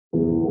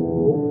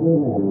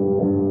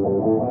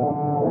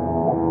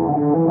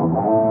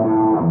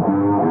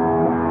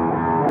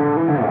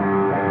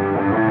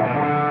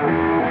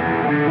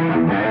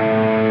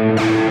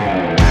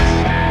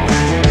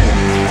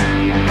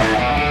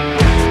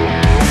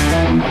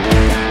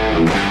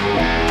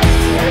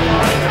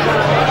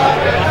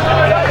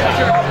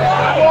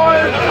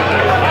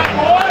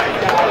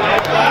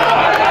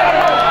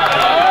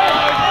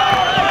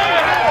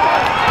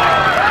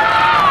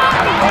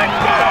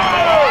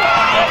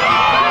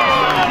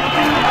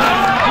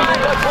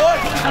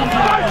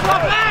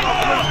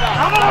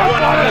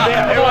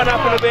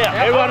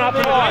Everyone up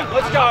and about.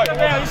 Let's go.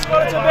 This is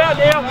what it's about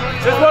now.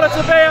 This is what it's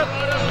about.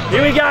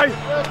 Here we go.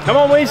 Come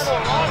on, Wiz.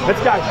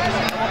 Let's go.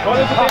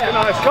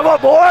 Come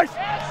on, boys.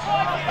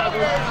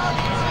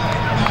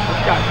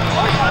 Let's go.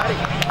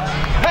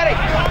 Paddy.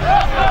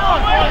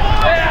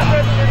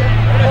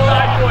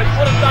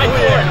 What a day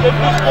for it.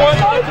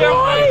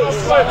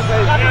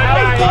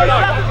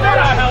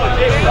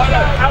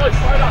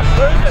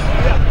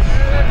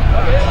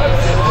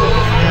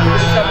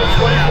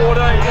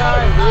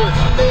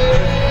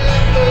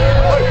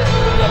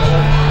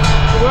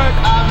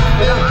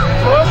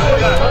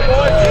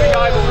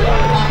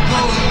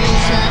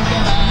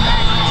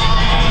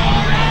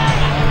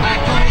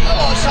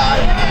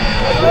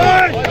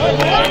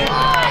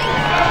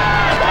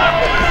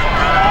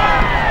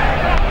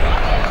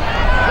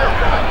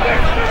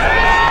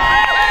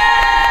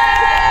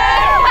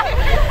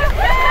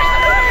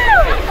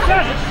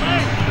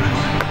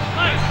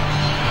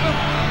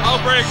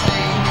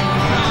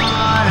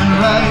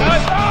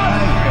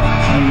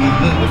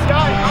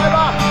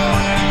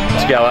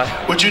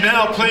 Would you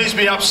now please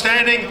be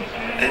upstanding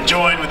and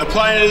join with the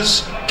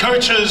players,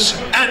 coaches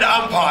and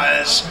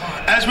umpires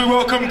as we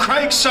welcome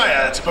Craig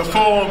Sayer to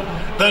perform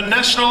the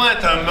National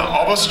Anthem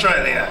of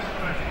Australia.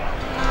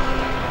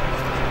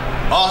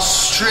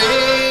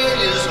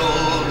 Australia's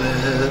all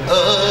let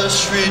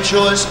us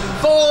rejoice,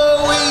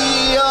 for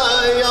we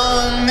are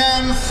young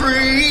and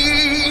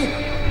free,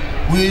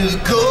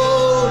 with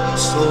gold and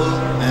soil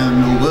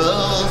and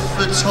wealth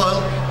for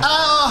toil.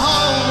 Our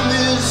home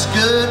is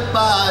good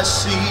by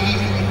sea.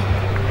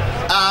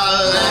 Our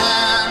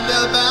land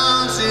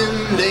abounds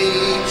in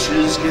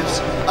nature's gifts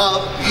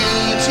of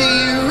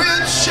beauty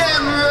rich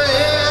and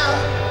rare.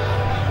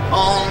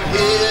 On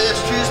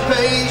history's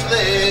page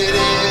let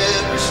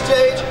every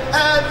stage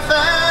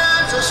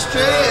advance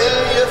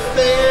Australia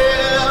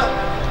fair.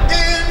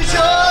 In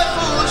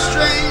joyful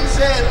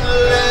strains and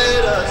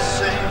let us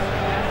sing,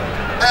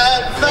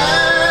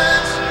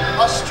 advance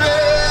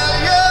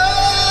Australia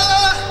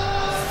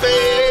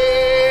fair.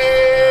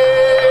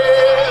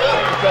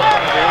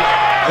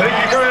 Thank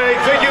you, Craig.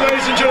 Thank you,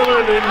 ladies and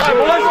gentlemen.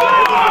 Enjoy.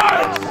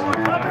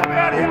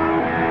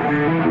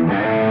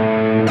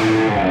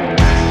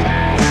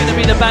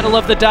 The battle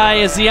of the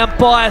day as the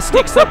umpire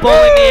sticks the ball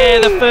in the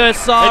air, the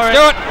first siren. Let's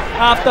do it.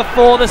 After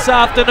 4 this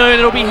afternoon,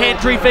 it'll be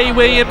Hendry v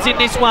Williams in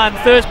this one.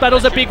 First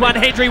battle's a big one.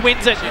 Hendry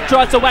wins it.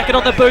 Tries to whack it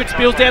on the boot.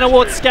 Spills down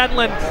towards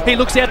Scanlon. He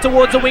looks out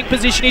towards the wing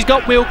position. He's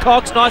got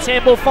Wilcox. Nice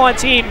handball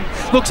finds him.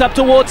 Looks up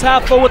towards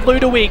half forward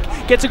Ludwig.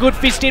 Gets a good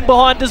fist in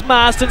behind as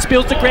Marston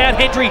spills the ground.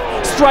 Hendry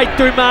straight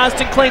through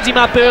Marston. Cleans him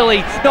up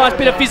early. Nice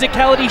bit of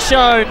physicality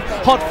shown.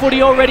 Hot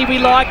footy already. We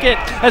like it.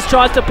 As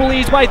tries to pull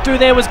his way through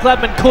there was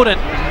Gladman. Couldn't.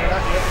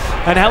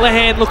 And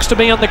Hallahan looks to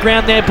be on the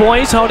ground there,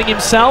 boys, holding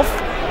himself.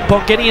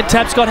 Bongetti and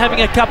Tapscott having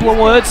a couple of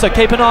words, so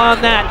keep an eye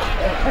on that.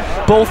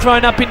 Ball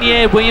thrown up in the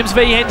air. Williams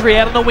v Hendry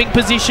out on the wing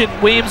position.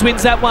 Williams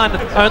wins that one,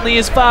 only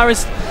as far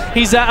as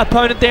his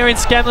opponent there in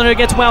Scanlon, who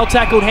gets well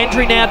tackled.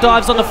 Hendry now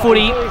dives on the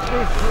footy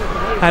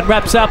and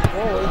wraps up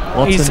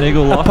his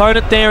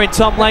opponent there in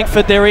Tom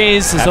Langford. There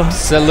is.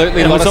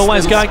 Absolutely. It was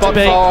always going to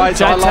be.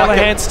 James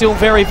Hallahan still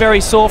very, very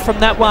sore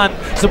from that one.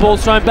 So the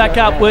ball's thrown back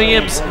up.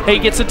 Williams, he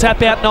gets a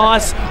tap out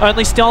nice.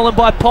 Only stolen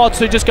by Potts,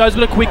 who just goes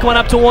with a quick one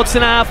up towards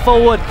an half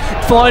forward.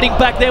 Floating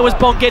back there was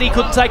Bongetti.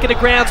 Couldn't take it to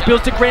ground.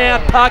 Spills to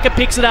ground. Parker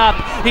picks it up.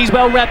 He's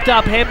well wrapped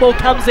up. Handball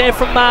comes there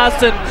from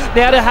Marston.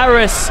 Now to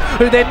Harris,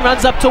 who then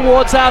runs up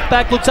towards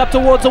halfback. Looks up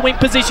towards the wing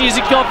position. He's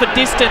gone for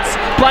distance.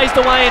 Blazed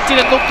away and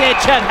didn't look there,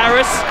 Chad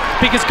Harris,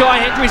 because Guy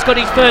Hendry's got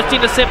his first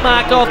intercept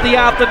mark of the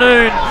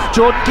afternoon.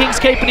 Jordan King's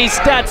keeping his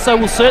stats, so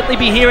we'll certainly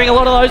be hearing a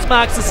lot of those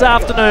marks this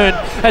afternoon.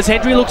 As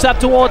Hendry looks up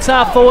towards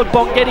half forward,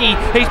 Bongetti,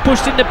 he's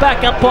pushed in the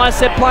back, umpire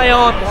said play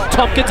on.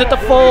 Tompkins at the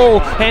fall,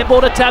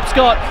 handball to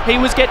Tapscott,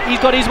 he's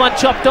got his one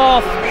chopped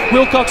off.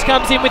 Wilcox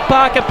comes in with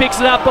Parker, picks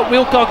it up, but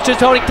Wilcox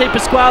just holding Di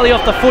Pasquale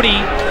off the footy.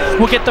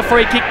 We'll get the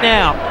free kick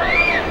now.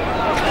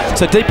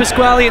 So Di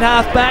Pasquale at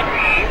half back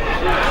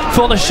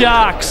for the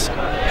Sharks.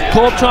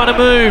 Corb trying to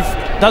move.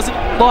 Doesn't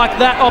like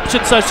that option,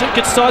 so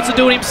decides to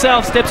do it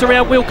himself. Steps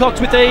around Wilcox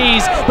with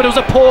ease, but it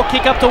was a poor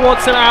kick up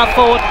towards the half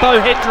forward,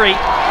 Bo Hendry.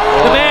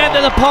 The man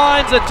to the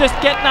Pines are just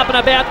getting up and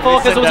about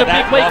for, because it was a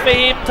big week for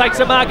him. Takes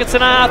a mark at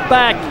centre half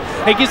back.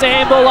 He gives a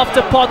handball off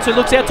to Potts, who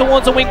looks out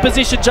towards the wing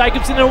position.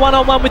 Jacobs in a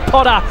one-on-one with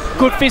Potter.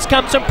 Good fist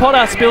comes from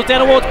Potter, spills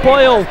down towards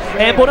Boyle.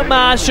 Handball to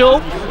Marshall,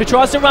 who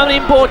tries to run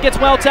inboard, gets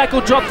well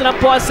tackled, dropped it up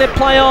by said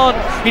play on.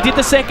 He did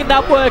the second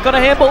up work, got a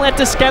handball out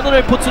to Scanlon,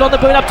 who puts it on the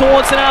boot up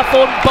towards centre half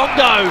forward.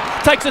 Bongo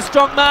takes a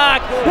strong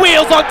mark,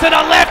 wheels onto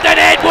the left, and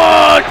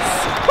Edwards!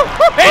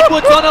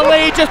 Edwards on a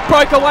lead, just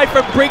broke away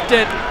from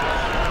Brigden.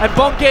 And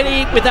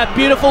Bongetti, with that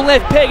beautiful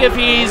left peg of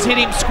his, hit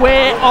him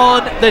square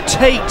on the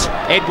teat.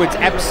 Edwards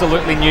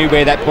absolutely knew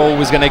where that ball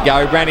was going to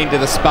go, ran into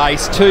the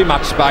space, too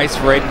much space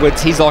for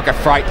Edwards. He's like a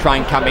freight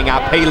train coming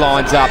up. He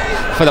lines up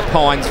for the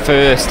Pines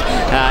first,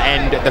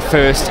 and the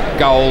first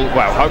goal,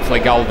 well, hopefully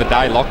goal of the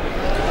day, Lock.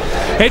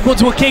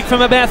 Edwards will kick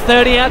from about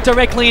 30 out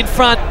directly in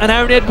front, and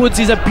Aaron Edwards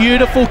is a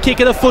beautiful kick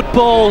of the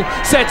football.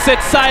 Sets it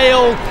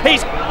sail,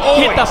 he's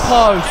hit the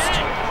post.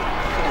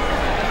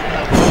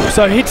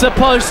 So hits the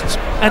post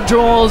and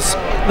draws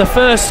the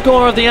first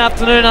score of the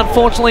afternoon.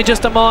 Unfortunately,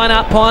 just a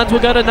minor. Pines will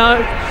go to no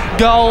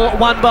goal,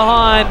 one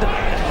behind.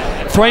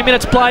 3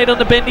 minutes played on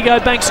the Bendigo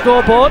Bank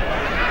scoreboard.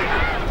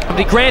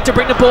 And Grant to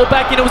bring the ball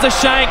back in. It was a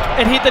shank.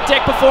 It hit the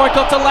deck before it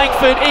got to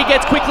Langford. He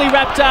gets quickly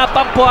wrapped up.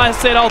 Umpire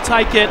said, "I'll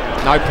take it."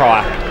 No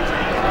prior.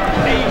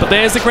 But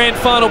there's the grand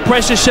final.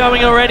 Pressure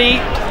showing already.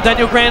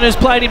 Daniel Grant, who's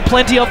played in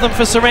plenty of them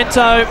for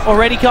Sorrento,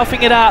 already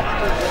coughing it up.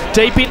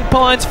 Deep in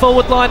Pines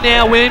forward line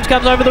now. Williams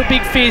comes over the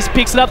big fist,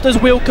 picks it up to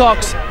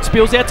Wilcox,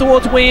 spills out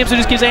towards Williams, who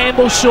just gives a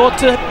handball short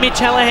to Mitch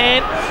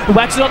Hallahan, who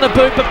whacks it on the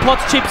boot, but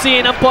Potts chips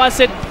in. Umpire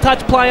said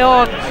touch play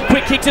on.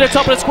 Quick kick to the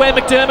top of the square.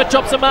 McDermott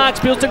drops a mark,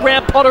 spills to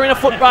ground. Potter in a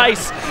foot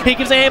race. He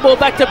gives a handball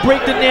back to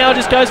Brigden now,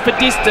 just goes for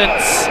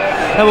distance,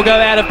 and will go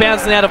out of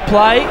bounds and out of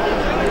play.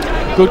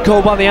 Good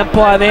call by the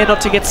umpire there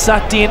not to get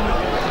sucked in.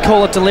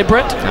 Call it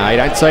deliberate. No, you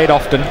don't see it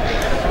often.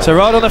 So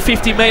right on the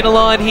 50-metre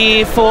line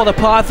here for the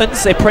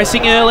Pythons. They're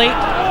pressing early.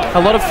 A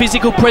lot of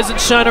physical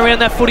presence shown around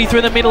that footy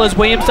through the middle as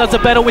Williams does a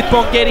battle with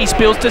Bongetti.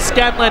 Spills to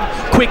Scanlon.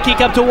 Quick kick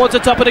up towards the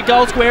top of the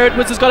goal square.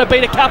 Edwards has got to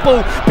beat a couple.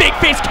 Big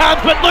fist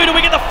comes, but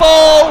Ludwig at the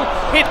fall.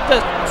 Hit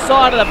the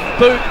side of the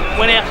boot.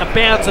 Went out of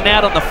bounds and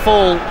out on the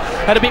fall.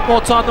 Had a bit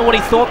more time than what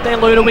he thought there.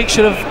 Ludwig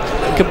should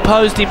have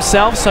composed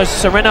himself. So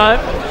Sorrento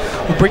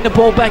will bring the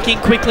ball back in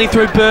quickly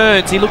through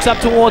Burns. He looks up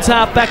towards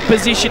half-back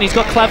position. He's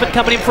got Clavin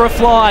coming in for a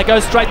fly.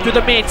 Goes straight through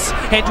the mitts.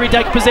 Hendry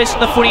takes possession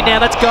of the footy now.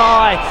 That's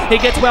Guy. He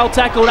gets well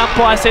tackled.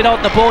 Umpire said,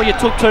 "Hold the ball. You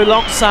took too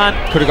long, son."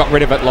 Could have got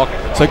rid of it, Lock.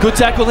 So good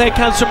tackle there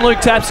comes from Luke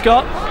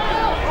Tapscott.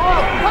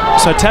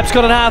 So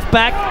Tapscott at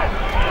half-back.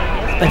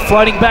 They're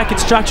floating back and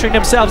structuring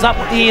themselves up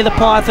here, the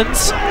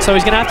Pythons. So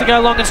he's going to have to go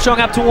long and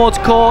strong up towards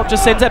Corp.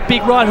 Just sends that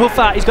big right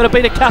hoofer. He's got to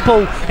beat a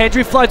couple.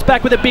 Hendry floats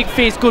back with a big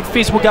fist. Good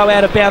fist will go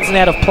out of bounds and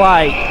out of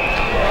play.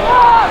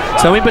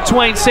 So in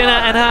between centre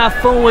and half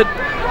forward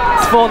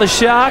for the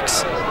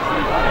Sharks.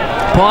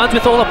 Pines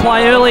with all the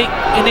play early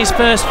in this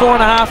first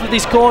 4.5 of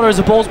this quarter as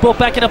the ball's brought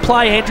back into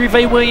play. Hendry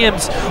v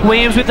Williams.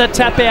 Williams with the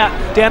tap out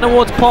down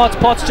towards Potts.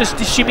 Potts just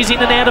shimmies in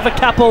and out of a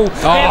couple.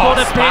 Handball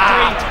to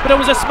Hendry, but it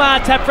was a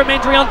smart tap from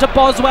Hendry onto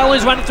Boswell,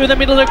 who's running through the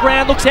middle of the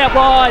ground, looks out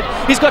wide.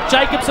 He's got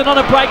Jacobson on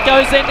a break,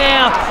 goes there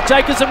now.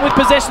 Jacobson with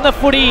possession of the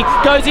footy,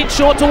 goes in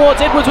short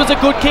towards Edwards, was a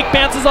good kick,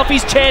 bounces off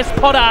his chest.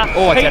 Potter,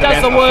 he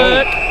does the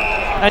work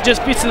and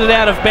just fisted it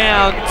out of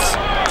bounds.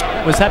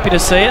 Was happy to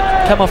see it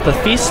come off the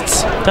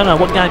fists. Don't know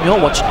what game you're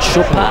watching.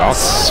 Short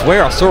pass. I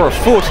swear I saw a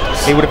foot.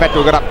 He would have had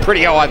to have got up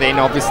pretty high then,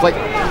 obviously.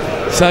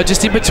 So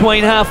just in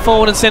between half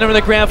forward and centre of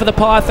the ground for the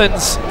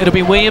Pythons. It'll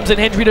be Williams and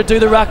Hendry to do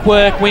the ruck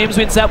work. Williams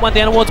wins that one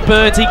down towards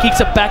Burns. He kicks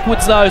it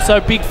backwards though,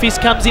 so big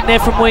fist comes in there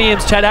from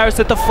Williams. Chad Harris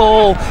at the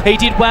fall. He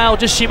did well,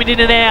 just shimmied in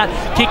and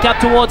out. Kick up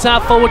towards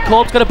half forward.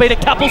 Corp's got to beat a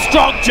couple.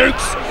 Strong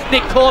jukes.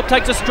 Nick Corp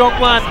takes a strong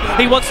one.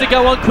 He wants to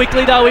go on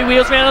quickly though. He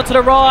wheels round onto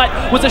the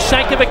right. Was a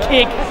shank of a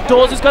kick.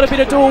 Dawes has got a bit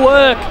of dual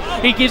work.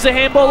 He gives a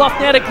handball off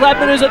now to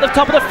Gladman, who's at the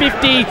top of the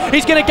 50.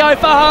 He's going to go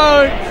for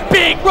home.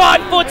 Big right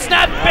foot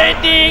snap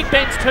bending.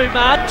 Bends too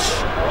much.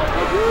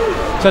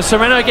 So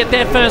Sorrento get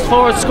their first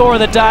forward score of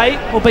the day.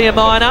 Will be a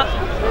minor.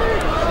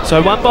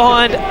 So one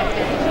behind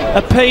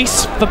a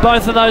piece for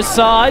both of those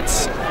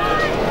sides.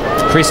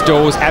 Chris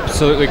Dawes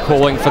absolutely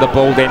calling for the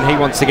ball then. He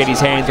wants to get his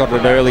hands on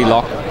it early,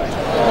 Lock.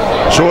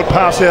 Short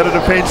pass out of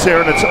defence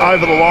there, and it's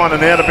over the line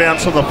and out of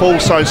bounds on the full.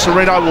 So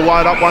Sorrento will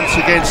load up once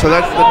again. So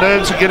that the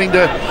nerves are getting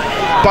to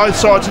both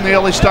sides in the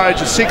early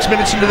stages. 6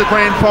 minutes into the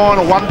grand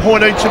final, 1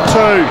 point each of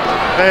two.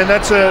 And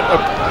that's a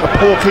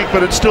poor kick,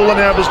 but it still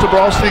enables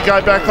Dabrowski to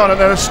go back on it.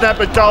 And a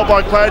snap at goal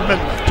by Gladman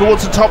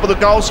towards the top of the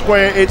goal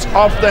square. It's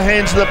off the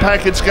hands of the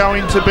pack. It's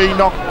going to be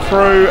knocked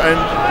through, and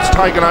it's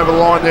taken over the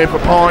line there for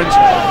Pines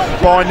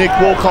by Nick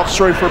Wilcox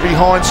through for a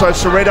behind. So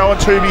Sorrento are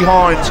two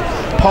behinds.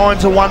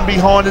 Pines are one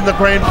behind in the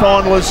grand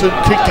final as the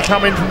kick to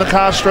come in from the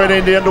Car Street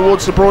end down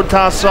towards the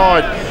broadcast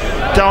side.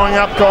 Going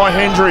up, Guy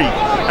Hendry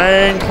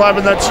and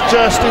Clavin, that's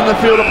just in the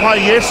field of play.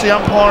 Yes, the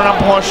umpire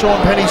Sean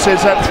Penny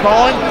says that's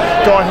fine.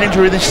 Guy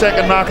Hendry with his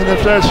second mark in the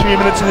first few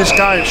minutes of this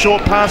game.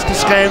 Short pass to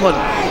Scanlon,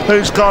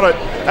 who's got it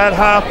at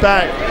half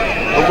back.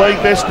 The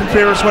league best and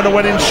fairest winner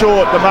went in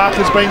short. The mark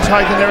has been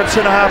taken there at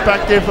centre half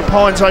back there for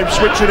Pines. They've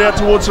switched it out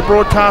towards the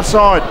broadcast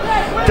side.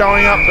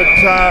 going up, but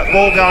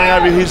ball going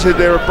over his head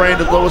there of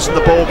Brandon Lewis, and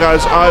the ball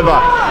goes over.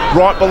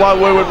 Right below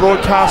where we're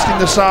broadcasting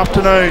this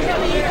afternoon.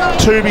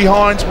 2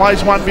 behinds,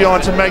 plays 1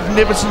 behind. It's a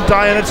magnificent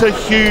day, and it's a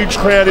huge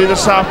crowd here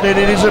this afternoon.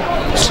 It is a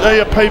sea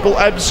of people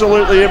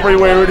absolutely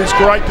everywhere. It is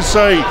great to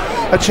see.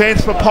 A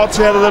chance for Potts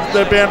out of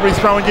the boundary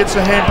throw and gets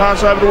a hand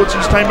pass over towards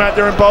his teammate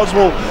there in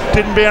Boswell.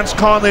 Didn't bounce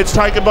kindly. It's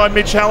taken by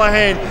Mitch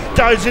Hallahan.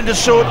 Goes into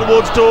short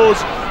towards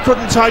Dawes.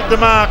 Couldn't take the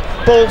mark.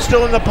 Ball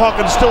still in the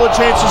pocket. Still a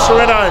chance for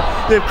Sorrento.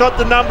 They've got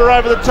the number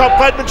over the top.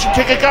 Gladman should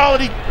kick a goal,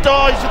 and he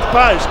dies at the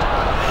post.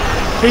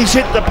 He's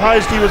hit the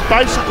post. He was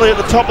basically at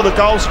the top of the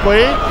goal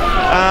square,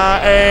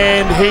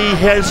 and he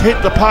has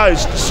hit the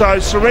post. So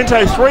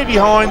Sorrento 3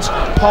 behinds,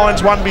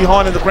 Pines 1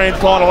 behind in the grand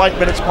final. 8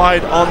 minutes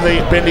played on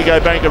the Bendigo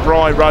Bank of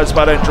Rye,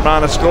 Rosebud and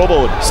Dramana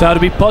scoreboard. So it'll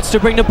be Potts to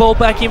bring the ball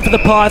back in for the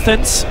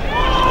Pythons.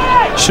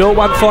 Short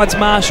one finds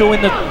Marshall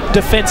in the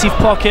defensive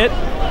pocket.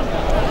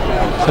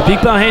 So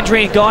Big Bo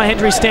Hendry and Guy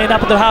Hendry stand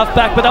up at the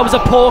half-back, but that was a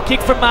poor kick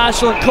from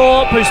Marshall, and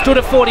Corp, who stood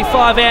at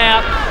 45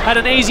 out, had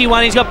an easy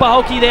one. He's got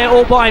Baholke there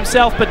all by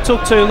himself, but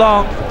took too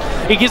long.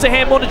 He gives a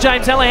handball to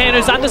James Hallahan,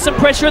 who's under some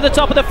pressure at the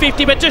top of the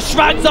 50, but just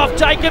shrugs off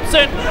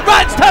Jacobson.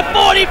 Runs to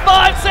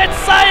 45, sets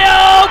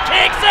sail,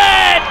 kicks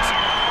it!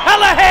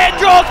 Hallahan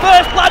draws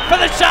first blood for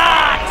the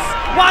Sharks.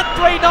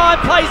 139,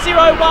 play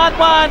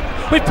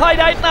 0-1-1. We've played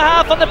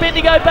 8.5 on the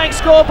Bendigo Bank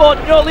scoreboard,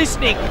 and you're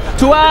listening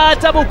to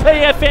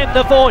RPPFN,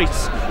 the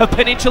voice of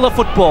Peninsula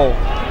football.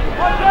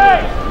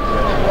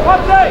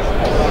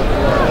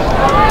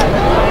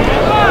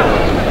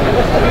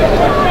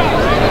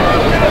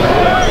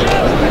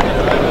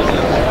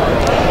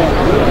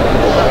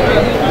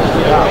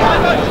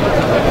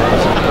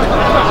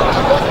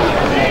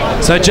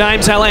 So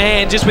James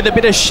Hallahan, just with a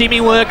bit of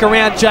shimmy work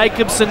around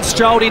Jacobson,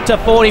 strolled into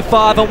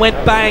 45 and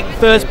went bang.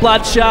 First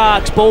blood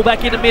Sharks. Ball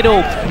back in the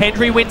middle.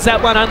 Hendry wins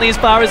that one only as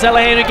far as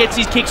Hallahan, who gets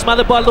his kick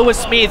smothered by Lewis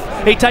Smith.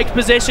 He takes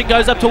possession,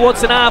 goes up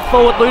towards an half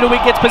forward.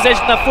 Ludovic gets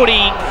possession of the footy.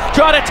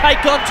 Tried to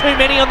take on too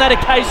many on that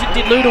occasion,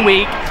 did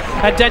Ludovic.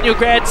 And Daniel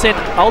Grad said,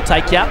 I'll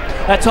take ya.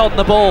 That's holding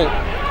the ball.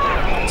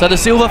 So the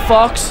Silver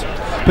Fox,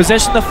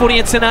 possession of the footy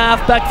at centre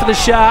half back for the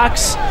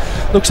Sharks.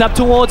 Looks up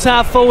towards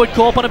half forward.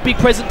 Corp on a big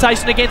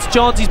presentation against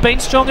Johns. He's been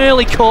strong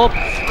early, Corp.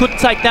 Couldn't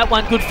take that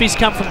one. Good fist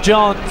come from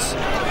Johns.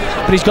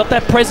 But he's got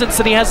that presence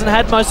that he hasn't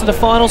had most of the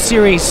final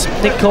series.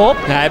 Nick Corp?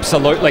 No,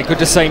 absolutely. Good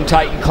to see him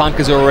taking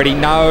clunkers already.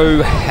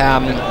 No,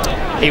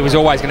 he was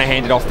always going to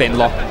hand it off then,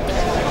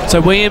 Lock. So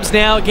Williams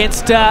now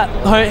against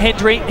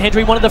Hendry.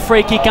 Hendry wanted the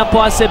free kick.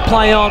 Umpire said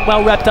play on.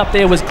 Well wrapped up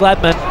there was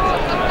Gladman.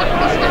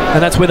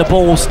 And that's where the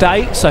ball will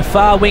stay. So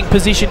far wing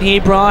position here,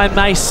 Brian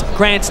Mace,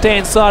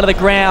 grandstand side of the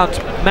ground.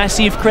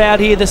 Massive crowd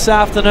here this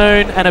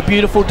afternoon, and a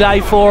beautiful day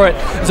for it.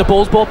 As the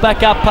ball's brought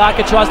back up,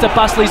 Parker tries to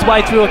bustle his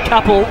way through a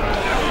couple,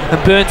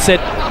 and Burns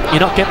said,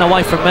 you're not getting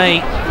away from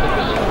me.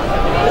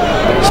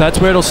 So that's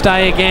where it'll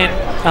stay again.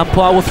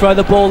 Umpire will throw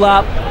the ball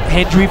up.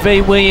 Hendry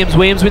v Williams.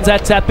 Williams wins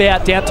that tap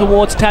out, down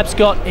towards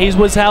Tapscott. He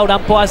was held.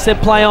 Umpire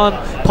said play on.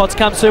 Potts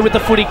comes through with the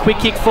footy. Quick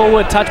kick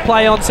forward. Touch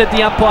play on, said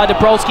the umpire.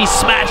 Dabrowski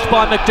smashed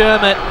by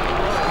McDermott.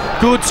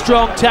 Good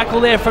strong tackle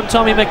there from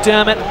Tommy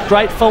McDermott.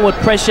 Great forward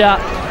pressure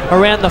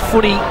around the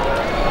footy.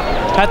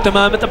 At the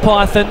moment, the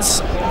Pythons,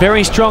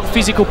 very strong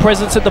physical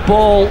presence at the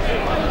ball.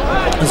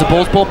 As the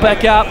ball's brought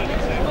back up,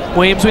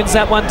 Williams wins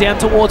that one down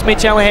towards Mitch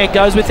Hallahan,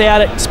 goes without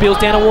it, spills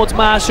down towards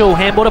Marshall.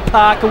 Handball to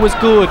Parker was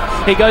good.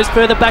 He goes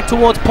further back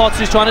towards Potts,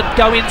 who's trying to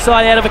go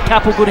inside out of a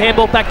couple. Good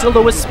handball back to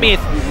Lewis Smith.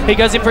 He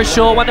goes in for a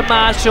short one to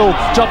Marshall.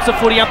 Drops the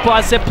footy,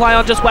 umpire said play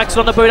on, just whacks it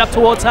on the boot up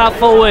towards half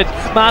forward.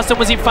 Marston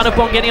was in front of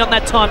Bongetti on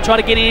that time, tried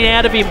to get in and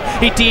out of him.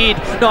 He did.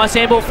 Nice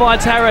handball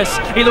finds Harris.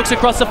 He looks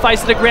across the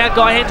face of the ground.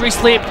 Guy Hendry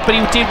slipped, but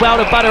he did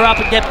well to butter up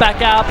and get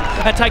back up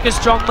and take a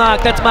strong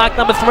mark. That's mark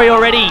number 3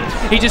 already.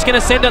 He's just going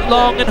to send it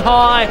long and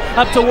high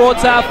up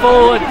towards half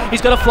forward.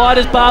 He's got a flight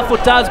as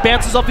Barfoot does,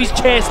 bounces off his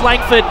chest.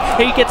 Langford,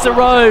 he gets a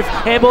rove.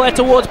 Handball out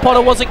towards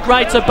Potter wasn't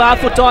great, so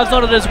Barfoot dives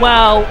on it as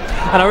well.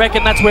 And I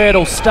reckon that's where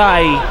it'll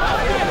stay.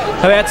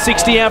 About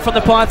 60 out from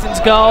the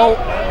Pythons' goal.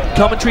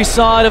 Commentary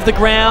side of the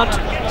ground.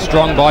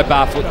 Strong by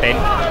Barfoot then.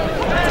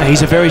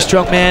 He's a very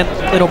strong man,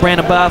 little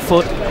Brandon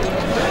Barfoot.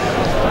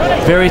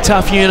 Very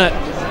tough unit.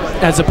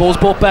 As the ball's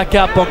brought back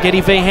up,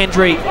 Bongetti v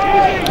Hendry.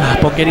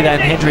 Bongetti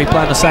and Hendry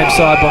playing the same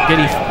side.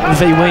 Bongetti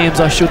v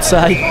Williams, I should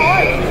say.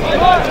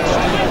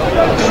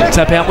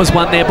 Tap out was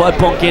won there by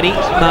Bongetti.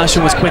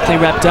 Marshall was quickly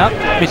wrapped up.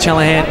 Mitch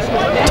Hallahan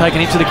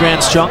taking him to the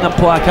ground strong.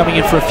 Umpire coming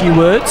in for a few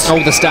words.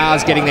 All the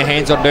stars getting their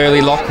hands on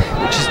early, Lock,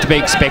 which is to be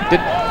expected.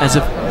 As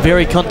a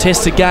very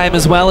contested game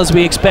as well as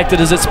we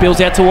expected, as it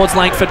spills out towards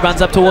Langford,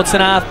 runs up towards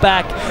an half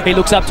back. He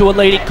looks up to a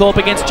leading Corp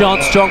against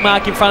John. Strong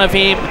mark in front of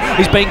him.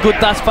 He's been good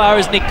thus far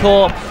as Nick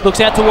Corp.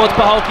 Looks out towards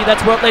Baholke.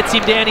 That's what lets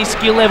him down his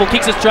skill level.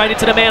 Kicks it straight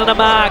into the man on the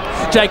mark.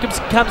 Jacobs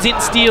comes in,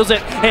 steals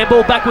it.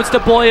 Handball backwards to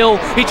Boyle.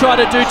 He tried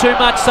to do too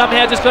much.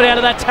 Somehow just got out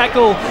of that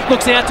tackle.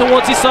 Looks out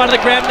towards his side of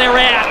the ground. They're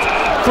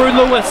out through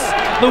Lewis.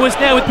 Lewis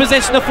now with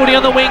possession of footy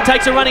on the wing,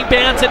 takes a running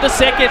bounce into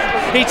second.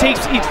 His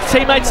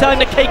teammates tell him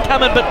to keep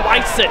coming, but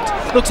wastes it.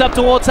 looks up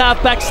towards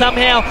half-back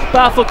somehow.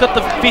 Barfoot got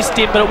the fist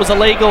in, but it was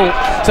illegal.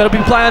 So it'll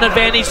be play on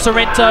advantage.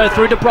 Sorrento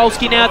through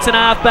Dabrowski, now it's an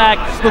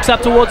half-back. Looks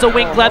up towards a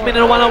wing. Gladman in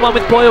a one-on-one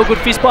with Boyle. Good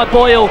fist by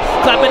Boyle.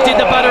 Gladman did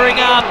the buttering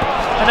up,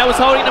 and that was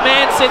holding the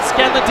man. Said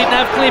Scanlon didn't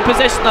have clear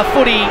possession of the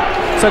footy,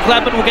 so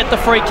Gladman will get the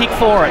free kick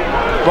for it.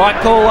 Right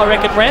call, I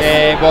reckon, ref.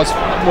 Yeah, it was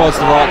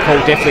the right call,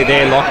 definitely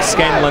there, Locke.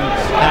 Scanlon,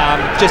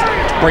 just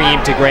bring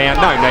him to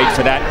ground. No need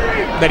for that.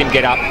 Let him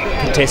get up,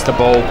 contest the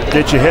ball.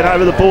 Get your head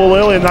over the ball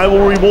early and they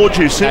will reward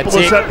you. Simple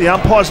as that. The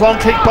umpire's long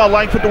kick by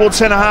Langford towards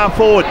centre half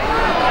forward.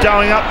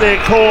 Going up there,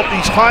 Corp.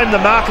 He's home the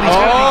mark and he's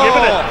going to be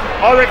given it.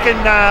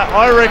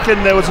 I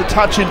reckon there was a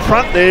touch in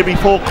front there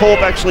before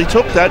Corp actually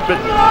took that, but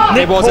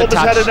Nick Corp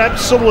has had an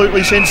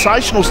absolutely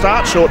sensational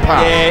start, short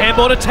pass. Yeah.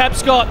 Handball to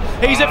Tapscott.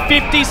 He's at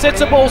 50, sets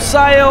the ball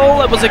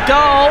sail. It was a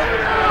goal.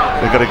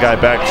 They've got to go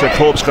back, so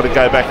Corp's got to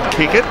go back and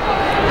kick it.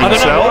 I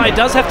don't know why he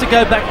does have to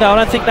go back though. I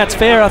don't think that's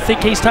fair. I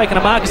think he's taken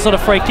a mark. It's not a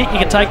free kick. You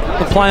can take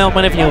the play on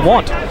whenever you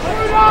want.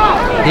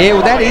 Yeah,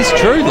 well that is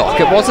true, Locke.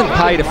 It wasn't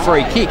paid a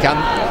free kick.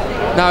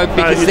 No,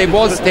 because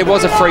there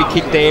was a free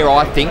kick there,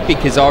 I think,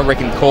 because I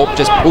reckon Corp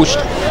just pushed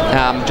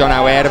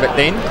Jono out of it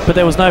then. But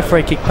there was no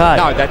free kick paid.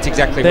 No, that's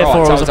exactly therefore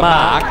right. So it was a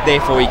mark.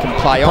 Therefore he can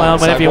play on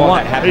whenever you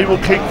want. He will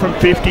kick from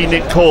 50,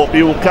 Nick Corp.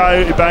 He will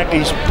go back.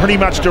 He's pretty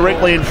much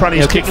directly in front.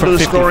 He's kicking to the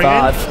scoring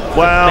end.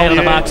 Well,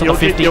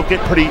 he'll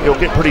get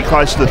pretty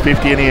close to the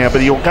 50 anyhow.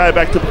 But he'll go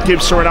back to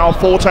give Sorrento a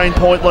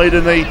 14-point lead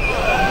in the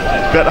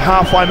about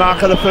halfway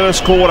mark of the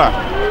first quarter.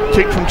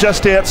 Kick from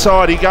just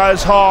outside, he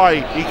goes high,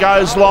 he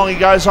goes long, he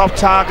goes off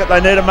target. They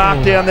need a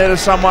mark down there to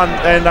someone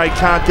and they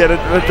can't get it.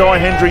 Di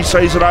Hendry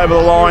sees it over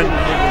the line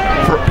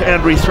for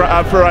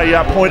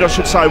a point, I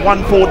should say.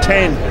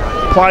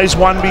 1-4-10, plays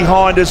one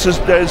behind as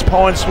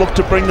Pines look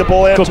to bring the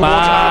ball out towards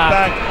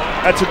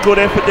half-back. That's a good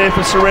effort there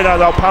for Sorrento.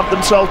 They'll pump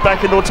themselves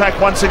back into attack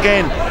once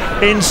again.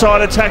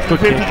 Inside attack,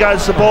 50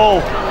 goes the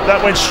ball.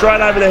 That went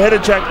straight over the head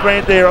of Jack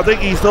Grant there. I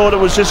think he thought it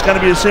was just going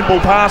to be a simple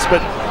pass, but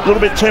a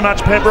little bit too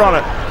much pepper on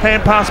it.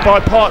 Hand pass by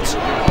Potts.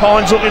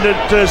 Pines looking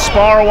to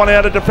spiral one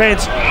out of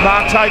defence.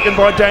 Mark taken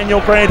by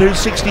Daniel Grant, who's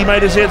 60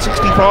 metres out,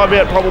 65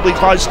 out, probably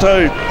close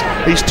to.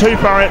 He's too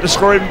far out to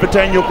score even for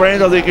Daniel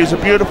Grant. I think he's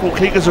a beautiful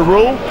kick as a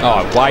rule.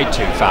 Oh, way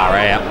too far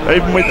out.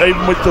 Even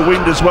with the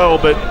wind as well,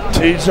 but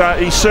he's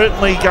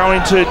certainly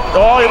going to...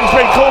 Oh, he's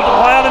been called to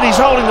play on and he's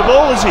holding the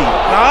ball, is he?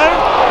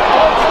 No?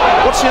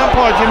 What's the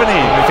umpire giving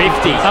him?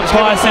 50.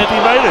 Umpire 50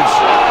 metres.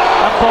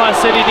 Umpire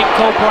said he didn't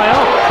call play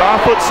on.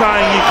 Barfoot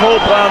saying you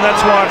called play on, that's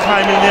why I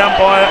came in. The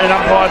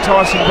umpire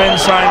Tyson Ben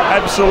saying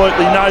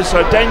absolutely no.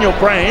 So Daniel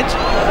Grant,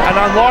 an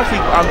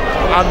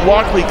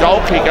unlikely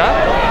goal kicker,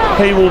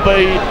 he will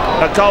be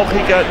a goal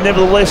kicker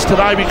nevertheless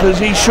today because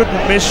he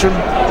shouldn't miss from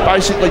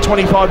basically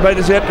 25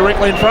 metres out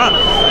directly in front.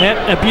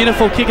 Yeah, a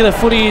beautiful kick of the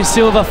footy is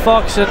Silver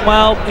Fox, and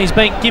well, he's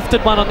been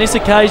gifted one on this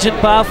occasion.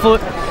 Barfoot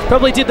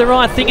probably did the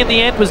right thing in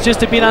the end, was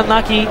just a bit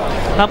unlucky.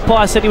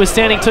 Umpire said he was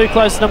standing too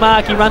close to the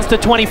mark. He runs to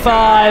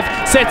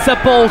 25, sets the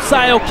ball,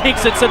 Sale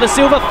kicks it, so the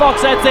Silver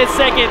Fox adds their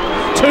second.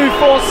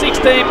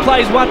 2-4-16,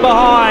 plays one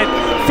behind.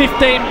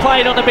 15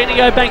 played on the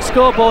Bendigo Bank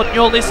scoreboard, and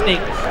you're listening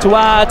to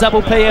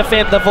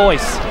RPPFN, the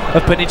voice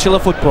of Peninsula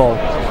football.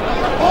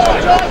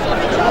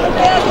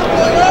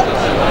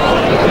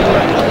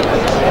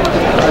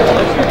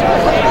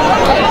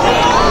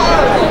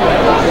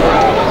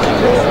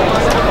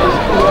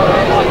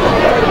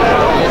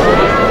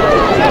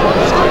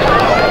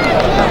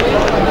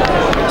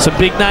 Some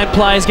big name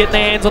players getting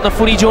their hands on the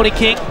footy, Geordie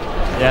King.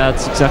 Yeah,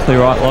 that's exactly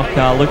right,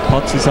 Locke. Luke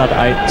Potts has had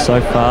 8 so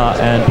far,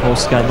 and Paul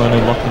Scanlon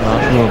and Lockie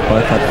Marshall have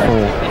both had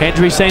 4.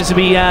 Hendry seems to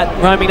be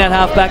roaming that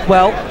half-back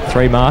well.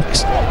 3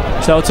 marks.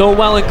 So it's all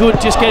well and good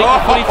just getting the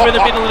footy through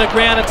the middle of the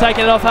ground and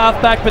taking it off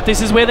half-back, but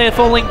this is where they're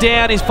falling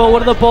down. He's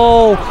forward of the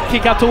ball.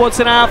 Kick up towards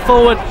an half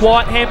forward.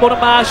 White handball to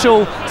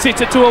Marshall.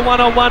 Sits it to a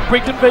one-on-one.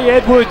 Brigden v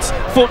Edwards.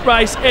 Foot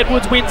race.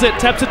 Edwards wins it.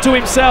 Taps it to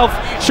himself.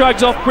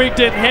 Shrugs off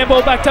Brigden.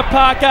 Handball back to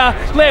Parker.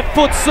 Left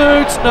foot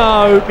suits.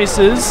 No,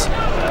 misses.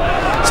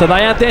 So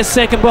they are their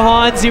second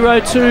behind.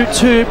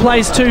 0-2-2.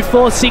 Plays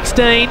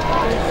 2-4-16.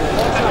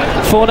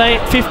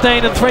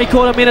 15 and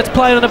 3/4 minutes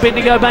played on the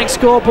Bendigo Bank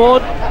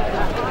scoreboard.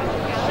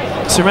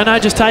 Sorrento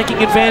just taking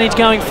advantage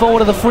going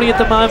forward of the footy at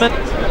the moment.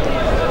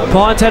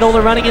 Pines had all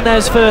the running in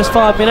those first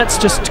 5 minutes,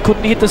 just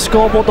couldn't hit the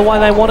scoreboard the way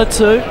they wanted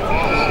to.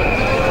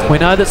 We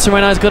know that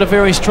Sorrento's got a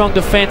very strong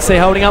defence. They're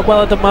holding up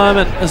well at the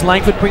moment as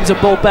Langford brings the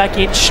ball back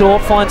in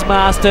short, finds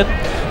Marston,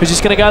 who's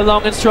just going to go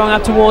long and strong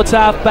up towards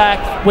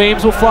half-back.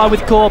 Williams will fly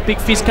with Corp. Big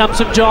fist comes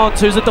from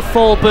Johns, who's at the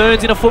full.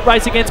 Burns in a foot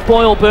race against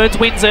Boyle. Burns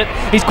wins it.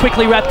 He's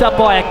quickly wrapped up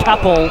by a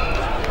couple,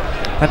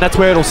 and that's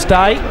where it'll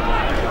stay.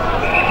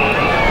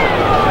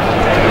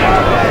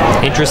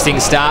 Interesting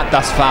start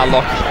thus far.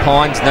 Locke.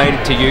 Pines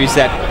needed to use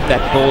that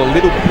ball a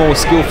little more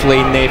skillfully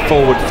in their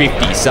forward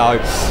 50, so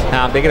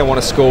they're going to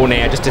want to score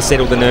now just to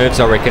settle the nerves,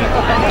 I reckon.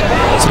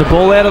 So the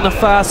ball out on the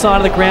far side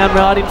of the ground,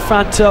 right in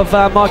front of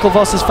Michael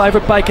Voss's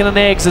favourite bacon and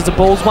eggs, as the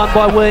ball's won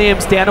by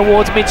Williams down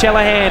towards Mitch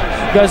Elahan.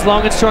 Goes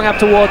long and strong up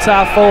towards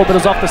half forward, but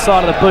it's off the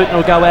side of the boot and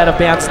it'll go out of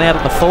bounds and out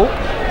of the full.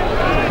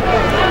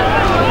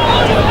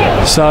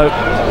 So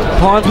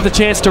Pines with a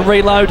chance to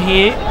reload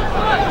here.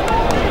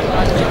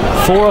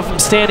 4 of them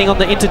standing on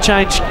the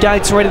interchange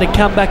gates ready to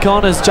come back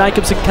on as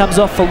Jacobson comes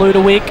off for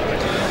Ludowick.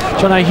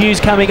 Jono Hughes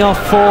coming off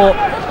for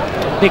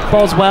Nick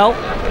Boswell.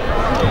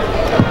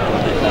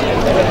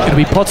 It'll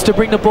be Potts to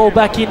bring the ball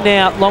back in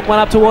now. Long one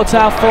up towards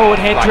half forward.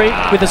 Hendry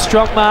with a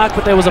strong mark,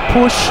 but there was a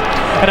push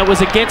and it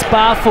was against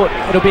Barfoot.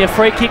 It'll be a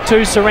free kick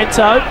to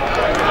Sorrento.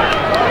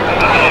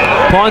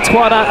 Pines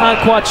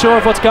aren't quite sure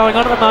of what's going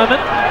on at the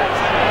moment.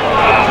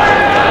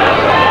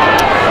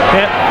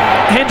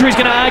 Hendry's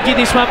going to argue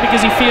this one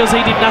because he feels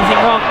he did nothing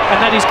wrong, and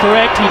that is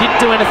correct. He didn't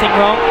do anything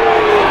wrong.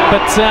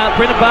 But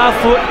Brendan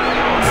Barfoot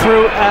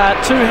threw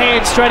 2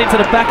 hands straight into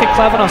the back of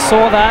Clavin. I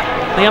saw that.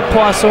 The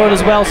umpire saw it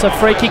as well. So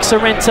free kick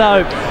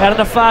Sorrento out on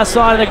the far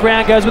side of the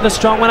ground, goes with a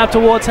strong one up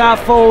towards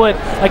half forward.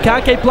 They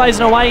can't keep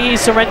blazing away here,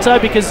 Sorrento,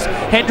 because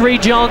Hendry,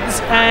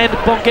 Johns and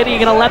Bongetti are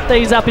going to lap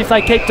these up if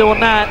they keep doing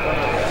that.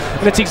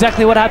 And it's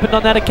exactly what happened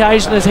on that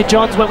occasion as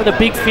Johns went with a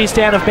big fist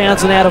out of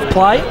bounds and out of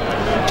play.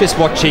 Just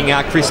watching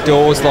Chris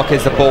Dawes, like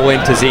as the ball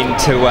enters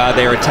into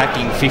their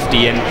attacking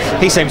 50,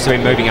 and he seems to be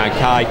moving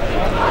okay.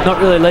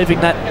 Not really leaving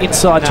that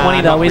inside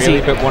 20 though, is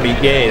really, he?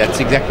 But yeah, that's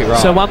exactly right.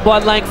 So one by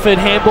Langford,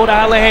 handball to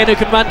Hallahan who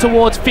can run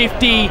towards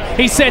 50.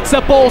 He sets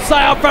the ball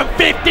sail from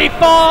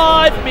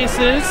 55,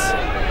 misses.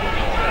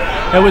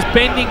 It was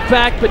bending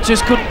back but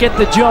just couldn't get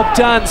the job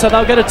done, so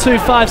they'll go to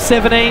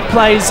 2-5-17,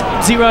 plays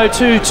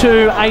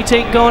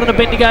 0-2-2-18 gone on a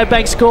Bendigo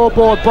Bank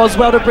scoreboard.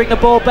 Boswell to bring the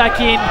ball back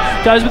in,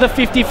 goes with a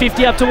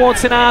 50-50 up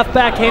towards centre half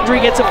back. Hendry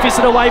gets it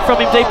fisted away from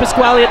him. Di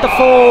Pasquale at the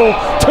fall,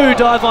 2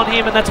 dive on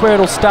him and that's where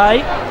it'll stay.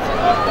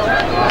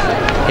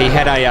 He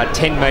had a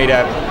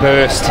 10-metre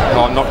burst,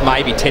 not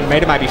maybe 10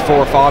 metre, maybe 4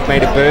 or 5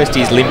 metre burst.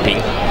 He's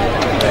limping.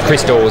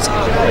 Chris Dawes.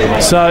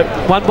 So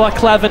one by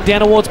Clavin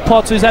down towards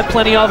Potts, who's had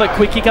plenty of it.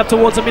 Quick kick up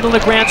towards the middle of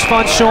the ground,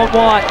 finds Sean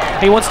White.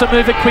 He wants to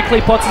move it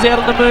quickly. Potts is out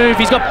on the move.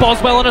 He's got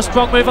Boswell on a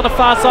strong move on the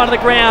far side of the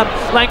ground.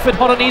 Langford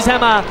hot on his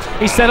hammer.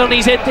 He's sat on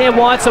his head there,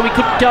 White, so he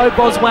couldn't go,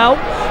 Boswell.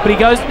 But he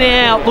goes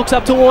now, looks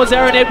up towards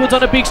Aaron Edwards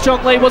on a big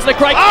strong lead. Wasn't a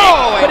great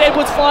kick, but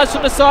Edwards flies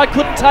from the side,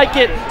 couldn't take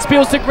it.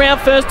 Spills to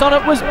ground. First on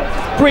it was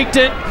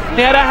Brigden.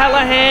 Now to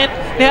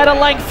Hallahan, now to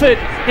Langford,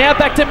 now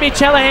back to Mitch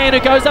Hallahan who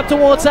goes up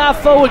towards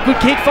half forward. Good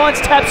kick, finds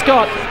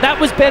Tapscott. That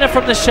was better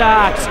from the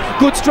Sharks.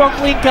 Good strong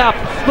link up.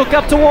 Look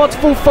up towards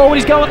full forward.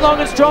 He's going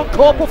long and strong.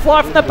 Corp will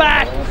fly from the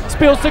back.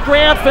 Spills to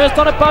ground. First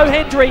on it, Bo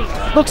Hendry.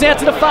 Looks out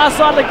to the far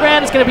side of the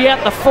ground. It's going to be out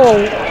in the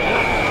full.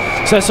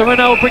 So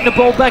Sorrento will bring the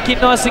ball back in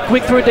nice and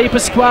quick through Di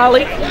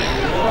Pasquale.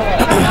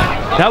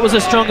 That was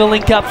a stronger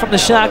link up from the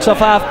Sharks off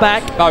half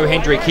back. Bo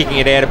Hendry kicking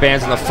it out of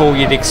bounds on the full.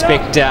 You'd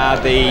expect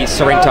the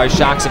Sorrento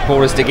Shark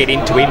supporters to get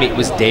into him. It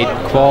was dead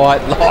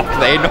quiet, locked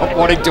there, not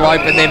wanting to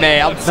open their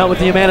mouths. Not with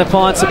the amount of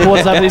Pine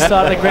supporters over this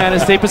side of the ground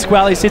as Di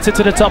Pasquale sits it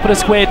to the top of the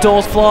square.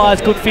 Dawes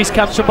flies. Good fist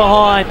comes from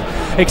behind.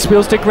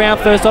 Expels to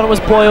ground. First on it was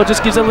Boyle.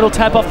 Just gives a little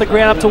tap off the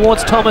ground up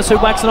towards Thomas, who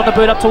whacks it on the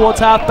boot up towards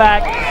half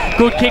back.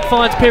 Good kick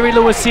finds Perry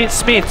Lewis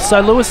Smith.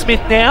 So Lewis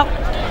Smith now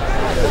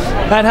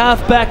at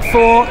half back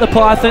for the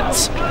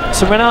Pythons.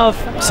 Sorrento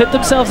have set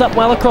themselves up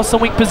well across the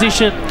wing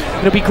position.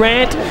 It'll be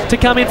Grant to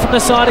come in from the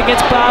side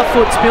against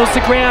Barfoot. Spills to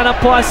ground,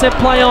 umpire said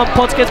play on.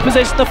 Potts gets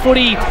possession of the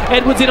footy.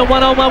 Edwards in a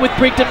one-on-one with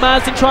Brigden.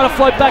 Marsden trying to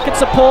float back and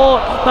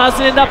support.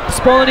 Marsden ended up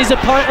spoiling his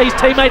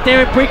teammate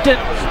there in Brigden,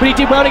 but he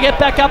did well to get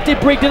back up to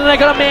Brigden, and they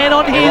got a man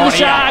on here, the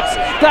Sharks.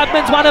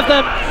 Gladman's one of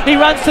them. He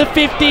runs to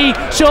 50.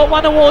 Short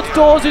one towards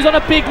Dawes, who's on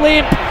a big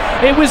limp.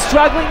 It was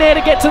struggling there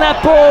to get to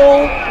that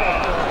ball.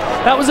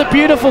 That was a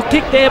beautiful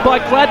kick there by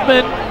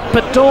Gladman,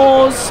 but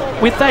Dawes,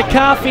 with that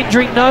calf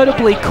injury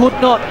notably, could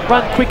not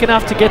run quick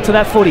enough to get to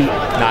that footy.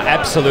 No,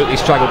 absolutely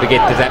struggled to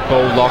get to that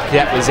ball lock.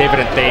 That was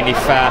evident then. If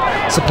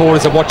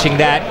supporters are watching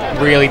that,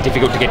 really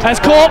difficult to get to.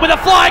 Has caught with a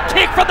flying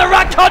kick from the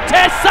ruck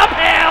contest,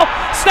 somehow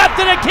snapped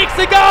it and kicks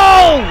the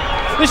goal.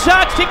 The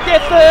Sharks kick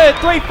their third,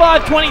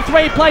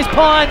 3-5-23, plays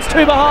Pines,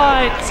 2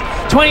 behinds.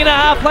 20 and a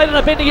half played on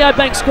a Bendigo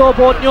Bank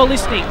scoreboard, and you're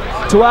listening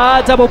to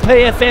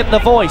RPPFN,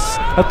 the voice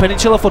of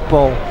Peninsula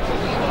football.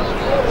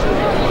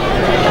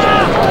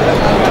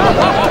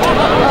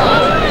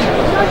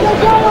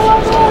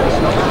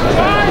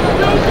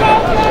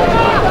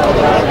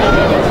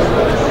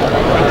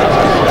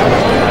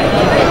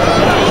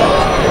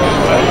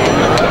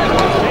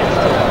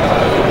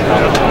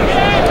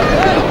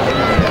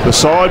 The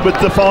side with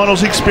the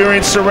finals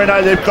experience,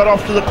 Sorrento, they've got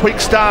off to the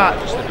quick start.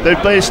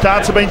 Their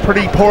starts have been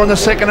pretty poor in the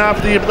second half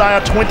of the year, but they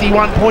are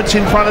 21 points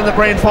in front in the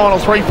grand final.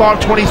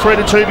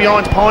 3-5-23 to 2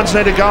 behind. Pines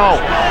need a goal.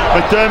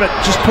 McDermott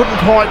just couldn't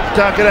quite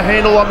get a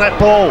handle on that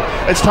ball.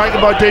 It's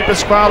taken by Di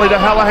Pasquale to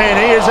Hallahan.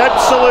 He is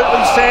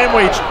absolutely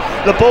sandwiched.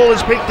 The ball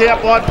is picked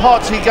out by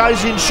Potts. He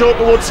goes in short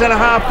towards centre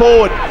half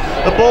forward.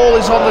 The ball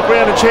is on the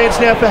ground. A chance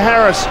now for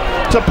Harris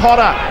to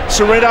Potter.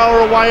 Sorrento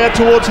are away out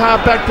towards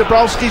half back.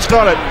 Dabrowski's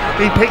got it.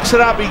 He picks it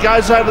up. He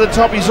goes over the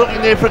top. He's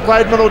looking there for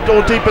Gladman or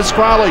Di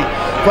Pasquale.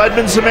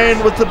 Gladman's the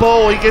man with the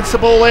ball. He gets the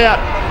ball out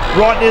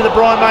right near the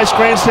Brian Mace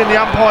grandstand. The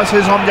umpire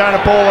says, I'm going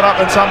to ball it up.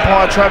 It's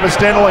umpire Travis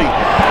Denley.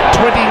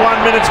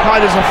 21 minutes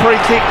played as a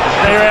free kick.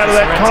 They're out of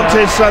that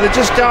contest, so they're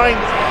just going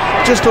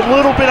just a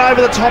little bit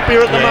over the top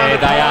here at the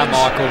moment. Yeah, they are,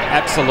 Michael,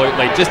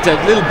 absolutely. Just a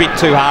little bit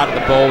too hard at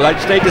the ball. They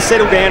just need to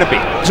settle down a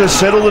bit. Just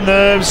settle the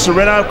nerves.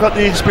 Sorrento have got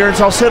the experience.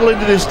 They'll settle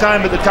into this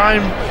game, but the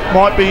game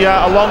might be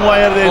a long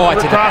way out of their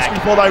grasp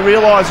before they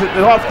realise it.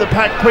 They're off the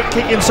pack, quick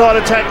kick inside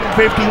attacking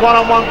 50,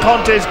 one-on-one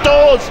contest.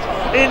 Dawes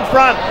in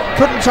front,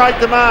 couldn't take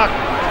the mark.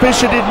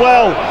 Fisher did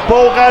well.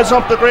 Ball goes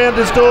off the ground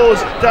as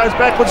Dawes goes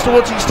backwards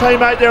towards his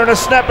teammate there, and a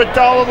snap at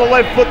Dole on the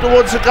left foot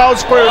towards the goal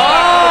square.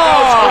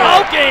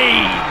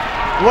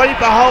 Lee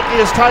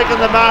Paholke has taken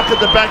the mark at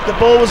the back. The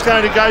ball was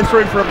going to go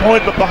through for a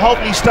point, but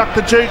Paholke stuck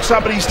the jukes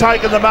up and he's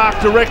taken the mark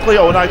directly,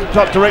 or no,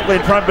 not directly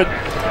in front, but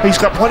he's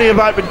got plenty of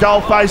open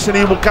goal face, and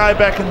he will go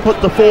back and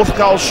put the 4th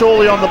goal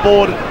surely on the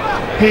board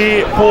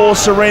here for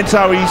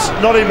Sorrento. He's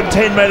not even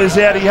 10 metres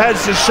out. He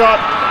has the shot.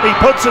 He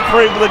puts it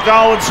through for the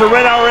goal, and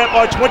Sorrento are out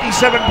by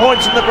 27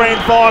 points in the grand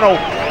final.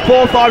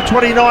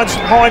 4-5-29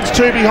 behinds,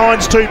 2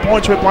 behinds, 2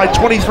 points. We've played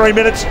 23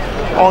 minutes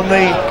on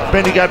the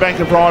Bendigo Bank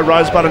of Rye,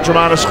 Rosebud and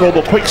Dramana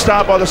scoreboard. Quick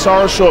start by the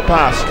Sorrel, short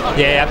pass.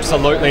 Yeah,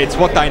 absolutely. It's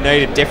what they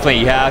needed, definitely.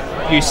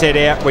 You said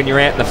out when you're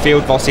out in the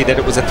field, Vossi, that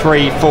it was a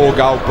 3-4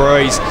 goal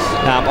breeze.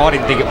 I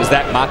didn't think it was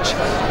that much,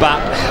 but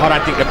I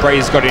don't think the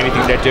breeze has got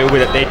anything to do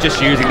with it. They're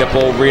just using the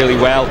ball really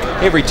well.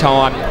 Every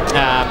time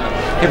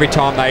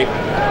they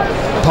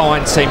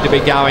Pines seem to be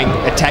going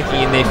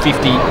attacking in their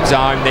 50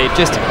 zone. They're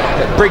just,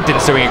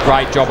 Brigden's doing a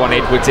great job on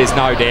Edwards, there's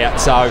no doubt.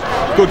 So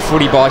good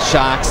footy by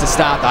Sharks, the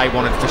start they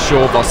wanted for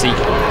sure, Vossi.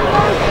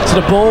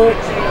 So the ball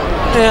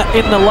out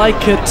in the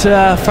lake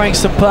at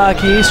Frankston Park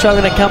here,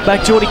 struggling to come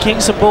back. Geordie King,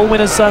 some ball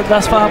winners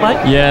thus far,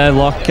 mate? Yeah,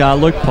 like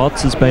Luke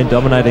Potts has been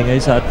dominating.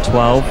 He's had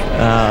 12.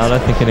 I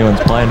don't think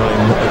anyone's playing on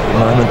him at the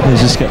moment. He's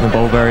just getting the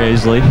ball very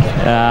easily.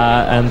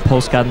 And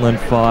Paul Scanlon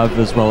 5,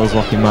 as well as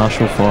Lockie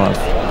Marshall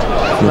 5.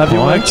 Love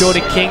your work,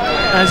 Geordie King.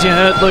 As you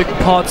heard, Luke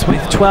Potts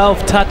with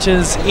 12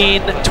 touches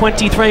in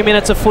 23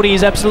 minutes of footy.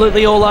 He's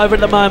absolutely all over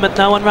at the moment.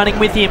 No one running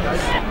with him.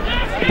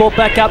 The ball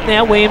back up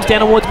now. Williams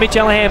down towards Mitch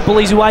Allahan.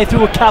 Bullies his way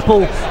through a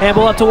couple.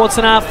 Handball up towards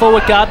the half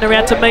forward. Gardner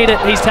out to meet it.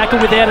 He's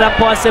tackled without it.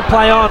 Umpire said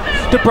play on.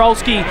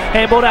 Dabrowski.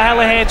 Handball to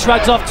Allahan.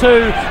 Shrugs off 2.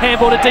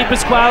 Handball to Deep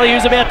Pasquale,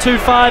 who's about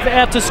 2-5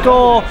 out to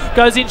score.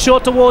 Goes in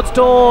short towards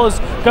Dawes.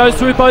 Goes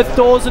through both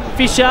Dawes and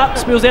Fisher.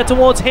 Spills out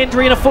towards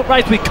Hendry in a foot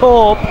race with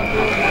Corb.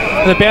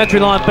 The boundary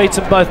line beats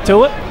them both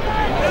to it.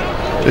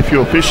 If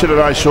you're Fisher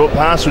today, short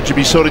pass, would you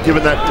be sort of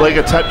giving that leg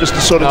a tap just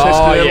to sort of test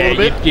it out a little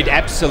bit? You'd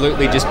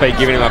absolutely just be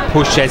giving him a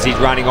push as he's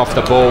running off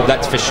the ball,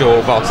 that's for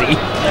sure, Vossi.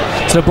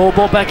 So the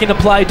ball back into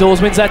play.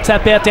 Dawes wins that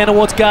tap out down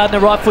towards Gardner.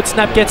 Right foot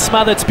snap gets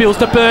smothered. Spills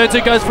to Burns,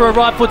 who goes for a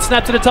right foot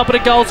snap to the top of the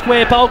goal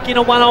square. Bulk in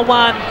a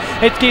one-on-one.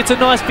 It gets a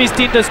nice fist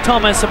into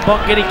Thomas, and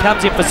Bongetti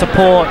comes in for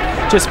support.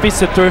 Just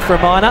fists it through for a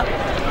minor.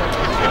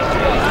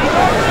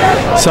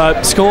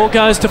 So score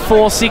goes to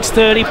 4,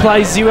 6:30,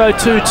 plays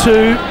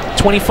 0-2-2,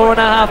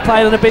 24.5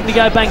 played on the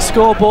Bendigo Bank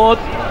scoreboard.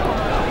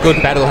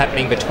 Good battle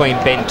happening between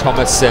Ben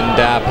Thomas and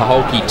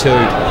Paholke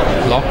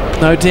too. Lock.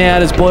 No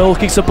doubt, as Boyle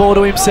kicks the ball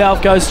to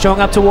himself, goes strong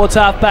up towards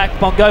half back.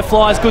 Bongo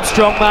flies, good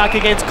strong mark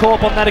against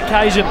Corp on that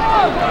occasion.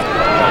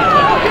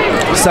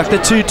 Sucked the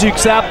 2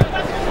 dukes up,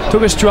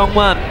 took a strong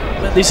one.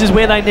 But this is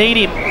where they need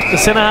him. The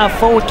centre half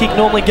forward kick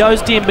normally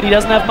goes to him, but he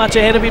doesn't have much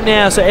ahead of him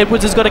now, so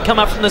Edwards has got to come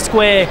up from the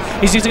square.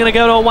 He's just going to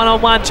go to a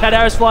one-on-one. Chad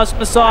Harris flies from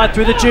the side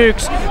through the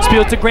Dukes.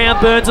 Spilled to ground.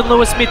 Burns and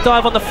Lewis Smith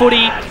dive on the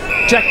footy.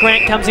 Jack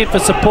Grant comes in for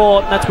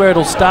support, and that's where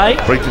it'll stay.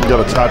 Brigden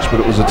got a touch, but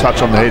it was a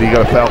touch on the head. He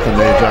got a falcon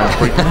there, James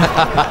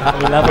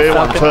Brigden. Fair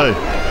one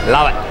too.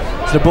 Love it.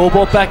 So the ball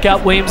brought back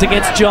up. Williams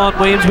against John.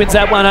 Williams wins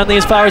that one only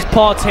as far as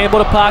Potts.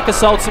 Handball to Parker,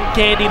 sold some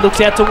candy.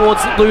 Looks out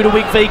towards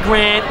Ludwig v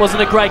Grant.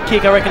 Wasn't a great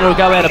kick. I reckon it'll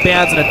go out of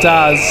bounds, and it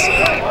does.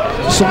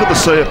 Just look at the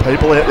sea of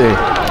people out there.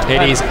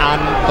 It is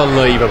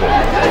unbelievable.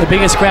 The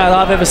biggest crowd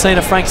I've ever seen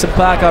at Frankston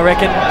Park, I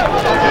reckon.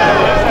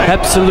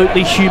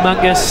 Absolutely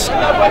humongous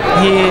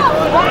here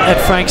at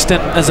Frankston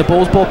as the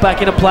ball's brought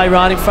back into play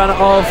right in front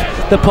of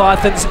the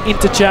Pythons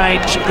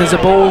interchange. There's a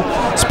ball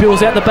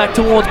spills out the back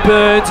towards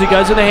Burns, who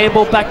goes with the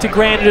handball back to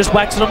Grant, who just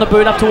whacks it on the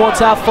boot up towards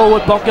half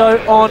forward. Bongo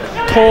on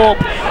Corp.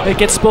 It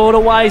gets spoiled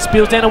away,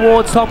 spills down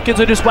towards Tompkins,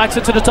 who just whacks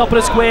it to the top of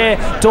the square.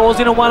 Dawes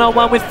in a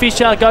one-on-one with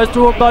Fisher, goes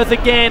through them both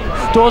again.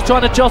 Dawes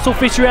trying to jostle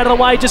Fisher out of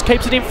the way, just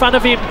keeps it in front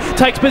of him,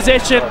 takes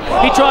possession.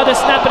 He tried to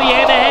snap it, he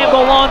had a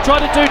handball on, tried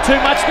to do too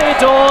much there,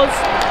 Dawes.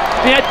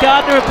 He had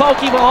Gardner and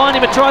Polkey behind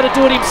him and tried to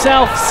do it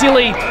himself.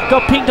 Silly,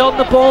 got pinged on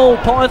the ball.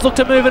 Pines look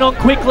to move it on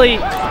quickly.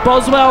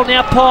 Boswell,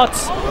 now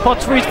Potts.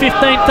 Potts for his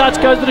 15th touch,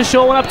 goes with a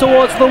short one up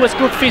towards Lewis.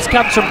 Good fist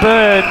comes from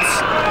Burns.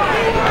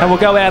 And will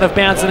go out of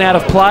bounds and out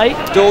of play.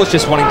 Dawes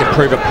just wanting to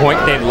prove a point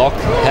then, Locke.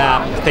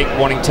 I think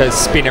wanting to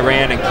spin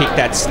around and kick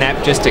that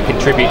snap just to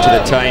contribute to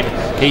the team.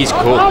 He's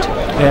cooked.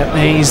 Yeah,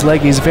 his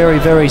leg is very,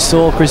 very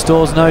sore, Chris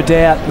Dawes, no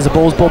doubt. As the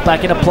ball's brought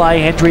back into play,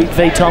 Hendry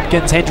v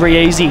Tompkins. Hendry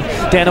easy.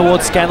 Down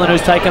towards Scanlon,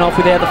 who's taken off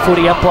without the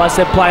footy. Umpire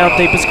said play on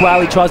Deep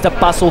Pasquale. Tries to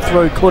bustle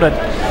through, couldn't.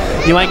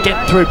 You ain't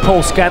getting through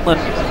Paul Scanlon.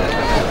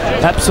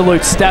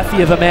 Absolute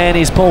staffy of a man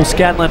is Paul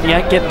Scanlon. You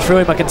ain't getting through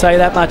him, I can tell you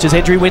that much, as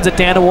Hendry wins it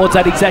down towards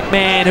that exact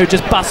man who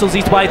just bustles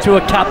his way through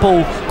a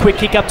couple. Quick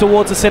kick up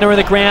towards the centre of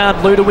the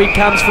ground. Ludwig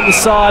comes from the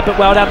side, but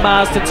well done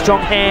Marston,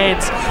 strong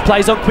hands.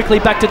 Plays on quickly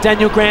back to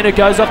Daniel Grant, who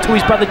goes off to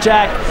his brother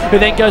Jack, who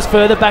then goes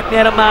further back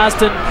now to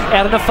Marston,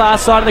 out on the far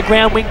side of the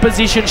ground, wing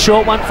position.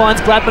 Short one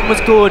finds Gladman,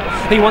 was good.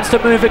 He wants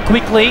to move it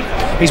quickly.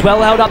 He's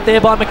well held up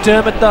there by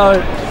McDermott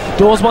though.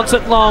 Dawes wants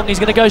it long. He's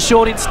going to go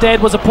short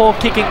instead. Was a poor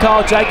kick, and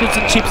Kyle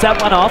Jacobson chips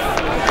that one off.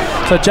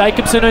 So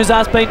Jacobson, who's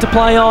asked been to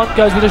play on,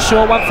 goes with a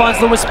short one,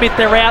 finds Lewis Smith.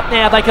 They're out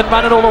now. They can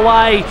run it all the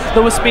way.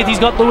 Lewis Smith, he's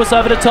got Lewis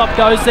over the top,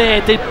 goes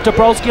there.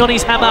 Dabrowski on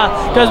his hammer,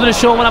 goes with a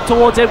short one up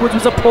towards Edwards.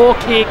 Was a poor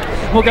kick.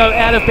 Will go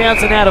out of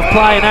bounds and out of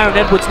play, and Aaron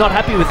Edwards not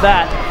happy with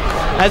that,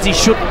 as he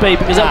shouldn't be,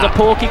 because that was a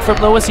poor kick from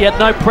Lewis. He had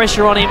no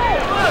pressure on him,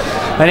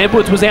 and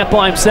Edwards was out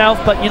by himself.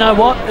 But you know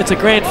what? It's a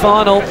grand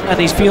final, and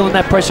he's feeling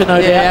that pressure,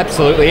 no doubt. Yeah,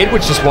 absolutely.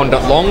 Edwards just wanted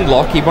it long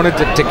block. He wanted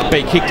to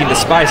be kicked into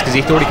space because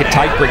he thought he could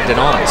take Brington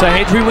on. So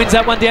Hendry wins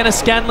that one down to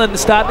Scanlon.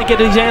 Starting to get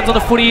his hands on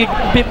the footy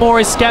a bit more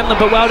is Scanlon,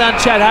 but well done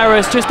Chad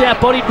Harris. Just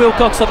outbodied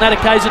Wilcox on that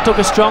occasion, took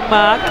a strong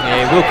mark.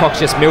 Yeah, Wilcox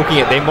just milking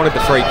it then, wanted the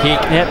free kick.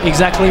 Yep,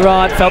 exactly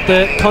right. Felt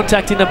the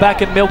contact in the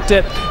back and milked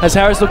it. As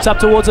Harris looks up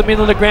towards the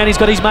middle of the ground, he's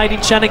got his mate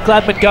in Shannon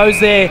Gladman, goes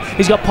there.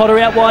 He's got Potter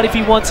out wide if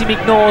he wants him,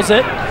 ignores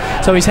it.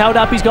 So he's held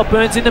up, he's got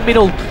Burns in the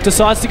middle,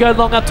 decides to go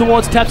long up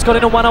towards Taps, got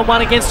in a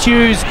one-on-one against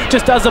Hughes,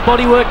 just does the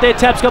body work there.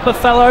 Taps got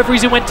Buffalo over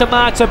as he went to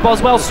mark, so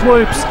Boswell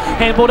swoops,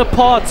 handball to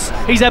Potts,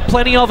 he's had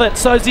plenty of it,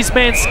 so's this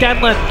man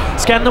Scanlon.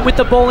 Scanlon with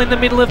the ball in the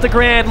middle of the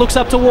ground, looks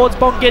up towards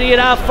Bongetti at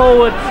half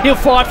forward, he'll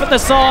fly from the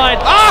side,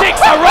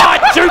 sticks the right,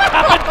 juke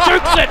up and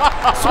jukes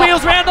it,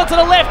 squeals round onto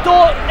the left,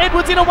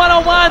 Edwards in a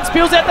one-on-one,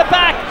 spills out the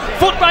back,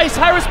 foot race,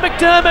 Harris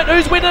McDermott,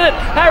 who's winning it?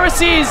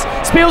 Harris is,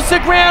 spills to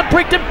ground,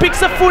 Brickton picks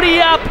the footy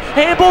up,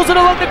 handballs it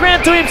along the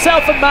ground to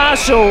himself, and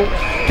Marshall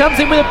comes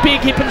in with a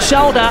big hip and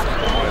shoulder,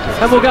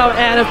 and will go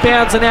out of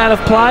bounds and out of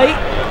play.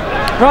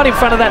 Right in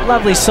front of that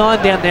lovely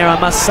sign down there, I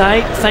must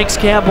say. Thanks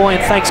Cowboy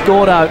and thanks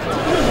Gordo.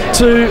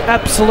 Two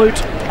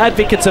absolute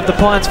advocates of the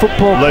Pines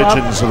Football Club.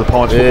 Legends of the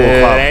Pines Football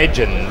Club.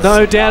 Legends.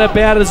 No doubt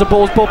about it, as the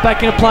ball's brought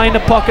back into play in the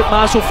pocket.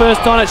 Marshall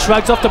first on it,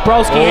 shrugs off to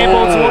Brolski,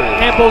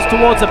 handballs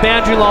towards the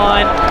boundary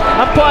line.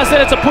 Umpire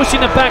said it's a push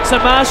in the back, so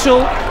Marshall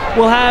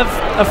will have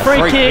a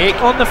free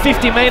kick on the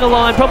 50-metre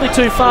line, probably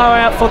too far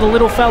out for the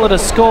little fella to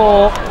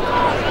score.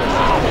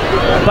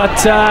 But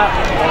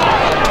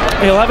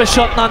he'll have a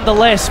shot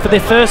nonetheless for their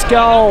first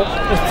goal.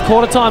 The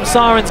quarter-time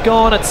siren's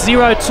gone. It's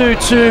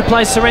 0-2-2.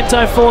 Plays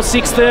Sorrento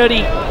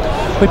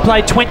 4-6-30. We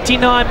played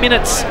 29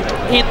 minutes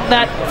in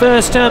that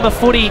first term of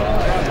footy.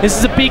 This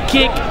is a big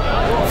kick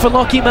for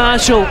Lockie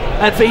Marshall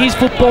and for his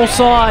football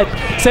side.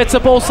 Sets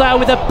the ball sail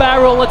with a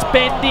barrel. It's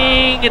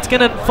bending. It's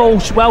going to fall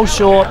well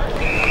short.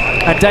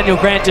 And Daniel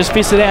Grant just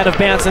fists it out of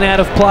bounds and out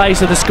of play,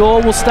 so the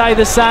score will stay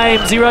the same.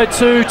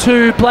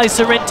 0-2-2, plays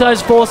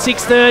Sorrento's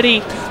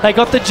 4-6-30. They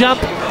got the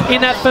jump in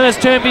that first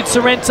term with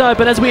Sorrento,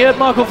 but as we heard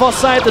Michael Voss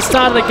say at the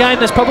start of the game,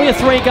 there's probably a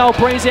 3-goal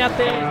breeze out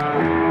there.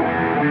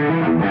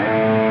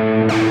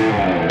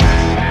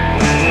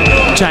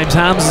 James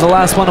Harms is the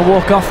last one to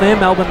walk off there,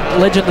 Melbourne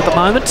legend at the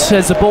moment.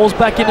 As the ball's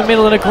back in the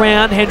middle of the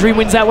ground, Hendry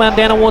wins that one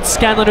down towards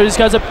Scanlon, who just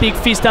goes a big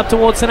fist up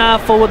towards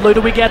centre forward.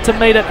 Ludwig out to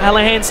meet it,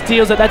 Hallahan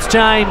steals it, that's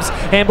James.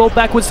 Handball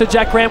backwards to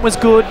Jack Grant was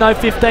good, no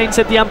 15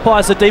 said the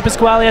umpire, so Di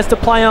Pasquale has to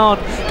play on.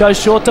 Goes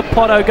short to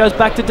Potto, goes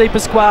back to Di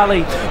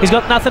Pasquale. He's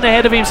got nothing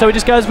ahead of him, so he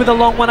just goes with a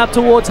long one up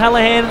towards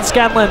Hallahan and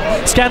Scanlon.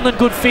 Scanlon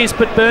good fist,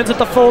 but Burns at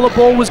the fall, the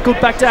ball was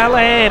good back to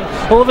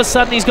Hallahan. All of a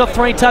sudden he's got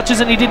 3 touches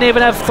and he didn't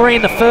even have 3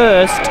 in the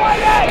first.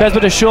 Goes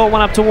with a short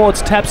one up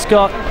towards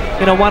Tapscott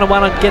in a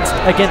one-on-one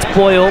against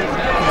Boyle.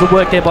 Good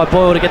work there by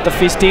Boyle to get the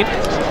fist in.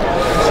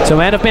 So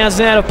out of bounds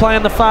and out of play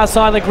on the far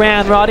side of the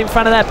ground, right in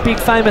front of that big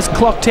famous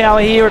clock tower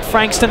here at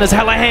Frankston as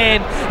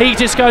Hallahan, he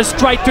just goes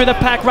straight through the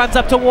pack, runs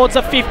up towards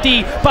the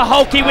 50.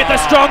 Baholke with the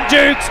strong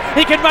jukes.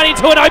 He can run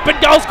into an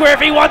open goal square if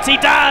he wants, he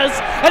does.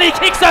 And he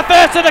kicks the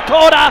first of the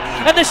quarter,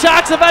 and the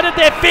Sharks have added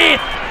their 5th.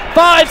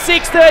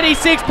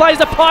 5-6-36, plays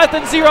the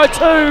Python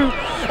 0-2.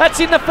 That's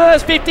in the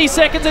first 50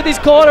 seconds of this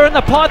quarter, and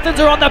the Pythons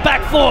are on the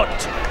back foot.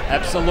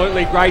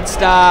 Absolutely great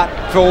start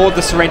for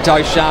the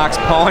Sorrento Sharks.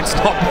 Pines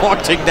not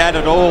wanting that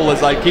at all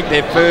as they kick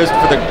their first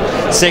for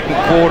the second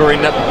quarter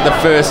in the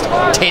first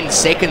 10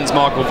 seconds,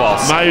 Michael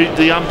Voss. Made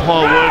the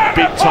umpire work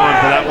big time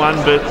for that one,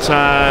 but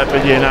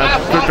yeah, no,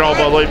 good goal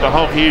by Lee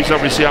Baholke. He's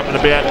obviously up and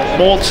about,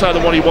 more so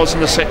than what he was in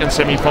the second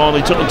semi-final.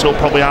 He took until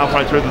probably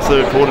halfway through the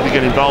third quarter to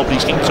get involved.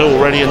 He's kicked 2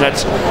 already, and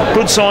that's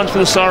good signs for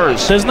the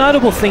Sorrows. There's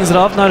notable things that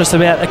I've noticed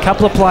about a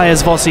couple of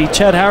players, Vossi.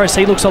 Chad Harris,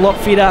 he looks a lot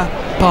fitter.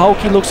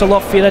 Baholke looks a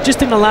lot fitter.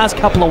 Just in the last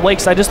couple of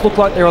weeks, they just look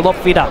like they're a lot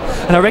fitter.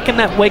 And I reckon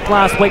that week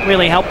last week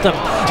really helped them.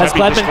 As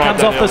Gladman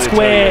comes off the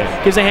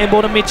square, gives a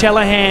handball to Mitch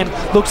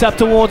Hallahan, looks up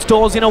towards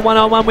Dawes in a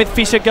one-on-one with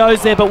Fisher,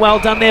 goes there, but well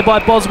done there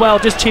by Boswell.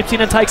 Just chips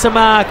in and takes a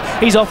mark.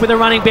 He's off with a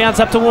running bounce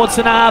up towards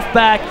centre half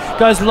back,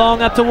 goes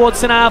long up towards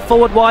centre half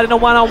forward, wide in a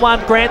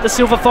one-on-one. Grant, the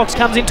Silver Fox,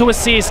 comes in to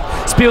assist,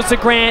 spills to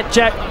Grant.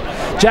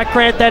 Jack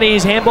Grant, that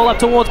is. Handball up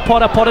towards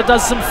Potter. Potter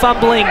does some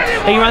fumbling.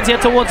 He runs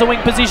out towards the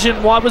wing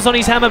position. White was on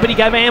his hammer, but he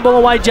gave a handball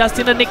away just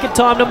in a nick of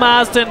time to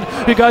Marsden,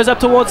 who goes up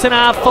towards centre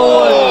half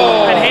forward.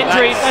 And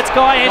Hendry, that's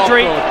Guy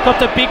Hendry,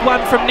 got the big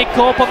one from Nick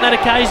Corp on that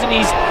occasion.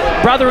 His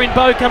brother in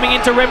Bow coming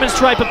in to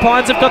remonstrate, but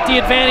Pines have got the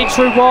advantage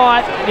through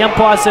White. The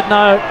umpire said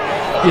no,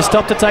 you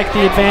stop to take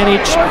the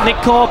advantage. Nick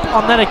Corp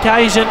on that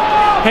occasion.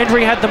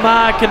 Hendry had the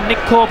mark and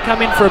Nick Corp come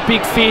in for a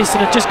big fist,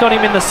 and it just got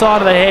him in the side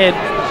of the head.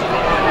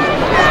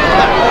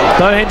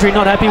 Though Hendry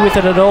not happy with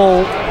it at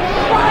all.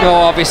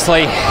 Well,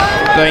 obviously,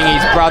 being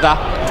his brother,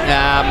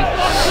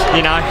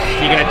 you know,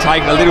 you're going to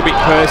take it a little bit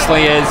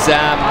personally as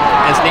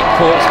Nick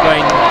Corp's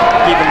been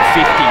given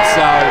 50.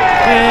 So,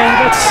 yeah,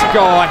 that's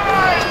Guy.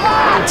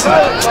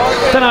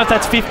 Don't know if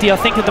that's 50. I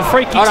think that the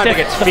free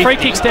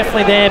kick's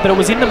definitely there, but it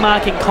was in the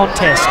marking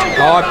contest.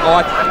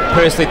 I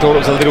personally thought it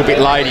was a little bit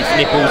late. If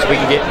Nichols, we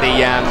can get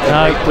the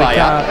replay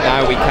up.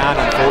 No, we can't,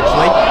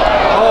 unfortunately.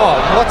 Oh,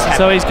 what's happening?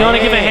 So he's going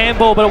to give a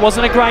handball, but it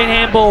wasn't a great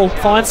handball.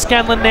 Finds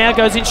Scanlon now,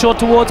 goes in short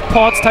towards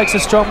Potts, takes a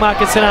strong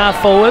mark at centre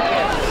half forward.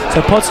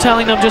 So Potts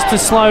telling them just to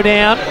slow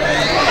down.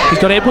 He's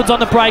got Edwards on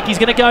the break. He's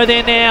going to go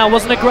there now.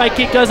 Wasn't a great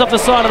kick, goes off the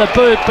side of the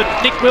boot, but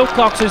Nick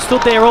Wilcox, who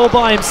stood there all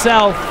by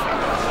himself,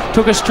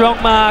 took a strong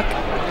mark,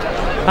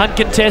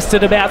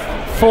 uncontested, about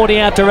 40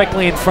 out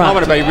directly in front. I'm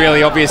going to be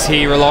really obvious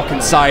here, Relock,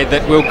 and say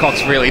that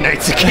Wilcox really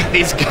needs to kick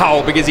this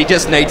goal because he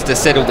just needs to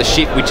settle the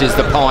ship, which is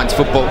the Pines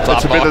Football Club.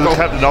 It's a bit of the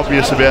Captain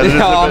Obvious about it, isn't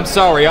it? I'm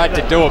sorry, I had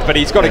to do it, but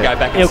he's got to go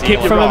back. He'll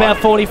kick from about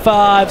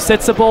 45,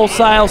 sets the ball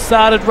sail,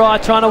 started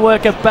right, trying to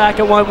work it back.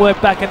 It won't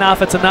work back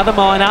enough. It's another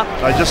minor.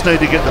 They just need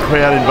to get the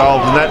crowd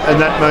involved,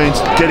 and that means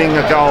getting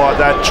a goal like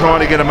that,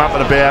 trying to get them up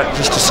and about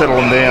just to settle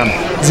them down.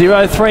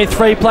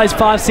 0-3-3 plays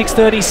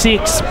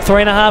 5-6-36.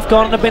 3.5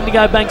 gone on the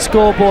Bendigo Bank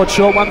scoreboard.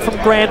 Short one from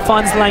Grant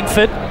finds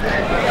Langford.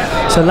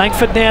 So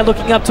Langford now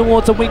looking up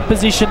towards the wing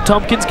position.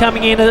 Tompkins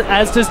coming in,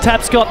 as does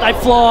Tapscott. They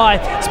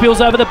fly.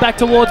 Spills over the back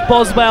towards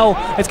Boswell.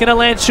 It's going to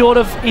land short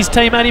of his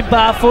teammate in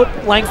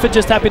Barfoot. Langford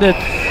just happy to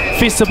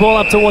fist the ball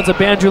up towards the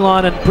boundary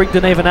line, and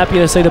Brigden even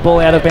happier to see the ball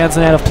out of bounds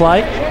and out of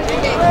play.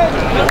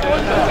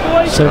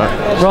 So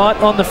right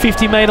on the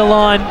 50-metre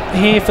line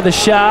here for the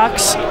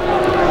Sharks.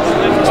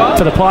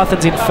 For the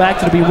Pythons, in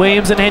fact, it'll be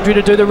Williams and Hendry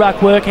to do the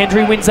ruck work.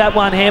 Hendry wins that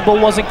one. Handball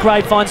wasn't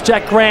great. Finds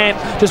Jack Grant.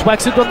 Just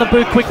whacks it on the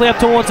boot quickly up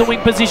towards the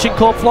wing position.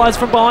 Corp flies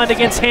from behind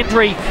against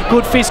Hendry.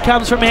 Good fist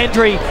comes from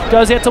Hendry.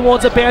 Goes out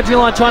towards the boundary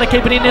line, trying to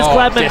keep it in as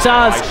Gladman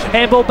does.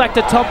 Handball back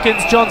to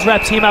Tompkins. Johns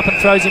wraps him up and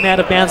throws him out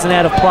of bounds and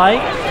out of play.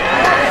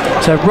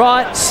 So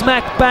right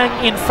smack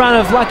bang in front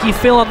of Lucky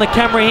Phil on the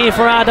camera here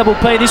for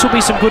RPP. This will be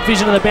some good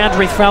vision of the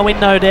boundary throw in,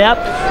 no doubt.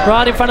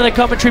 Right in front of the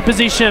commentary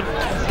position.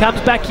 Comes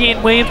back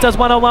in. Williams does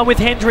one-on-one with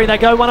Hendry. They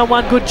go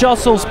one-on-one. Good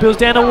jostle. Spills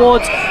down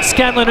towards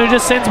Scanlon, who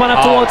just sends one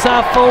up towards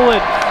half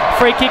forward.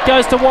 Free kick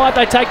goes to White.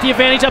 They take the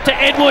advantage up to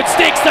Edwards.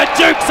 Sticks the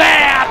Dukes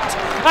out.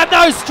 And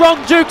those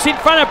strong Dukes in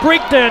front of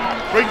Brigden.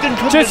 Brigden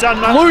couldn't have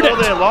done much more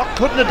there, Locke.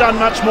 Couldn't have done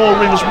much more.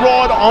 He was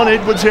right on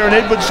Edwards here, and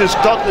Edwards they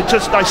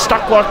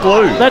stuck like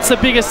glue. That's the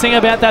biggest thing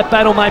about that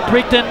battle, mate.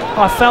 Brigden,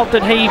 I felt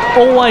that he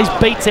always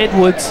beats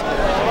Edwards.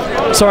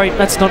 Sorry,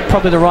 that's not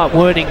probably the right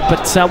wording,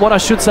 but what I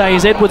should say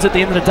is Edwards at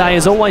the end of the day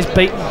has always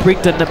beaten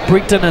Brigden. That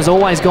Brigden has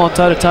always gone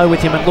toe-to-toe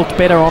with him and looked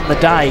better on the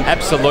day.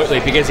 Absolutely,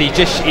 because he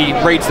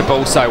reads the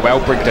ball so well,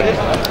 Brigden.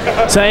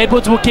 So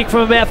Edwards will kick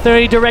from about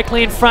 30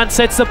 directly in front,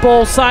 sets the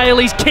ball sail,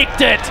 he's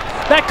kicked it.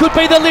 That could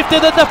be the lifter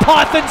that the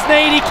Pythons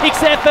need. He kicks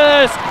there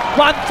first.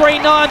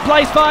 1-3-9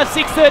 plays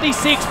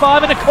 5-6-36,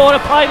 5.25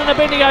 played on the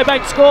Bendigo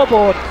Bank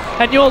scoreboard.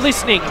 And you're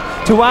listening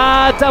to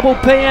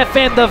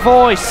RPPFN, the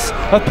voice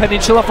of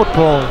Peninsula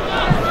football.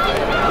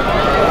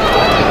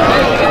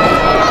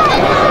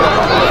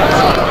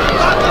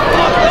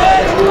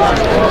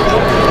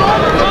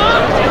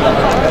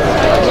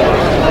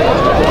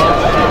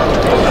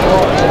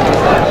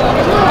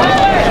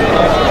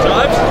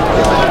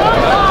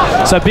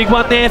 So big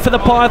one there for the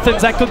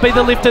Pythons. That could be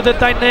the lifter that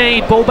they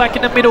need. Ball back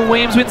in the middle.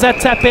 Williams wins that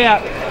tap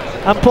out.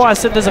 Umpire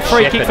said there's a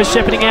free kick for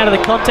shepherding out of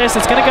the contest.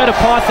 It's going to go to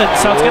Python,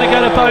 so it's going to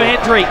go to Bo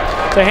Hendry.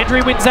 So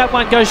Hendry wins that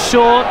one, goes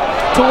short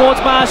towards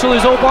Marshall,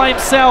 who's all by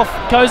himself.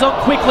 Goes on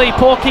quickly.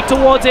 Poor kick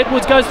towards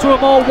Edwards, goes through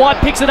them all. White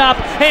picks it up.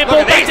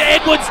 Handball back to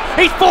Edwards.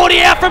 He's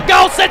 40 out from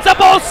goal. Sets the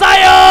ball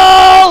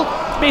sail.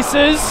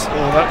 Misses.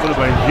 Oh, that would have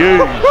been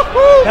huge.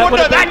 That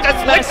would have been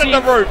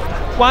massive.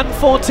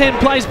 1-4-10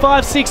 plays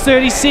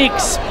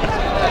 5-6-36.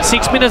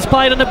 6 minutes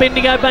played on the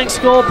Bendigo Bank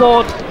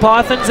scoreboard.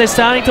 Pythons, they're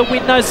starting to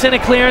win those centre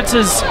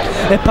clearances.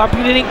 They're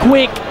pumping it in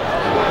quick.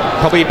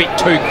 Probably a bit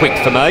too quick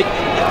for me.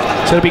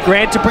 So it'll be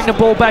Grant to bring the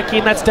ball back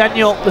in. That's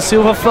Daniel, the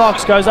Silver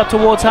Fox, goes up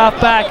towards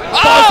half-back.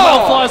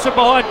 Boswell flies from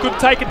behind, couldn't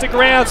take it to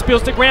ground.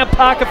 Spills to ground,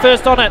 Parker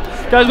first on it.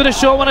 Goes with a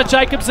short one to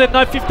Jacobson,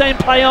 no 15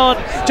 play on.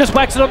 Just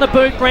whacks it on the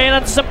boot, Grant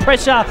under some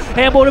pressure.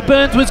 Handball to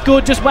Burns was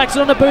good, just whacks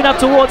it on the boot up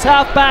towards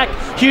half-back.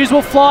 Hughes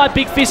will fly,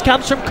 big fist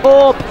comes from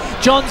Corp.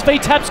 Johns v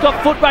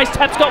Tapscott, foot race,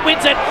 Tapscott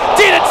wins it.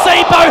 Didn't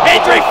see Bo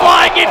Hendry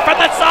flying in from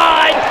the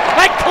side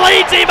and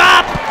cleans him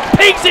up.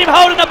 Pings him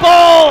holding the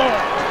ball.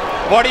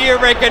 What do you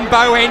reckon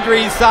Bo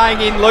Hendry is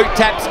saying in Luke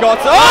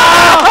Tapscott's?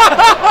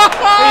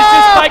 He's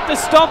just faked the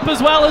stomp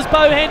as well as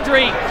Bo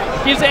Hendry.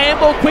 Gives a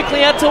handball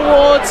quickly out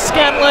towards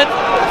Scanlon.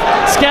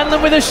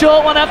 Scanlon with a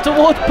short one up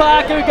towards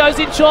Parker, who goes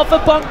in short for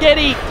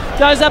Bongetti.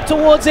 Goes up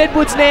towards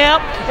Edwards now.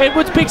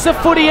 Edwards picks the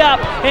footy up.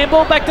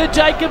 Handball back to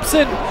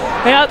Jacobson.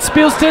 Out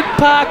spills to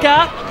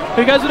Parker,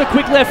 who goes with a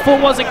quick left full.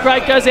 Wasn't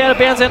great. Goes out of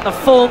bounds out in the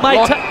full. Mate,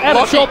 out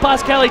of short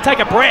pass, Kelly. Take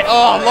a breath.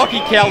 Oh,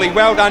 Lockie Kelly,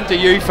 well done to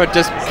you for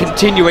just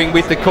continuing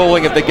with the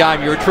calling of the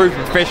game. You're a true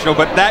professional,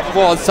 but that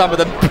was some of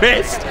the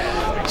best.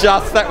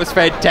 That was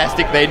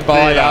fantastic then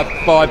by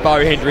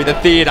Bo Hendry, the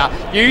theatre.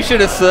 You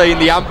should have seen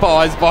the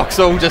umpires box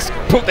all just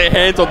put their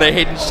hands on their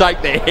head and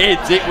shake their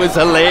heads. It was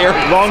hilarious.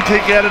 Long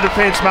kick out of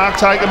defence, mark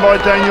taken by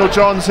Daniel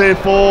Johns there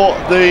for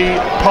the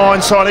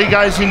Pines side. He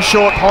goes in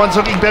short. Pines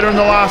looking better in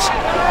the last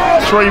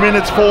 3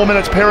 minutes, 4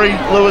 minutes. Perry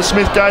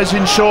Lewis-Smith goes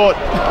in short.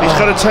 He's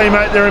got a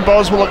teammate there in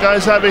Boswell that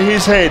goes over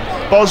his head.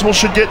 Boswell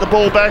should get the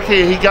ball back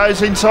here. He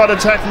goes inside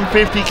attacking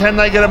 50. Can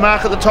they get a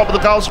mark at the top of the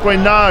goal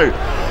screen? No.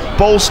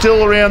 Ball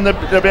still around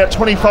about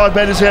 25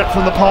 metres out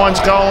from the Pines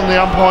goal, and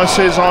the umpire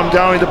says, I'm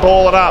going to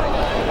ball it up.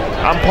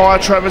 Umpire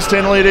Travis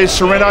Denley it is.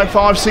 Sorrento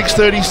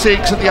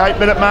 5-6-36 at the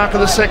 8-minute mark of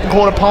the second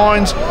quarter.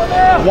 Pines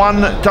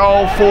 1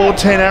 goal for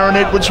 10. Aaron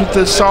Edwards with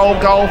the sole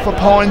goal for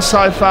Pines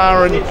so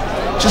far, and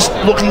just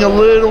looking a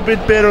little bit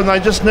better, and they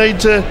just need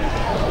to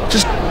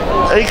just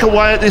eke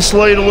away at this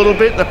lead a little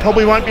bit. They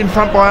probably won't be in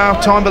front by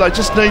half time, but they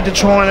just need to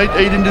try and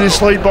eat into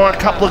this lead by a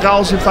couple of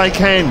goals if they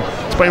can.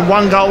 It's been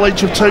 1 goal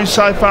each of 2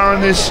 so far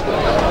in this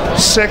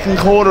second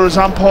quarter as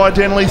umpire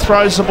Denley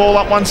throws the ball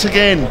up once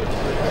again.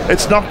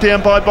 It's knocked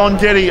down by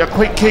Bongetti. A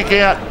quick kick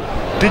out.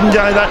 Didn't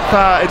go that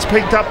far. It's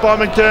picked up by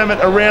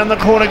McDermott. Around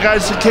the corner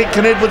goes the kick.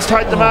 Can Edwards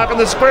take the mark? And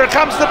the square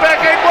comes to the back.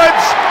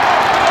 Edwards!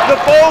 The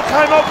ball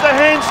came off the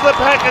hands of the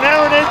pack, and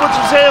Aaron Edwards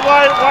is there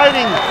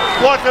waiting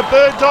like a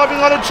bird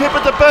diving on a chip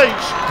at the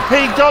beach.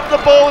 He got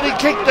the ball and he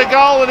kicked the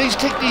goal, and he's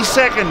kicked his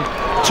second.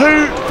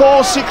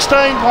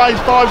 2-4-16 plays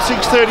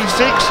 5-6-36,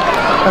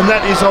 and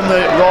that is on the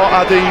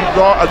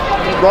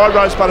Rye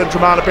Rosebud and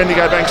Tramana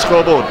Bendigo Bank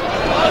scoreboard.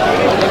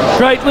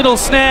 Great little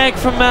snag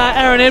from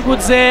Aaron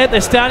Edwards there. They're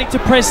starting to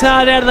press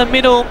hard out of the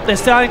middle. They're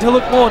starting to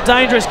look more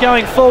dangerous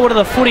going forward of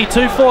the footy.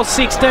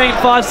 2-4-16,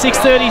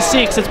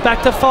 5-6-36. It's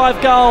back to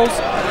 5 goals.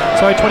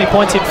 Sorry, 20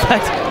 points in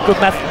fact.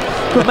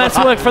 Good maths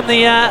work from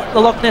the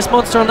Loch Ness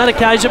Monster on that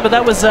occasion, but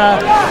that was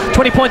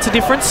 20 points of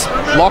difference.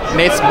 Loch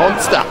Ness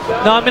Monster.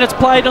 9 minutes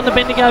played on the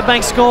Bendigo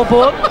Bank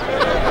scoreboard.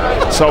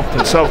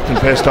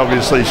 Self-confessed,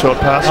 obviously, short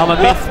pass. I'm a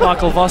myth,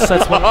 Michael Voss,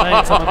 that's what it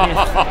means, I'm a myth.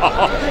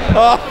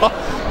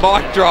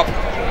 Mic drop.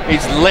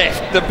 He's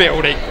left the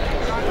building.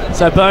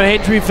 So Bo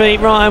Hendry v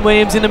Ryan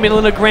Williams in the middle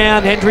of the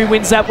ground. Hendry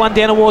wins that one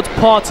down towards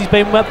Potts. He's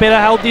been better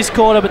held this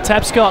quarter, but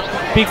Tapscott,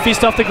 big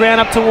fist off the ground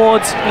up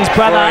towards his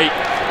brother.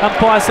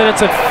 Umpire said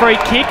it's a free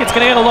kick. It's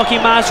going to go to Lockie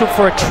Marshall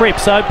for a trip.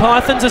 So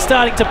Pythons are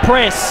starting to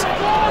press.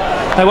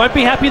 They won't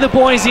be happy, the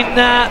boys in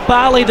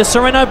Barley, the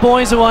Sorrento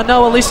boys who I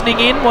know are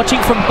listening in,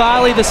 watching from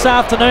Barley this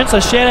afternoon,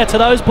 so shout out to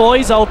those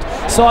boys. Old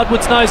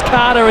Sidewoods nose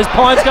Carter as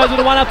Pines goes with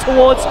the one up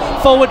towards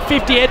forward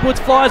 50. Edwards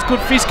flies,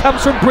 good fist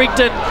comes from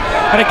Brigton,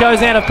 and it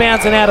goes out of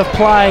bounds and out of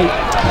play.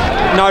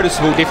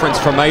 Noticeable difference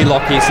from me,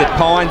 Lockie, is that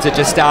Pines are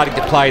just starting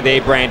to play their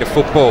brand of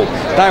football.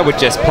 They were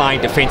just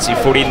playing defensive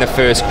footy in the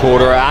first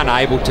quarter,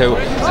 unable to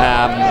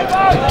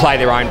play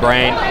their own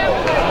brand.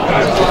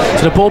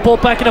 So the ball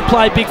brought back into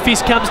play. Big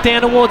fist comes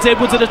down towards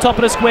Edwards at the top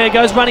of the square.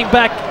 Goes running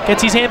back.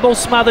 Gets his handball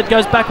smothered.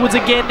 Goes backwards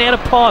again now to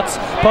Potts.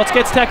 Potts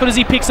gets tackled as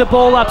he picks the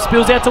ball up.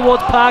 Spills out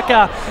towards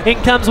Parker. In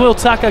comes Will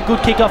Tucker.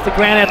 Good kick off the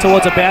ground out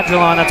towards the boundary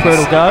line. That's where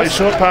it'll go. Hey,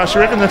 short pass.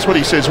 You reckon that's what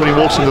he says when he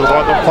walks into the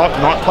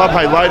nightclub?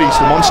 Hey ladies,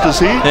 the monster's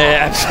here.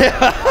 Yeah.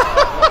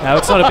 No,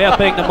 it's not about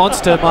being the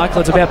monster, Michael.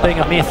 It's about being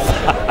a myth.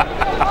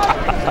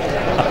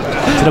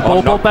 So the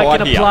ball brought back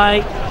into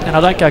play. And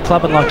I don't go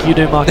clubbing like you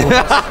do, Michael.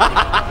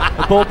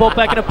 The ball brought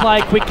back into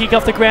play. Quick kick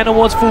off the ground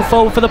towards full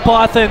forward for the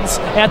Pythons.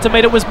 Out to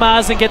meet it was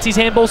Marsden. Gets his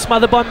handball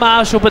smothered by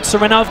Marshall, but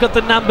Sorrento have got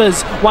the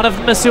numbers. One of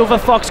them is Silver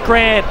Fox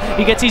Grant.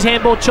 He gets his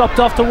handball chopped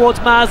off towards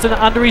Marsden.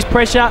 Under his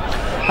pressure,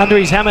 under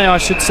his hammer, I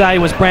should say,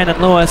 was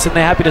Brandon Lewis, and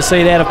they're happy to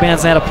see it out of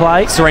bounds and out of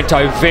play.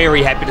 Sorrento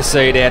very happy to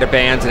see it out of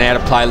bounds and out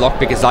of play, Lock,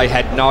 because they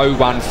had no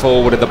one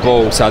forward of the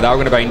ball, so they were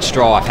going to be in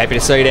strife. Happy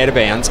to see it out of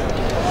bounds.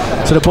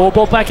 So the ball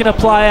brought back into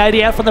play.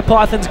 80 out from the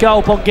Pythons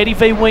goal. Bongetti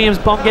v Williams.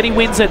 Bongetti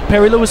wins it.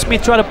 Perry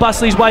Lewis-Smith tried to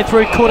bustle his way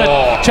through. Couldn't.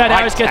 Chad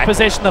Harris gets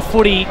possession of the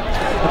footy.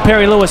 And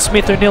Perry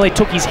Lewis-Smith, who nearly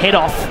took his head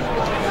off,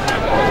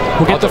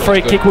 will get the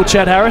free kick. Will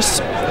Chad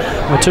Harris?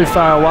 We're too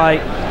far away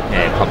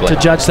to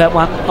judge that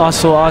one. I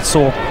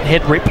saw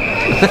head rip.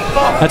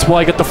 That's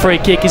why he got the free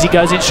kick as he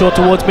goes in short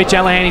towards Mitch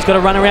Allahan. He's got to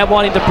run around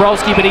wide into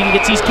Brolski, but he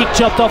gets his kick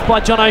chopped off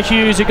by Jono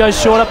Hughes, who goes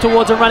short up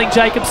towards a running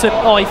Jacobson.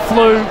 Oh, he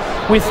flew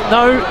with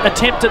no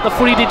attempt at the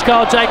footy, did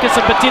Kyle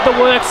Jacobson, but did the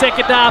work.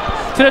 Second up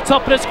to the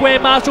top of the square.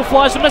 Marshall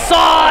flies from the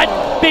side.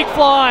 Big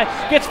fly.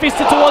 Gets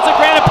fisted towards the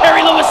ground, and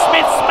Perry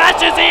Lewis-Smith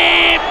smashes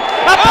him.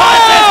 A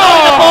Pythons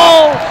on the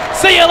ball.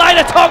 See you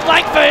later, Tom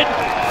Langford.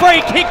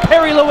 free kick,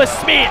 Perry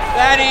Lewis-Smith.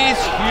 That is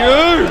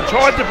huge.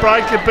 Tried to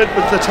break it, but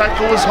the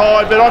tackle was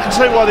high. But I can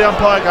see why the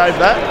umpire gave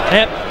that.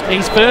 Yep,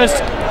 his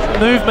first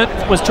movement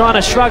was trying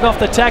to shrug off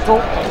the tackle.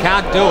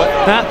 Can't do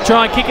it.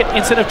 Try and kick it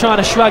instead of trying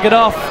to shrug it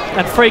off.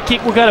 And free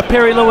kick will go to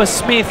Perry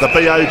Lewis-Smith. The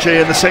BOG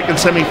in the second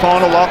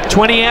semi-final lock.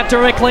 20 out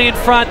directly in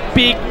front.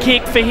 Big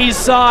kick for his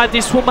side.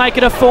 This will make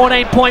it a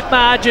 14-point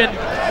margin.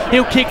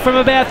 He'll kick from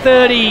about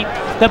 30.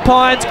 The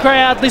Pines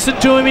crowd, listen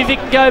to him if he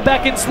can go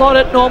back and slot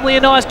it. Normally a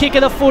nice kick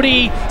of the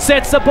footy.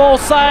 Sets the ball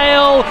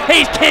sail.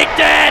 He's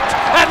kicked it.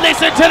 And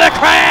listen to the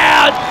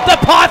crowd. The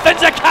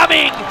Pythons are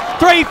coming.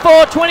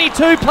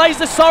 3-4-22 plays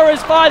the Sorras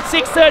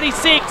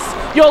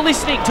 5-6-36. You're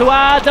listening to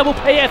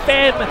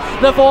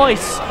RPPFM, the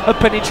voice of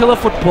Peninsula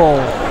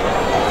football.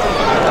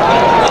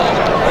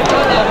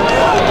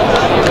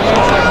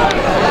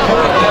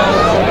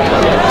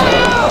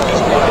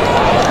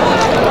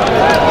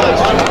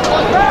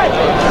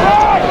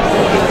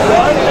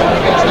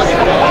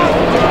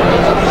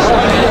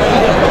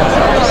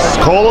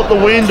 Call it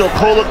the wind or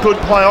call it good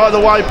play. Either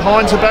way,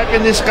 Pines are back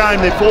in this game.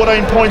 They're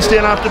 14 points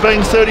down after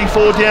being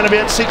 34 down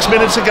about 6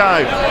 minutes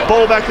ago.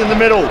 Ball back in the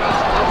middle.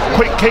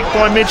 Quick kick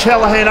by Mitch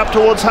Hallahan up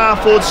towards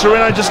half forward.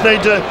 Sorrento just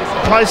need to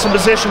play some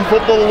possession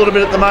football a little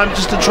bit at the moment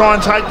just to try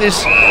and take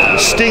this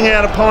sting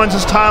out of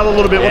Pines' tail a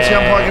little bit. What's the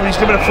umpire giving? He's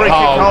giving a free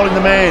kick holding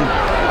the man.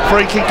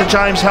 Free kick to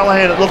James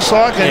Hallahan, it looks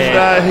like,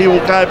 and he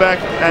will go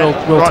back. And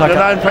Will Tucker.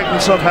 No, in fact,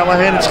 it's not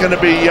Hallahan. It's going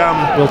to be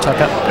Will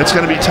Tucker. It's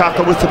going to be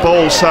Tucker with the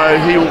ball, so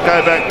he will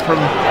go back from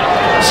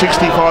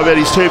 65 out.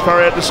 He's too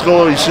far out to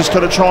score. He's just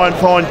got to try and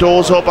find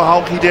Dawes or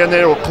Baholke down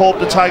there, or Corp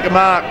to take a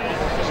mark.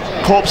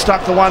 Corp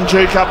stuck the one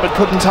juke up but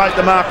couldn't take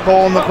the mark.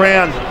 Ball on the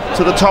ground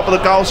to the top of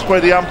the goal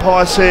square. The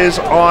umpire says,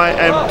 I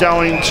am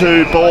going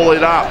to ball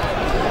it up.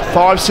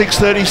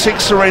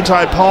 5-6-36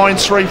 Sorrento,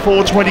 Pines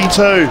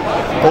 3-4-22.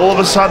 All of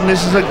a sudden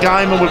this is a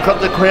game and we've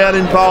got the crowd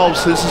involved,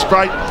 so this is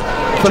great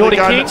for Geordie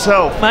the game King,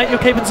 itself. Mate, you're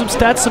keeping some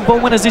stats, some ball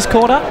winners this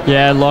quarter?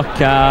 Yeah,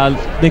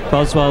 Nick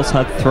Boswell's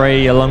had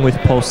 3 along with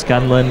Paul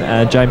Scanlon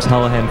and James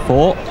Hallahan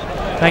 4.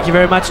 Thank you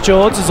very much,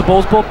 George. As the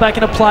ball's brought back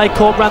into play,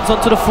 Court runs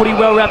onto the footy,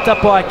 well wrapped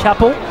up by a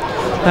couple.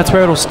 That's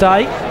where it'll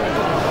stay.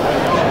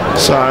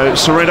 So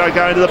Sorrento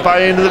going to the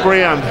bay end of the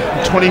ground,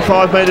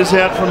 25 metres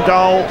out from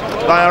goal,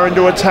 they are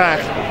into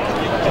attack.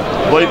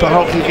 Lee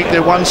Baholke kicked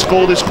their one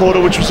score this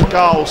quarter, which was a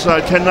goal, so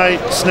can they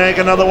snag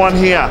another one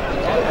here?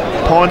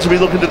 Pines will be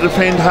looking to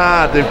defend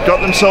hard. They've got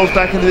themselves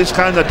back into this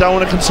game. They don't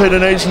want to concede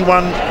an easy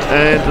one,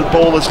 and the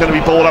ball is going to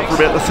be balled up for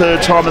about the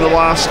third time in the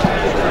last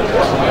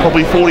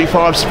probably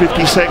 45 to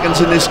 50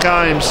 seconds in this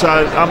game.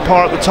 So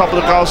umpire at the top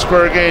of the goal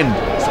square again,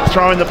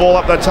 throwing the ball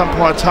up. That's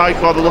umpire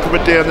Tate by the look of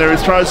it down there.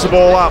 He throws the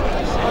ball up.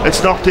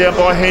 It's knocked down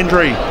by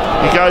Hendry.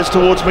 He goes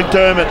towards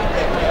McDermott.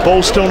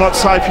 Ball's still not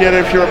safe yet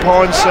if you're a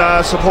Pines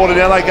supporter.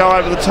 Now they go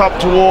over the top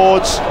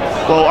towards,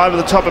 over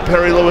the top of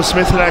Perry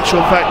Lewis-Smith in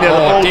actual fact. Now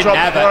the ball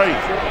drops free.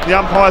 The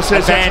umpire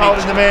says that's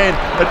holding the man.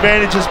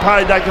 Advantage is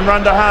paid. They can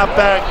run to half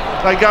back.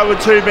 They go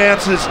with 2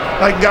 bounces.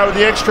 They can go with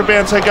the extra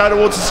bounce. They go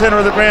towards the centre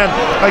of the ground.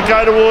 They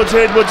go towards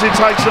Edwards, who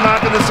takes the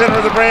mark in the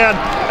centre of the ground.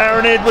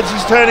 Aaron Edwards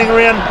is turning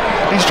around.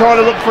 He's trying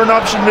to look for an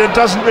option, but it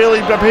doesn't really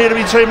appear to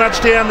be too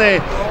much down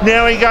there.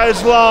 Now he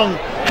goes long.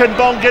 Can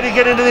Bongetti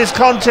get into this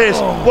contest?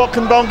 What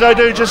can Bongo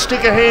do? Just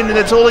stick a hand in,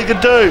 that's all he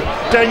could do.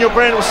 Daniel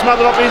Grant will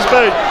smother off his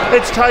boot.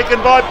 It's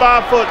taken by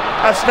Barfoot.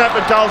 A snap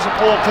at goal's a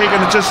poor kick,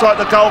 and it's just like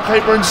the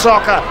goalkeeper in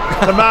soccer.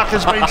 The mark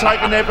has been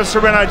taken there for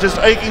Sorrento, just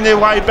eking their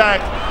way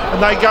back,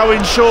 and they go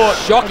in short.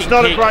 Shocking it's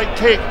not kick. a great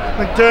kick.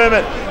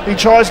 McDermott, he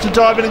tries to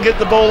dive in and get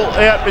the ball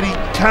out, but he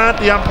can't.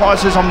 The umpire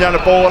says, I'm going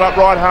to ball it up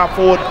right half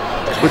forward.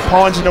 With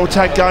Pines into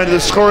attack going to the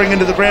scoring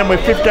into the ground. We're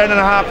 15 and a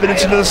half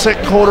minutes into the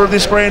second quarter of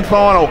this grand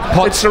final.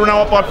 It's Sorrento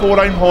up by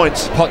 14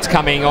 points. Potts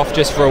coming off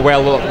just for a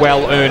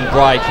well-earned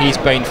break. He's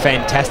been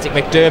fantastic.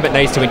 McDermott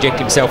needs to inject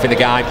himself in the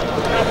game.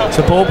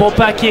 So ball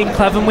back in.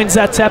 Claven wins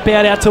that tap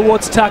out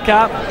towards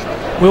Tucker.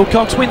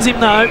 Wilcox wins him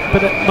though,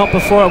 but not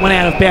before it went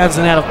out of bounds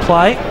and out of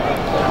play.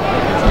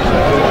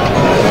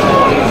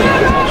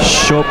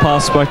 Short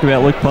pass, spoke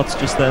about Luke Potts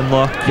just then,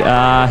 Locke.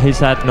 He's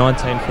had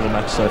 19 for the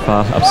match so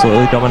far,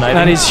 absolutely dominating.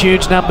 That is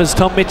huge numbers.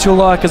 Tom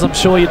Mitchell, as I'm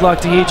sure you'd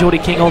like to hear, Geordie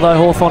King, although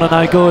Hawthorn are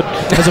no good.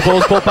 As the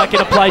ball's brought back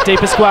into play, deep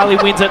Pasquale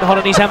wins it. Hot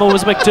on his hammer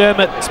was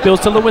McDermott.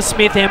 Spills to Lewis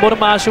Smith. Handball to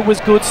Marshall was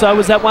good, so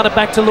was that one.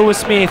 Back to Lewis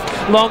Smith.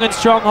 Long and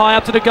strong, high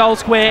up to the goal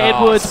square.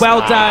 Edwards,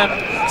 well done.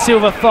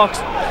 Silver Fox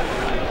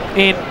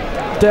in.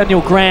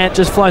 Daniel Grant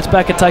just floats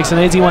back and takes an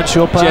easy one,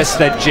 short pass. Just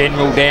the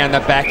general down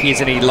the back,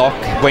 isn't he,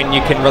 Locke? When you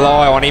can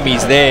rely on him,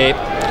 he's there.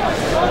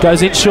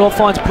 Goes in short,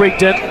 finds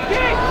Brigden.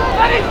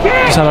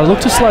 So they look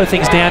to slow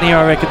things down here,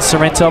 I reckon,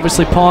 Sorrento.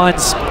 Obviously,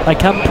 Pines, they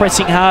come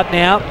pressing hard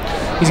now.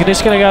 He's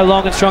just going to go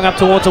long and strong up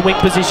towards a wing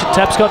position.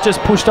 Tapscott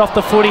just pushed off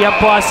the footy.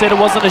 Umpire said it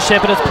wasn't a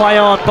Shepherd, it's play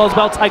on.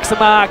 Boswell takes the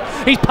mark.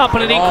 He's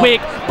pumping it in quick.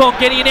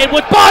 Bongetti and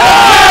Edwards.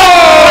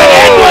 And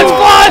Edwards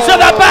flies to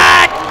the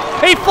back!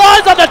 He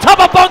flies on the top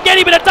of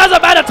Bongetti, but it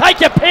doesn't matter. Take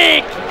your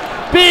pick.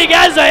 Big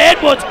Azza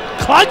Edwards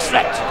clunks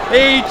it.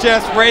 He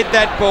just read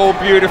that ball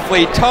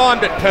beautifully,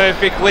 timed it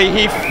perfectly.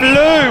 He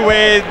flew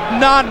where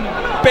none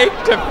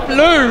Spectre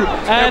flew.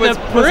 And it was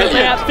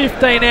brilliant. about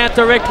 15 out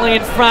directly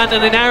in front,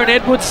 and in Aaron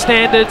Edwards'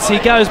 standards, he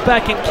goes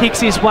back and kicks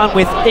his one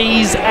with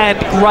ease and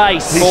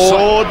grace. He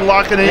soared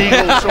like an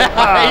eagle.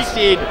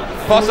 He did,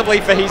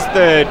 possibly for his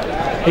third.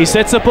 He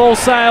sets the ball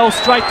sail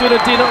straight through to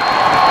Diddle.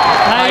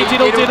 Hey,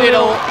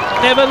 diddle.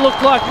 Never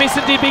looked like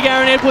missing the big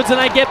Aaron Edwards, and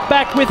they get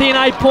back within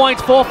 8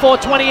 points.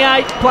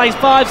 4-4-28, plays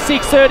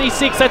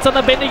 5-6-36. That's on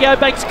the Bendigo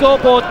Bank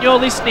scoreboard, and you're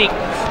listening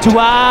to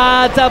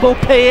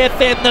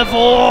RPFN, the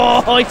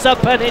voice of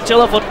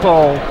Peninsula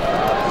football.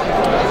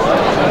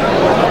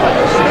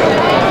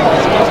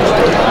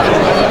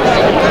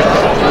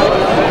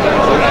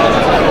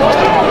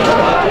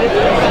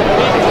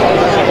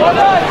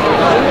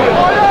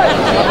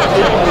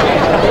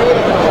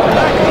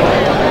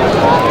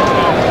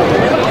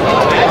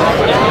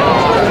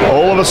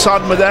 All of a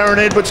sudden, with Aaron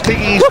Edwards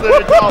kicking his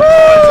third goal,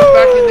 they're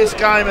back in this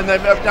game, and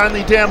they're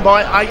only down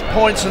by 8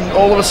 points, and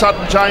all of a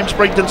sudden James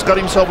Brigden's got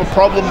himself a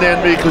problem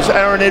down because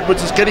Aaron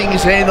Edwards is getting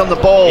his hand on the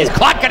ball. He's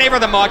clucking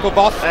everything, Michael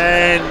Boss.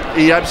 And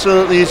he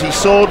absolutely is. He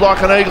soared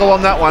like an eagle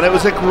on that one. It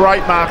was a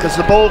great mark as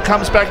the ball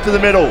comes back to the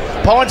middle.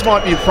 Pines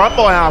might be in front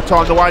by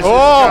half-time the way this is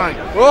going.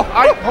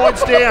 8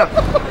 points down.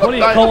 What are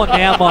you calling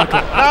now, Michael?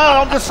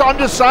 No, I'm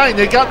just saying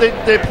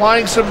they're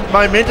playing some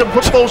momentum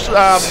football.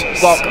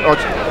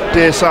 I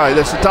dare say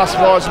there's the dust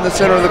flies in the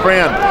centre of the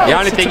ground. The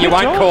only thing you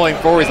won't call him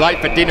for is late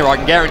for dinner. I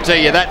can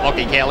guarantee you that,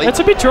 Lockie Kelly. It's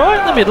a bit dry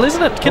in the middle,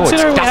 isn't it?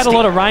 Considering we had a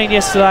lot of rain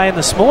yesterday and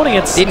this morning,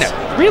 it's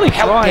really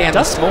dry and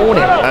dusty. This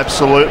morning.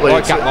 Absolutely.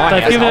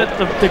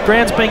 The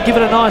ground's been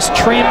given a nice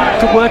trim.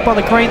 Good work by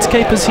the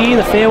greenskeepers here.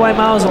 The fairway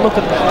mowers are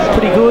looking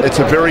pretty good. It's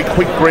a very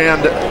quick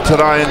ground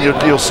today, and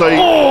you'll see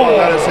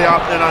that as the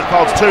afternoon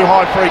unfolds. Too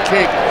high free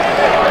kick,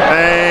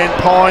 and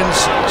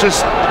Pines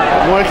just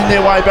working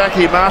their way back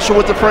here. Marshall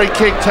with the free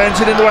kick, turns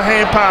it into a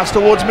hand pass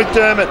towards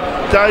McDermott,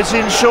 goes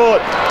in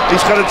short.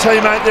 He's got a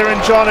teammate there in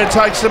John who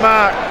takes the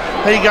mark.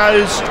 He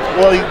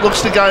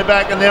looks to go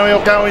back, and now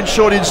he'll go in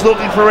short. He's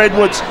looking for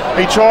Edwards.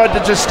 He tried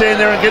to just stand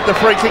there and get the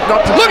free kick,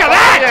 not to... Look at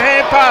that! A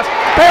hand pass.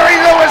 Barry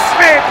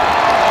Lewis-Smith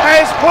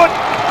has put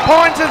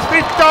Pines'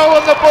 5th goal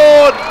on the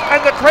board,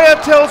 and the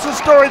crowd tells the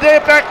story.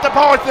 They're back to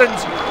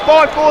Pythons.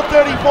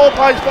 5-4-34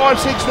 plays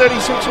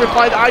 5-6-36. We've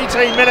played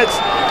 18 minutes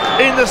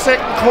in the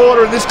second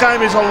quarter, and this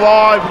game is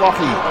alive,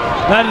 Lockie.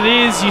 That it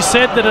is. You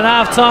said that at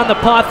half-time the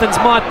Pythons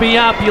might be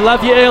up. You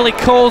love your early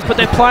calls, but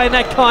they're playing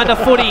that kind of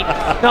footy.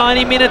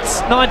 19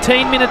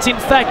 minutes in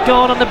fact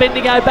gone on the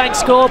Bendigo Bank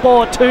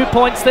scoreboard. 2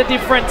 points the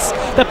difference.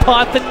 The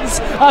Pythons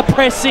are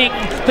pressing.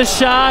 The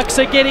Sharks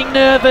are getting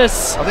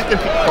nervous. I think they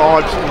kicked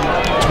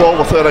 12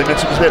 or 13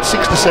 minutes. It was about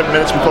 6 to 7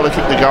 minutes before they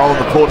kicked the goal in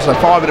the quarter, so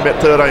 5 in about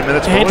 13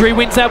 minutes. Hendry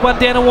wins that one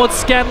down towards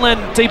Scanlon.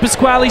 Di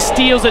Pasquale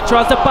steals it,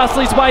 tries to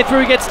bustle his way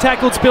through, gets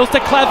tackled, spills to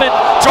Clavin.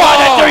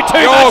 Trying to do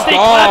too much to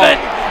Clavin,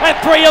 and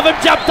 3 of them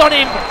jumped on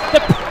him.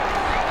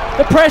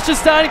 The pressure's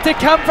starting to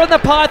come from the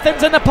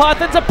Pythons, and the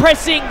Pythons are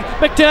pressing.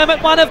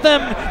 McDermott, one of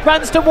them,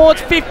 runs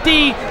towards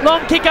 50.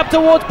 Long kick up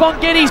towards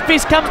Bonghetti's.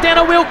 Fist comes down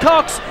to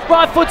Wilcox.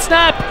 Right foot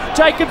snap.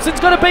 Jacobson's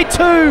got to be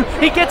 2.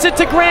 He gets it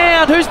to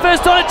ground. Who's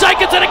first on it?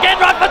 Jacobson again.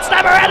 Right foot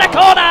snap around the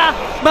corner.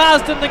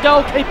 Marsden, the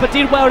goalkeeper,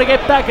 did well to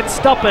get back and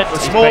stop it. The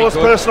smallest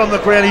person on the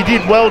ground. He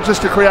did well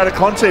just to create a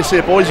contest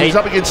there, boys. He's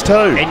up against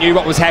 2. He knew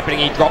what was happening.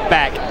 He dropped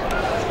back.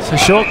 So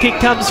short kick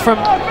comes from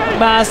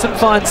Marsden,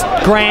 finds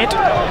Grant.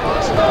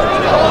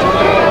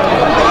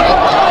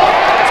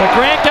 So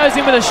Grant goes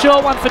in with a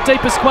short one for Di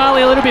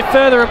Pasquale a little bit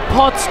further, and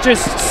Potts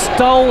just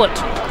stole it.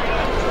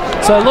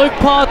 So Luke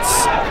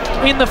Potts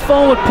in the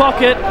forward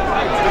pocket,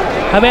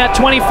 about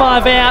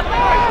 25 out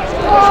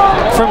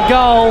from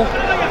goal,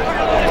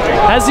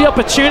 has the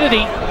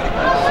opportunity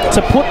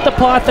to put the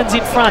Pythons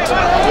in front.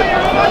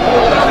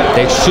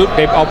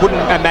 I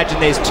wouldn't imagine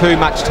there's too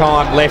much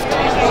time left.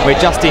 We're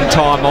just in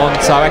time on,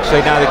 so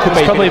actually no, there could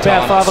be probably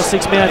about 5 or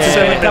 6 minutes.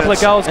 Yeah. A couple of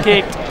goals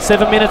kicked.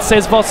 7 minutes,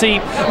 says Vossi.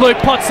 Luke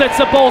Potts sets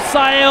the ball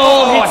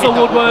sail, hits the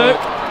woodwork.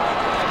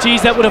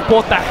 Geez, that would have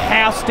brought the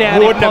house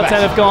down if Potts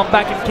had have gone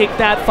back and kicked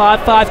that.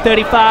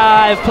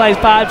 5-5-35, plays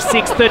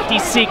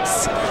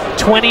 5-6-36.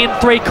 20 and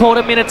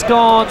 3/4 minutes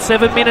gone.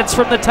 7 minutes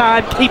from the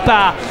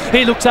timekeeper.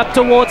 He looks up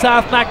towards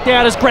half, knocked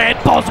out as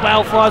Grant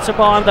Boswell flies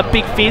by him, the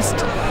big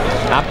fist.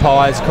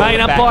 Main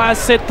umpire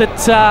said that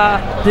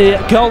the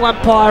goal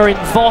umpire in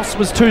Voss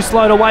was too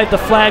slow to wave the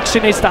flag.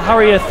 She needs to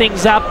hurry her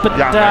things up. But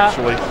Young,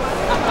 actually.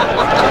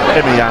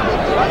 Emmy Young.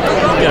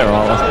 Get her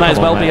roller. May as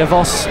well be a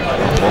Voss.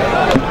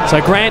 So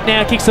Grant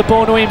now kicks the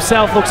ball to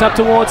himself, looks up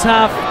towards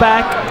half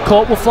back.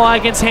 Court will fly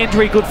against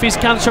Hendry. Good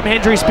fist comes from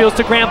Hendry, spills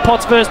to ground.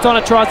 Potts first on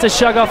it, tries to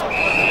shug off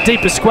Di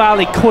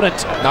Pasquale,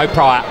 couldn't. No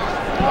prior.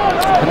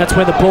 And that's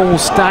where the ball will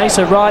stay.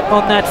 So right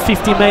on that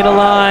 50-metre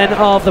line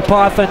of the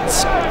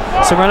Pythons.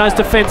 Sorrento's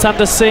defence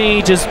under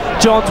siege as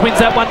Johns wins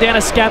that one down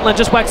to Scanlon.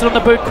 Just whacks it on the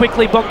boot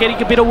quickly. Bonghetti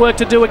a bit of work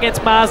to do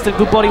against Marsden.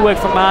 Good body work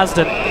from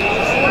Marsden.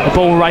 The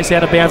ball will race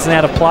out of bounds and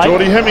out of play.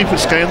 Geordie, how many for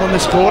Scanlon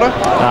this quarter?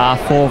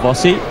 4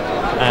 Vossi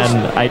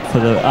and 8 for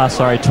the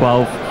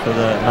 12 for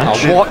the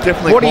match. What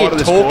are you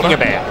talking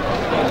about?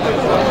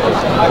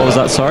 What was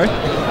that, sorry?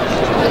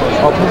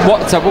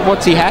 So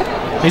what's he had?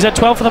 He's at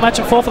 12 for the match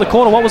and 4 for the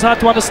quarter. What was hard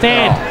to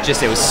understand? Oh, just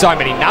there was so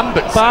many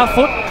numbers.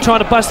 Barfoot trying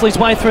to bustle his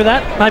way through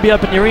that. Maybe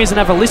open your ears and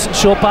have a listen,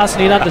 short pass,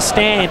 and he'd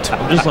understand.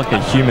 I'm just like a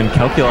human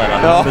calculator.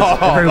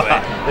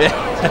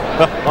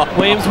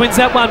 Williams wins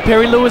that one.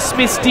 Perry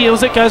Lewis-Smith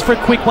steals it, goes for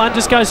a quick one,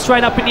 just goes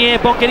straight up in the air.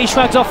 Bongetti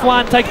shrugs off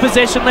one, takes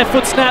possession, left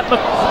foot snap.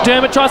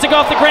 McDermott tries to go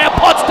off the ground.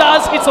 Potts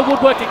does, hits the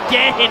woodwork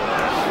again.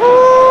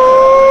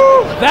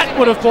 That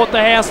would have brought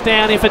the house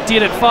down if it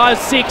didn't.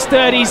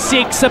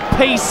 5-6-36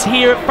 apiece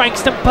here at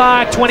Frankston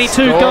Park.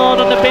 22 gone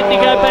on the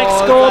Bendigo Bank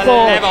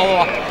scoreboard.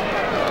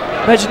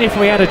 Imagine if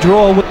we had a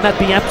draw, wouldn't that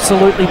be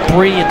absolutely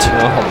brilliant?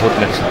 Oh,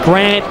 wouldn't it?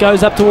 Grant goes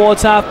up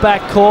towards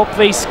half-back. Corp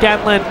v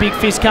Scanlon. Big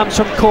fist comes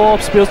from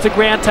Corp. Spills to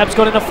ground. Tab's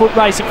got in a foot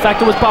race. In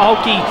fact, it was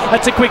Baholke.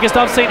 That's the quickest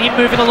I've seen him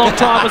move in a long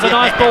time. It was a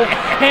nice ball.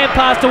 Hand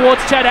pass towards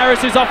Chad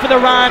Harris, who's off for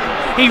the run.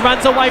 He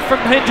runs away from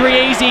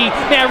Hendry easy.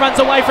 Now runs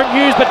away from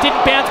Hughes, but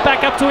didn't bounce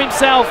back up to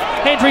himself.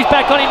 Hendry's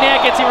back on him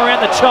now. Gets him around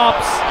the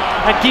chops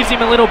and gives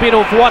him a little bit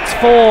of what's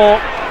for.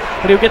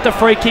 But he'll get the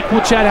free kick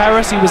with Chad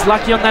Harris. He was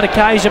lucky on that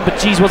occasion, but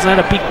geez, wasn't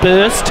that a big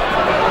burst?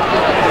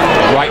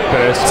 Great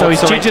burst. So he's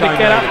ginger to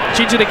get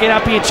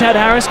up here, Chad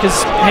Harris, because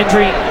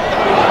Hendry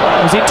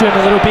was into him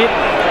a little bit.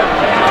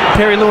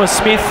 Perry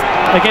Lewis-Smith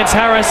against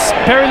Harris.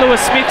 Perry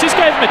Lewis-Smith just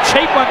gave him a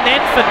cheap one then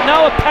for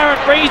no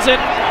apparent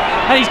reason,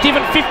 and he's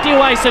given 50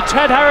 away. So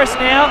Chad Harris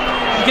now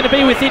is going to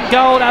be within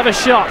goal to have a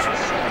shot.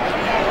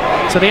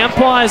 So the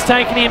umpire's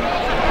taken him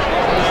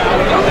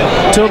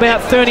to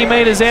about 30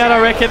 metres out, I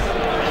reckon.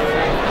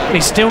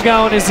 He's still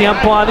going as the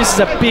umpire. This is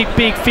a big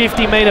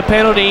 50-metre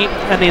penalty,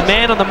 and the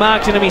man on the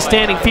mark's going to be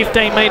standing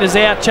 15 metres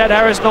out. Chad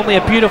Harris, normally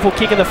a beautiful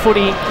kick of the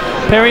footy.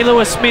 Perry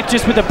Lewis-Smith,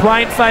 just with a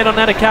brain fade on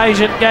that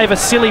occasion, gave a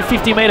silly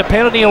 50-metre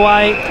penalty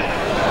away.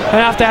 And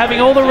after having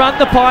all the run,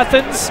 the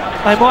Pythons,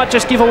 they might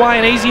just give away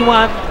an easy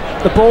one.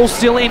 The ball's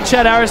still in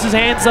Chad Harris's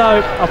hands,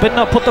 though. I better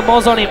not put the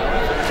moz on him.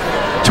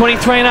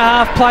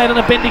 23.5 played on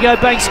the Bendigo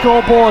Bank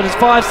scoreboard. It's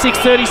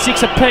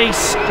 5-6-36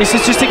 apiece. This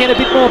is just to get a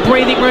bit more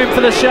breathing room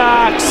for the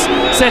Sharks.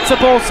 Sets the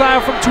ball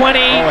sail from 20.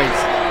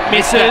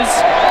 Misses.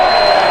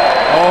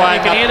 You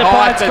can hear the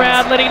Pirates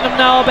crowd letting them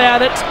know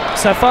about it.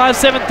 So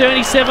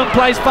 5-7-37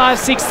 plays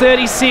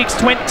 5-6-36.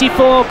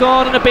 24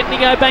 gone on the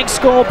Bendigo Bank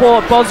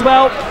scoreboard.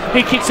 Boswell,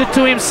 he kicks it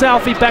to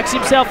himself. He backs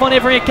himself on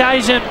every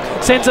occasion.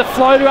 Sends a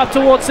floater up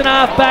towards an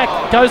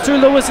half-back. Goes through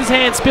Lewis's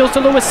hand. Spills to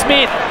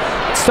Lewis-Smith.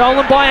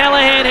 Stolen by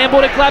Hallahan.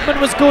 Handball to Gladman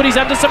was good. He's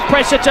under some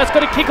pressure. Just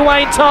got to kick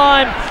away in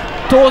time.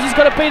 Dawes has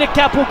got to beat a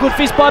couple. Good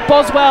fist by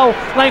Boswell.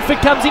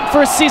 Langford comes in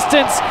for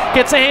assistance.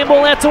 Gets a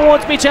handball out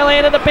towards Mitch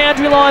Hallahan at the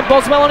boundary line.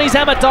 Boswell on his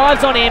hammer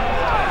dives on him.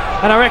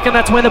 And I reckon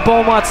that's where the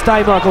ball might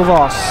stay, Michael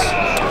Voss.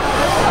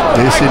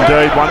 Yes,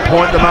 indeed. 1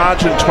 point the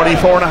margin.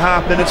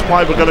 24.5 minutes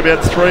played. We've got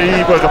about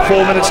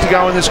 4 minutes to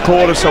go in this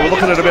quarter. So we're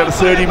looking at about a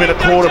 30-minute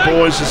quarter,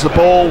 boys, as the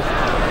ball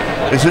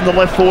is in the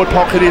left forward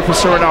pocket here for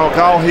Sorrento. A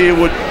goal here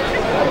would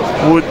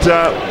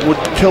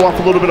kill off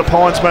a little bit of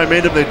Pine's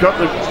momentum. They've got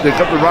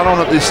the run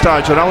on at this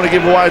stage. I don't want to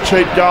give away a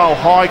cheap goal.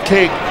 High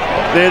kick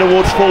there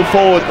towards full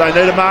forward. They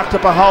need a mark to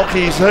Baholke.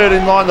 He's hurt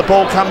in line. The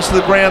ball comes to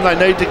the ground. They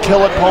need to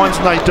kill it, Pines,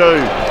 and they do.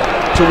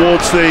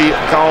 Towards the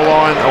goal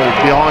line, or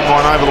behind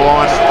line, over the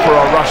line for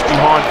a rush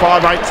behind.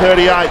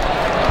 5-8-38.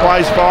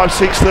 Plays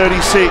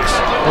 5-6-36.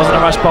 Wasn't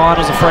a rush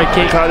behind, it was a free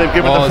kick. Okay, they've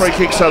given the free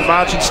kick, so the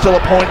margin's still a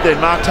point then.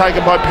 Mark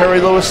taken by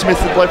Perry Lewis-Smith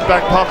at left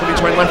back pocket,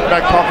 between left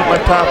back pocket,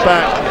 left half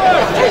back.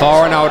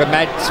 Byron, I would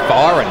imagine.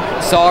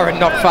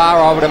 Siren, not far,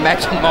 I would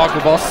imagine,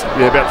 Michael Voss.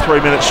 Yeah, about 3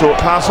 minutes short.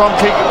 Pass on,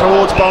 kick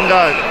towards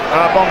Bongo.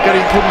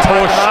 Bongetti couldn't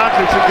take the mark,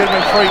 he could give him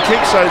a free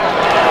kick, so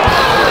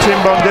Tim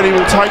Bongetti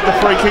will take the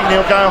free kick and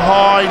he'll go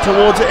high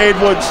towards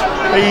Edwards.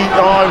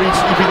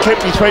 If he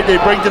kept his feet there,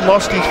 Brigden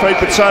lost his feet,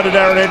 but so did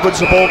Aaron Edwards.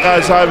 The ball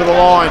goes over the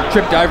line.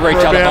 Tripped over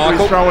each other,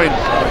 Michael. Throw in.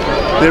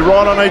 They're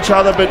right on each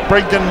other, but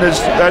Brigden has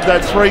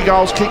had 3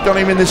 goals kicked on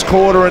him in this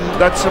quarter, and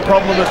that's the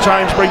problem that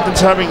James Brigden's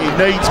having. He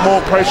needs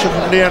more pressure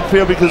from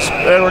downfield because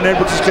Aaron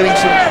Edwards is getting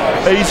some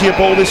easier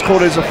ball this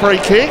quarter. There's a free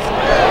kick.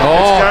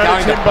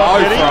 Going to Bo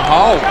for a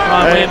hole.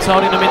 Ryan Williams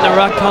holding them in the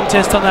ruck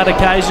contest on that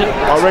occasion.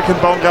 I reckon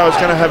Bongo is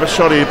going to have a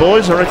shot here,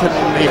 boys. I reckon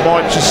he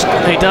might just...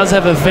 He does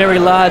have a very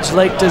large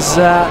leg, does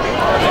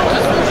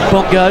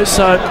Bongo,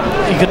 so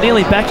you could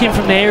nearly back him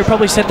from there. He'll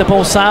probably send the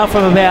ball sail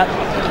from about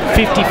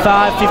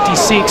 55,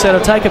 56, so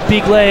it'll take a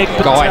big leg,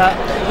 but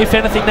if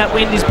anything, that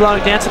wind is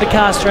blowing down to the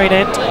Car Street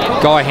end.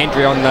 Guy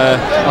Hendry on the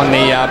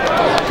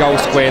goal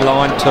square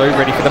line too,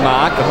 ready for the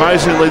mark.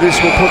 Amazingly, this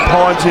will put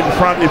Pines in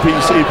front if he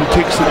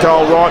kicks the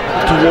goal right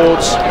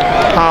towards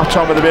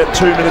half-time with about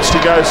 2 minutes to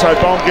go. So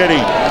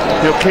Bongetti,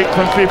 he'll kick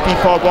from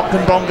 55. What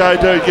can Bongo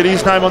do? Get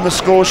his name on the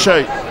score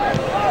sheet.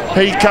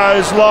 He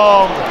goes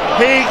long.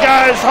 He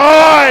goes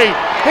high.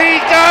 He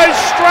goes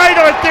straight,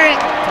 I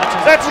think.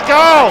 That's a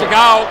goal. That's a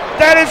goal.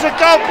 That is a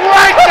goal.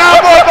 Great goal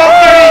by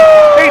Bongetti.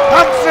 He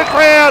pumps the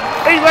crowd.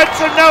 He lets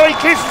them know he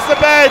kisses the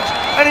badge.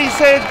 And he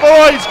says,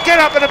 boys, get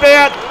up and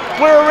about.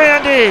 We're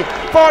around here.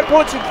 5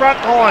 points in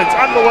front, Hines.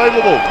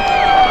 Unbelievable.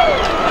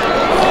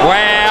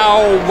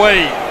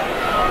 Wow-wee.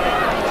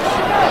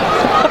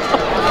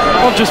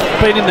 I've just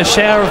been in the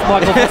shower of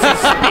Michael Voss's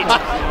spit.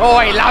 Oh,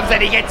 he loves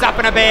it. He gets up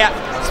and about.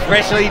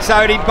 Especially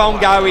so did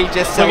Bongo. He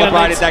just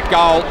celebrated that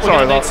goal. We're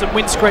going to need some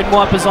windscreen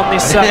wipers on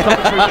this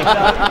commentary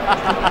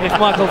if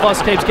Michael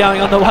Voss keeps going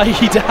on the way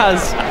he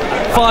does.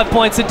 5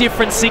 points of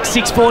difference,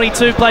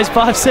 6-6-42, plays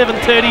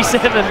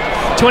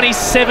 5-7-37.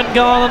 27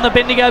 goal on the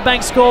Bendigo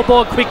Bank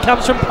scoreboard. Quick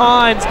comes from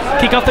Pines.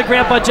 Kick off the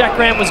ground by Jack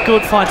Grant was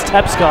good. Finds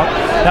Tapscott.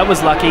 That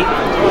was lucky.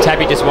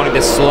 Tabby just wanted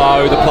to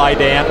slow the play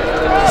down.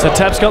 So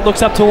Tapscott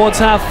looks up towards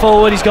half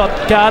forward. He's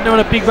got Gardner on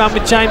a big run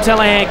with James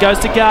Hallahan. Goes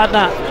to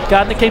Gardner.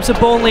 Gardner keeps the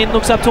ball in,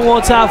 looks up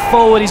towards half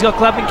forward. He's got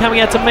Glavin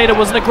coming out to meet it.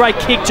 Wasn't a great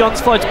kick.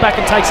 Johns floats back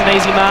and takes an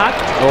easy mark.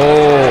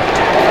 Oh.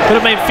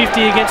 Could have been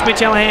 50 against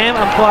Mitch Hallahan.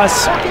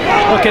 Umpire's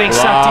not getting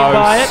sucked in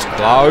by it.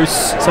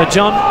 Close. So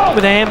John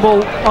with a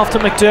handball off to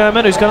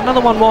McDermott, who's got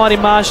another one wide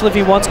in Marshall if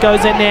he wants.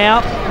 Goes there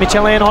now. Mitch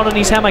Hallahan hot on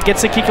his hammer.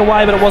 Gets the kick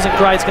away, but it wasn't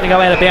great. It's going to go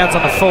out of bounds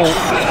on the full.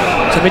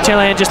 So Mitch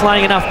Hallahan just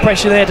laying enough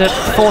pressure there to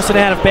force it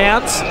out of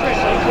bounds.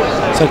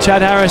 So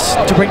Chad Harris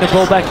to bring the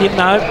ball back in.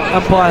 No,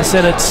 umpire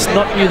said it's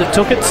not you that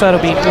took it, so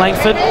it'll be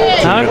Langford.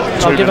 No,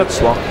 I'll give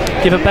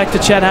it back to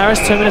Chad Harris.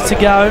 2 minutes to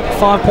go,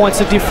 5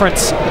 points of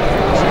difference.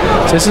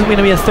 So this is going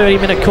to be a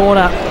 30-minute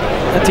quarter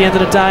at the end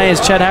of the day as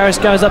Chad Harris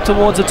goes up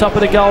towards the top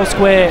of the goal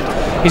square.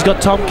 He's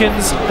got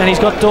Tompkins and he's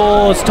got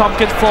Dawes.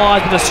 Tompkins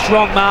flies with a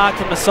strong mark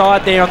from the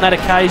side there on that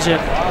occasion.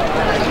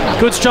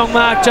 Good strong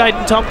mark,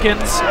 Jaden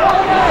Tompkins.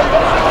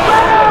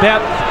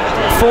 About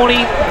 40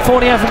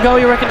 out from goal,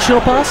 you reckon,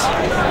 short pass?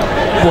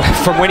 Well,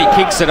 from when he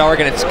kicks it, I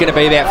reckon it's going to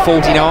be about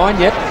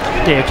 49, yep.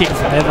 Yeah, kicking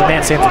from there, the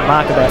man sends a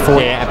mark about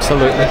 40. Yeah,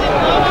 absolutely.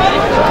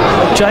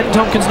 Jaden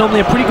Tompkins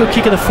normally a pretty good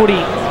kick of the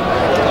footy.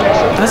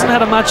 Hasn't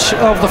had much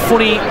of the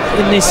footy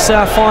in this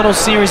final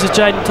series as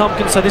Jaden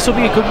Tompkins, so this will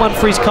be a good one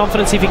for his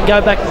confidence if he can go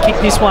back and kick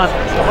this one.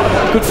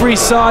 Good for his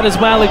side as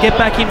well to get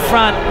back in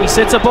front. He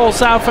sets a ball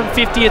sail from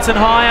 50, it's an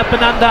high up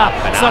and under.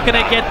 It's not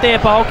going to get there,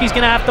 Bulky's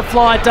going to have to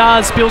fly,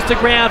 does, spills to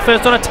ground,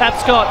 first on a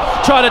Tapscott.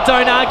 Try to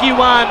don't argue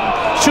one.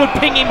 Should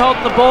ping him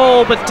holding the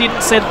ball, but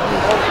didn't, said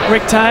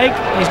Rick Tague.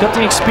 He's got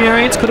the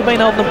experience, could have been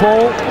holding the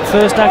ball.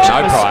 First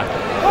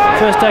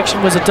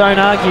action was a don't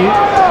argue.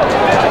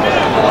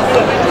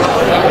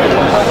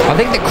 I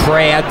think the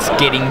crowd's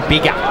getting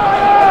bigger.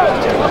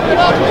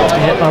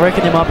 Yeah, I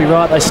reckon you might be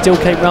right. They still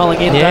keep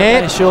rolling in, don't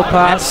they? Short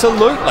pass.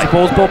 Absolutely. The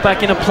ball's brought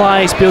back into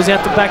play. Spills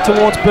out the back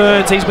towards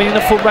Burns. He's winning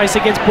the foot race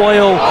against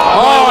Boyle.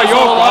 Oh, you're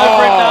all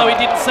over him. No, he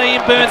didn't see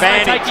him. Burns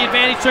may take the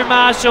advantage through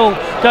Marshall.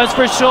 Goes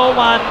for a short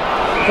one.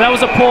 That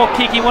was a poor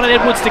kick. He wanted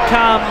Edwards to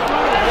come.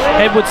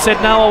 Edwards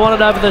said no, I want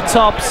it over the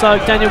top, so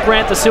Daniel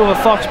Grant, the Silver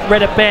Fox,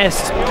 read it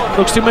best.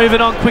 Looks to move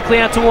it on quickly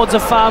out towards the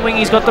far wing.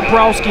 He's got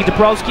Dabrowski.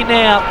 Dabrowski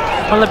now,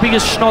 one of the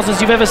biggest schnozzers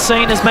you've ever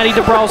seen is Matty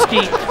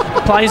Dabrowski.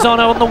 Plays on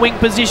the wing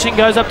position,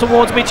 goes up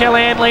towards Mitch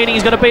Hallahan leading.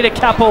 He's got to beat a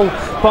couple.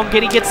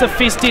 Bongetti gets the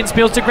fist in,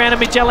 spills to ground to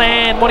Mitch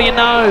Hallahan. What do you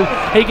know?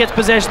 He gets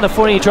possession of the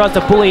footy. He tries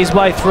to bully his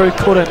way through,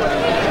 couldn't.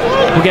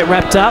 Will get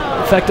wrapped up.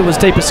 In fact, it was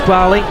Deepa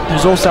Squally,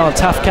 who's also a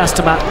tough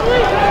customer.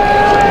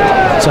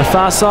 So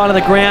far side of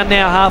the ground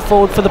now, half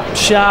forward for the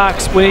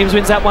Sharks. Williams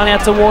wins that one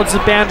out towards the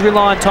boundary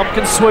line.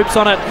 Tompkins swoops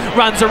on it,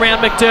 runs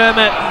around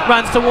McDermott,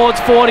 runs towards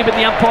 40, but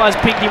the umpire's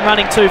picked him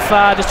running too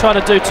far, just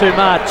trying to do too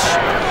much.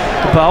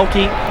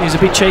 Bulky, who's a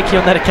bit cheeky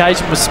on that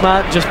occasion, was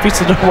smart and just fits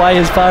it away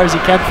as far as he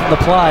can from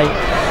the play,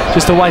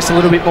 just to waste a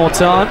little bit more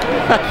time.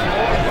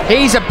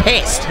 He's a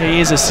pest.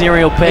 He is a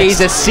serial pest. He's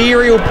a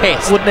serial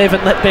pest. Wouldn't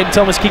even let Ben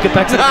Thomas kick it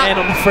back to the man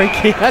on the free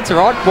kick. That's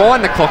right.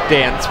 Wind the clock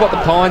down. It's what the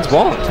Pines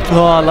want.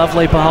 Oh,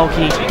 lovely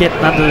Bulky getting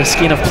under the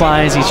skin of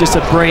players. He's just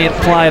a brilliant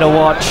player to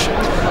watch.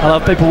 I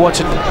love people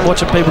watching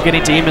people get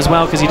into him as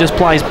well because he just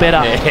plays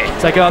better. Yeah.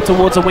 So go up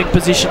towards the wing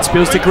position,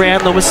 spills to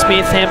ground. Lewis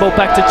Smith, handball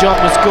back to John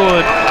was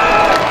good.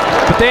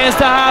 But there's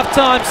the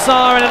halftime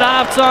siren. At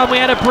halftime, we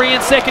had a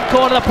brilliant second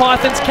quarter. The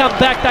Pythons come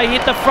back. They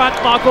hit the front.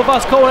 Michael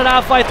Voss called it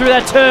halfway through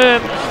that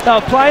term. They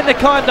were playing the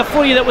kind of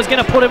footy that was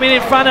going to put them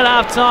in front at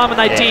halftime, and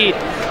they did.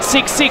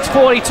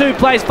 6-6-42,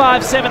 plays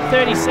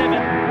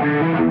 5-7-37.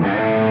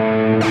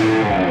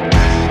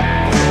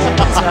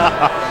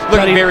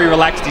 Looking very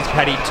relaxed is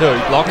Paddy too,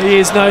 Block. He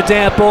is, no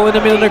doubt. Ball in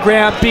the middle of the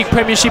ground. Big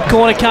premiership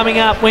corner coming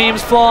up.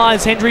 Williams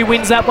flies. Hendry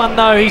wins that one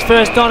though. He's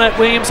first on it.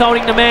 Williams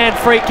holding the man.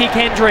 Free kick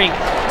Hendry.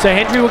 So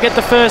Hendry will get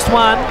the first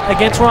one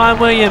against Ryan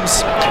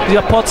Williams. He's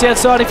got Potts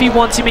outside if he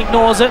wants him,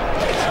 ignores it.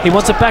 He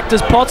wants it back to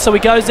Potts, so he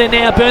goes there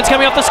now. Burns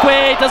coming off the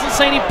square. Doesn't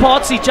see any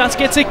Potts. He just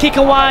gets a kick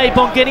away.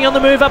 Bongetti on the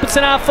move up at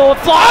centre half forward.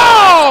 Fly!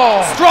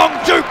 Oh! Strong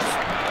Dukes.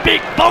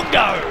 Big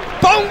Bongo.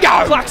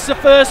 Bongo! Plucks the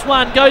first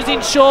one. Goes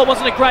in short.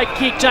 Wasn't a great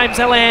kick. James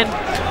Hallahan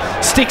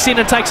sticks in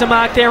and takes a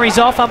mark there. He's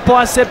off.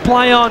 Umpire said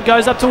play on.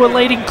 Goes up to a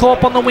leading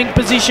Corp on the wing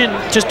position.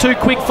 Just too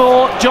quick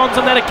for Johns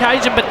on that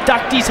occasion, but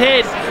ducked his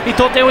head. He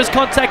thought there was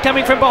contact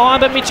coming from behind,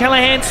 but Mitch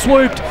Hallahan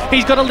swooped.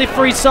 He's got a lift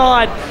for his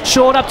side.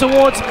 Short up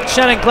towards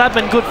Shannon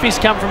Gladman. Good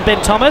fist come from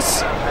Ben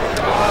Thomas.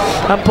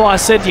 Umpire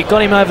said you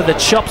got him over the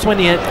chops when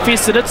you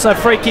fisted it, so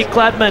free kick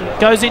Gladman.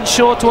 Goes in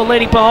short to a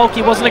leading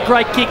Baholke. Wasn't a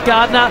great kick,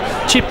 Gardner.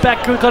 Chip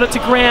back, got it to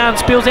ground.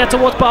 Spills out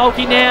towards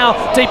Baholke now.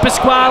 Deep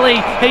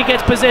Pasquale. He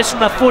gets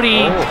possession of the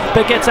footy,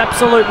 but gets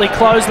absolutely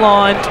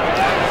clotheslined.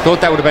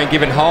 Thought that would have been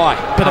given high.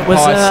 But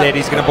umpire said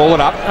he's going to ball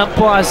it up.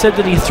 Umpire said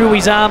that he threw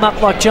his arm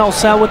up like Joel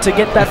Selwood to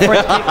get that free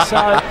kick,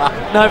 so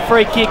no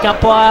free kick.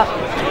 Umpire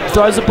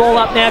throws the ball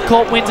up now.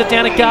 Court wins it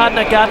down to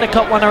Gardner. Gardner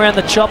caught one around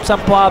the chops.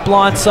 Umpire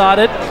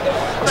blindsided.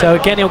 So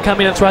again, he'll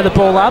come in and throw the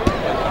ball up.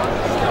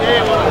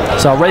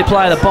 So I'll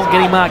replay the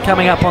Bongetti mark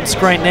coming up on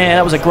screen there.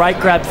 That was a great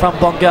grab from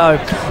Bongo.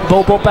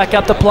 Ball brought back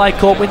up to play.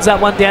 Court wins that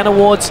one down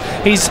towards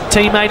his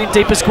teammate in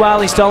Di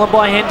Pasquale. Stolen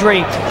by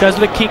Hendry. Goes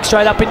with a kick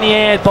straight up in the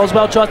air.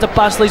 Boswell tries to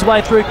bustle his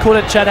way through.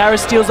 Couldn't. Chad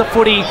Harris steals the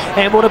footy.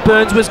 Handball to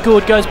Burns was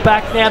good. Goes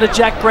back now to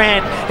Jack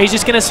Grant. He's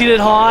just going to sit it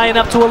high and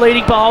up to a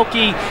leading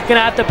Baholke. Going to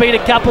have to beat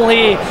a couple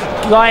here.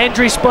 Guy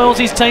Hendry spoils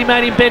his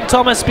teammate in Ben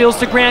Thomas. Spills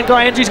to ground.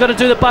 Guy Hendry's got to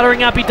do the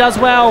buttering up. He does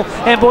well.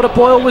 Handball to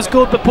Boyle was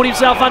good, but put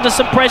himself under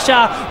some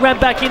pressure. Ran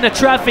back into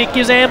traffic.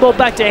 Gives the handball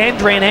back to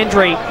Hendry, and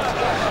Hendry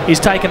is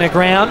taken to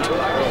ground.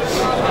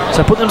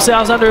 So put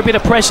themselves under a bit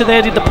of pressure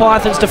there, did the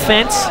Pythons'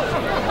 defence.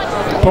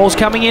 Ball's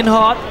coming in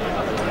hot.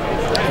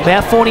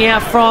 About 40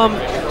 out from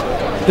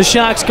the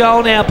Sharks'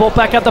 goal now. Ball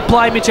back up the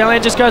play. Mitch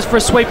Allen just goes for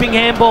a sweeping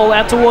handball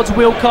out towards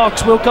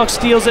Wilcox. Wilcox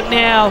steals it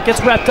now.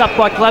 Gets wrapped up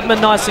by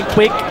Gladman nice and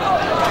quick.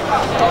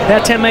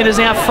 About 10 metres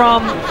out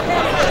from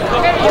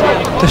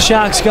the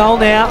Sharks' goal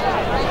now.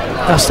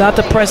 They'll start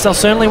to press. They'll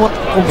certainly want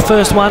the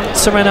first one.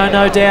 Sorrento,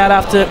 no doubt,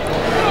 after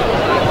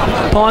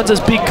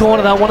Pines' big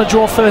corner. They'll want to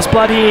draw first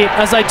blood here,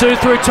 as they do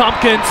through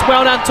Tompkins.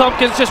 Well done,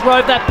 Tompkins. Just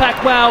rode that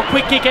pack well.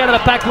 Quick kick out of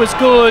the pack was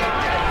good.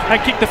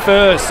 And kicked the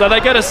first. So they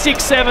go to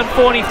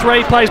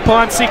 6-7-43. Plays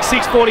Pines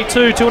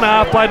 6-6-42.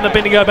 2.5 played in the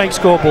Bendigo Bank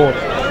scoreboard.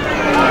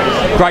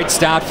 Great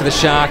start for the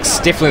Sharks.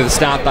 Definitely the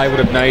start they would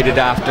have needed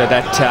after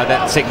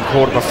that second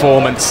quarter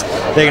performance.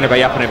 They're going to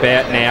be up and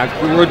about now.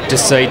 Good to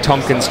see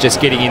Tompkins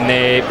just getting in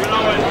there,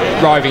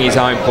 roving his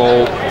own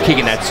ball,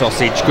 kicking that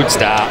sausage. Good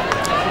start.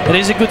 It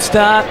is a good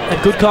start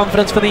and good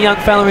confidence for the young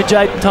fella in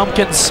Jaden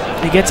Tompkins.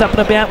 He gets up and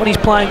about when he's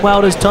playing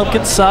well, does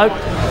Tompkins, so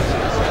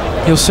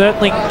he'll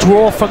certainly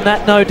draw from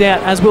that, no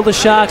doubt, as will the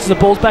Sharks. The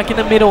ball's back in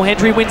the middle.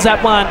 Hendry wins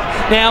that one.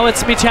 Now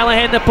it's Mitch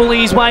Hallahan that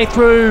bullies his way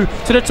through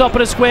to the top of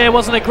the square.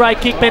 Wasn't a great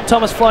kick. Ben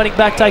Thomas floating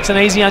back takes an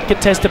easy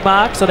uncontested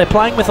mark. So they're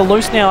playing with a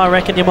loose now, I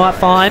reckon you might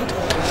find.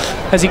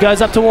 As he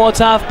goes up towards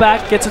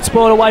half-back, gets it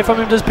spoiled away from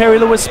him, does Perry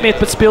Lewis-Smith,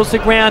 but spills to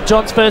ground.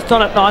 John's first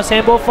on it. Nice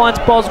handball finds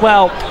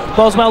Boswell.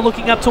 Boswell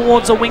looking up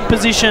towards a wing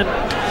position.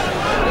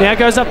 Now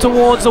goes up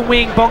towards the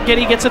wing.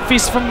 Bongetti gets a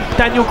fist from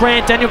Daniel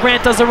Grant. Daniel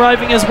Grant does the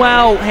roving as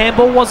well.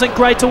 Handball wasn't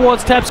great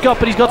towards Tapscott,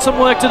 but he's got some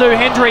work to do.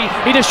 Hendry,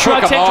 he just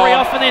shrugs Hendry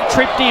off and then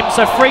tripped him.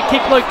 So free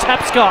kick Luke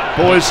Tapscott.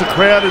 Boys, the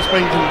crowd has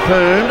been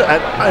confirmed at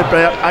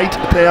about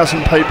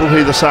 8,000 people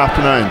here this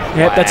afternoon.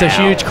 Yep, that's a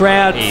huge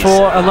crowd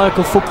for a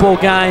local football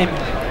game.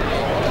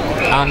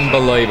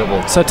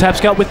 Unbelievable. So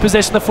Tapscott with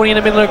possession of the footy in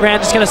the middle of the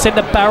ground, just going to send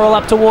the barrel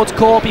up towards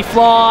Corp. He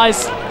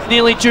flies,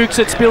 nearly jukes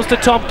it, spills to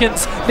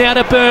Tompkins, now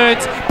to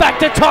Burns, back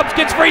to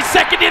Tompkins for his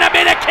second in a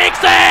minute, kicks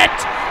it!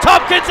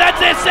 Tompkins adds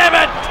their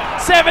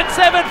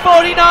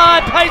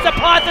 7-7-49, pays the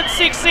Python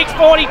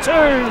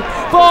 6-6-42.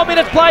 4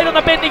 minutes played on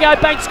the Bendigo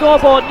Bank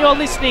scoreboard, and you're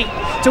listening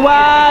to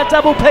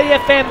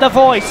RPPFM, the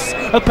voice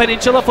of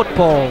Peninsula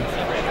football.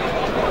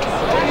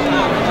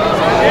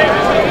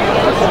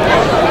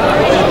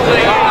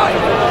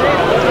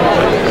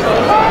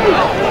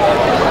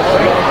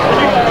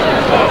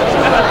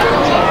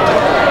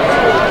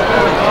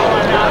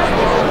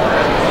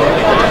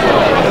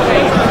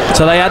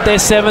 So they add their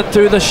 7th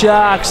through the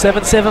Sharks.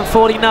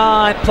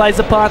 7-7-49. Plays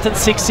the Python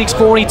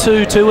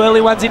 6-6-42. 2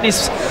 early ones in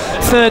this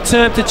third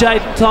term to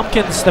Jaden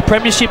Tompkins. The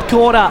premiership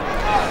quarter.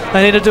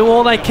 They need to do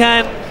all they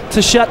can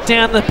to shut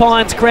down the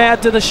Pines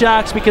crowd to the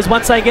Sharks, because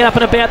once they get up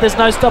and about, there's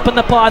no stopping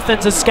the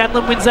Pythons. As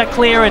Scanlon wins that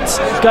clearance,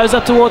 goes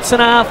up towards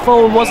St. Arth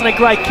forward. Wasn't a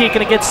great kick,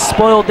 and it gets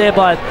spoiled there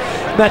by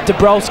Matt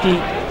Dabrowski.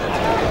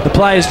 The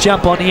players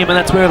jump on him, and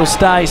that's where it'll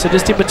stay. So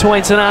just in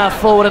between St. Arth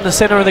forward and the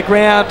centre of the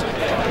ground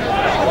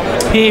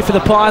here for the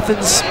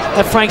Pythons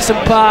at Frankston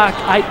Park.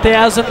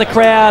 8,000 the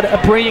crowd, a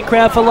brilliant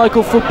crowd for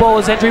local football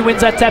as Hendry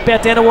wins that tap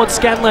out down towards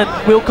Scanlon.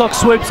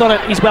 Wilcox swoops on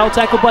it, he's well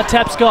tackled by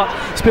Tapscott,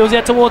 spills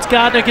out towards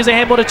Gardner, gives a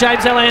handball to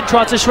James Allen,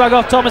 tries to shrug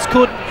off Thomas,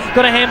 couldn't,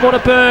 got a handball to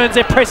Burns,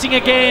 they're pressing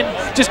again,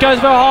 just goes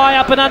very high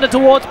up and under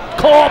towards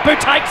Corp, who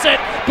takes it,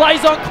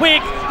 plays on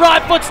quick,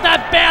 right foot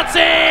snap,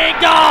 bouncing,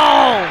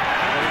 goal!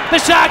 The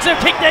Sharks have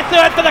kicked their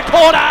third for the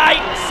quarter,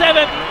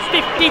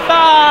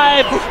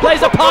 8-7-55.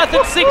 Plays a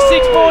Python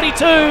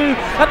 6-6-42,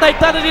 and they've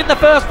done it in the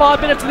first 5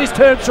 minutes of this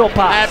term short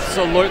pass.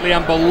 Absolutely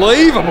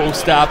unbelievable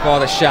start by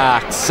the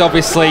Sharks.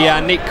 Obviously,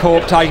 Nick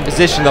Corp taking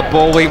possession of the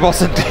ball. He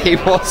wasn't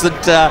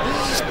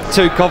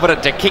too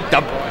confident to kick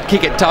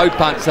a toe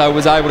punch, so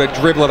was able to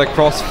dribble it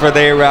across for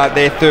their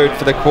third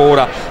for the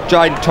quarter.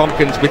 Jaden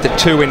Tompkins with the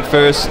 2 in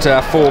first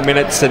 4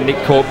 minutes, and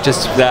Nick Corp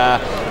just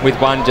with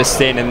 1 just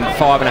then, and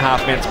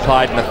 5.5 minutes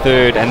played in the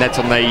third, and that's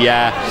on the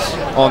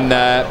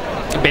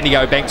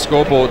Bendigo Bank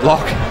scoreboard,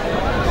 Lock.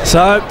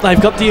 So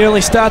they've got the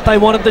early start they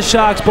wanted, the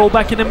Sharks. Ball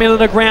back in the middle of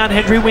the ground.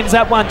 Hendry wins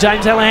that one.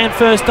 James Hallahan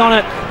first on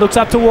it. Looks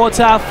up towards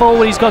half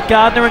forward. He's got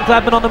Gardner and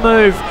Gladman on the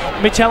move.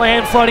 Mitch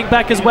Hallahan floating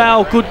back as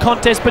well. Good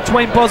contest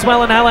between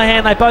Boswell and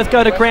Hallahan. They both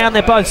go to ground.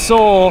 They're both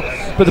sore,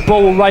 but the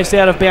ball will race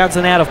out of bounds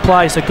and out of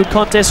play. So good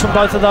contest from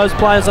both of those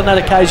players on that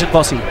occasion,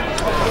 Vossi.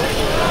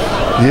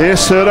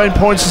 Yes, 13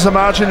 points is the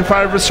margin in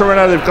favour of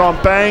Sorrento. They've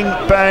gone bang,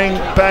 bang,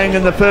 bang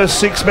in the first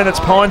 6 minutes.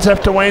 Pines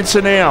have to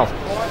answer now.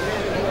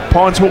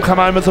 Pines will come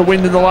home with the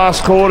win in the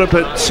last quarter,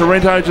 but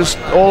Sorrento just,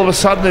 all of a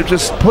sudden, they've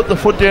just put the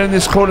foot down in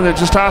this quarter. They're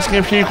just asking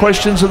a few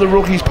questions of the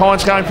rookies.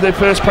 Pines going for their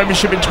first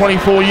premiership in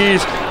 24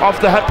 years. Off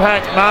the hat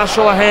pack,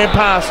 Marshall a hand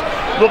pass.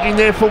 Looking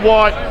there for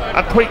White.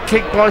 A quick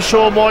kick by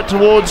Sean White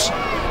towards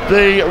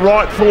the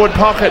right forward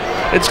pocket.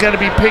 It's going to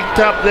be picked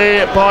up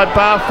there by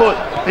Barfoot.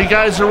 He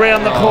goes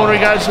around the corner, he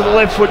goes to the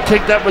left foot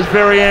kick. That was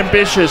very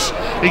ambitious.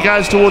 He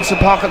goes towards the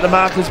pocket, the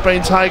mark has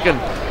been taken.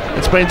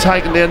 It's been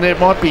taken down there. It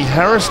might be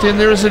Harris down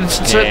there, is it? It's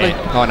certainly.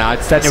 Oh no,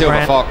 it's Daniel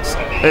Silver Fox.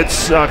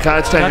 It's okay.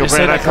 It's Daniel Brand.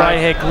 See that grey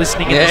hair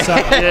glistening in the sun.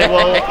 Yeah,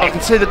 well, I can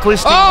see the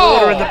glistening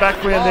water in the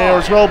background there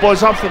as well,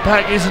 boys. Off the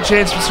pack, here's a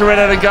chance for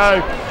Sorrento to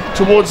go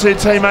towards their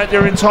teammate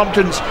there in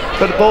Tompkins,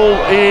 but the ball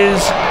is.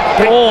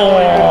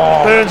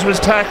 Burns was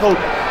tackled.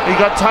 He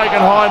got taken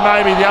high,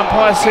 maybe. The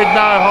umpire said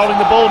no. Holding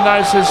the ball,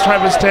 no, says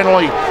Travis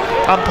Tenley.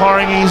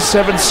 Umpiring his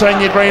 7th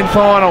senior grand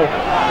final.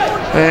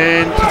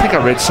 And I think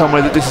I read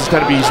somewhere that this is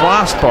going to be his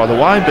last, by the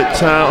way,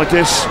 but I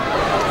guess...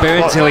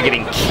 Burns nearly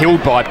getting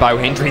killed by Bo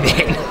Hendry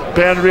then.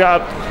 Boundary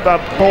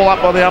ball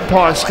up by the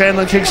umpire.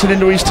 Scanlon kicks it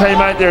into his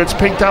teammate there. It's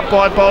picked up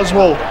by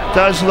Boswell.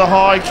 Goes to the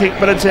high kick,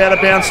 but it's out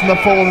of bounds from the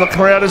full, and the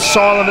crowd is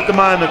silent at the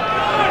moment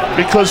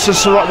because the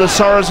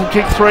Sorrows have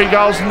kicked 3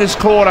 goals in this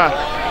quarter,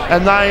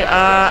 and they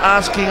are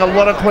asking a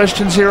lot of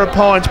questions here at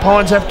Pines.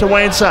 Pines have to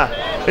answer.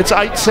 It's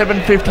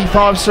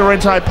 8-7-55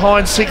 Sorrento.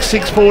 Pines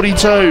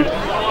 6-6-42.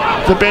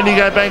 The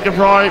Bendigo Bank of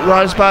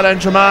Rosebud and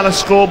Dramana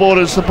scoreboard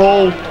as the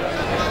ball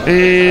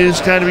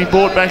is going to be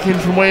brought back in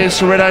from where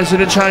Sorrento's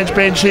interchange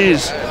bench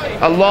is.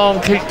 A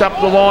long kicked up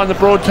the line, the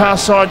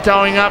broadcast side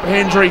going up.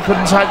 Hendry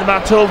couldn't take the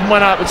mark. 12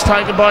 went up. It's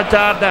taken by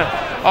Gardner.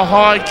 A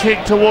high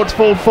kick towards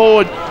full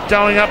forward,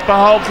 going up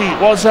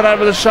Baholke. Was that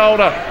over the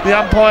shoulder? The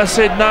umpire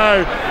said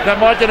no. They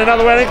might get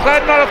another one.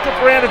 Glad not off the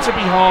ground. It's a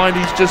behind.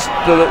 He's just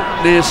the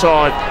near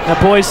side.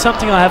 Now, boys,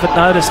 something I haven't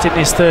noticed in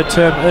this third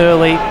term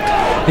early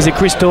is that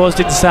Chris Dawes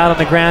didn't start on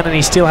the ground, and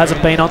he still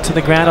hasn't been onto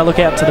the ground. I look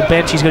out to the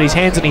bench, he's got his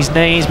hands on his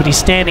knees, but he's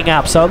standing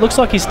up, so it looks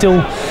like he's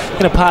still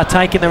going to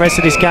partake in the rest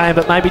of this game,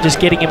 but maybe just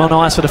getting him on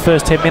ice for the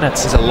first 10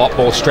 minutes. There's a lot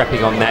more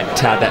strapping on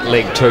that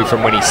leg too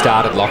from when he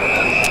started, Lock.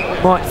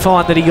 Might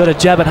find that he got a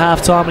jab at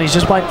half-time and he's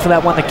just waiting for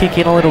that one to kick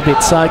in a little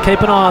bit, so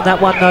keep an eye on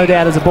that one, no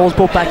doubt, as the ball's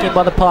brought back in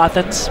by the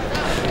Pythons.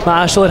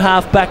 Marshall at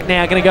half-back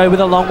now, going to go with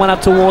a long one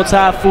up towards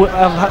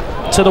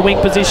to the wing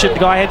position.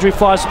 Guy Hendry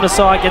flies from the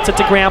side, gets it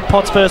to ground.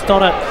 Potts first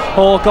on it.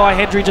 Oh, Guy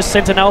Hendry just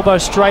sent an elbow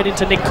straight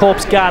into Nick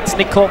Corp's guts.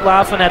 Nick Corp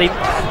laughing at him.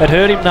 It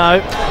hurt him though,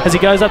 as he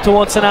goes up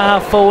towards centre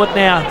half forward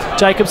now.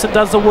 Jacobson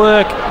does the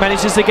work,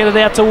 manages to get it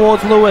out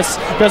towards Lewis.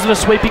 Goes with a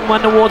sweeping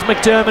one towards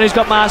McDermott, who's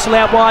got Marshall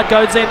out wide.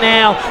 Goes there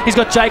now. He's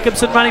got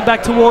Jacobson running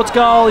back towards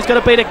goal. He's got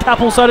to beat a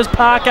couple, so does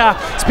Parker.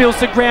 Spills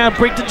to ground.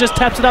 Brigton just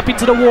taps it up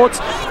into towards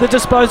the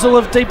disposal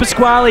of Di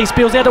Pasquale.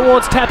 Spills out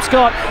towards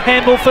Tapscott.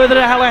 Handball further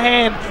to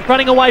Hallahan.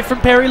 Running away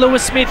from Perry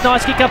Lewis-Smith.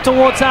 Nice kick up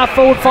towards half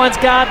forward. Finds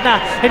Gardner.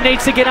 It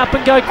needs to get up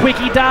and go quick.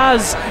 He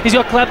does. He's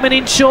got Gladman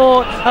in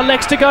short.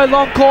 Elects to go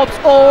long. Corpse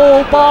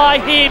all by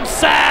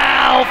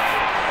himself.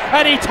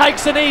 And he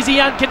takes an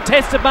easy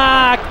uncontested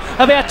mark.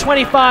 About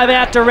 25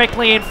 out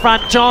directly in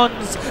front.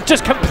 Johns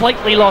just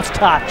completely lost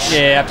touch.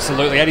 Yeah,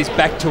 absolutely. Had his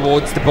back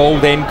towards the ball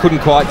then. Couldn't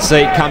quite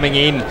see it coming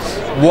in.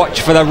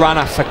 Watch for the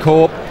runner for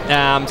Corp.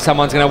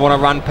 Someone's going to want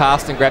to run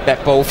past and grab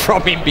that ball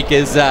from him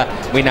because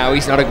we know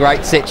he's not a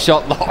great set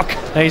shot, Lock.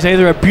 He's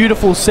either a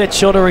beautiful set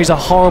shot or he's a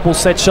horrible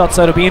set shot,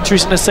 so it'll be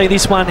interesting to see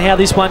this one, how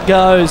this one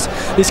goes.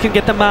 This can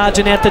get the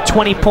margin out to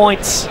 20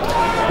 points.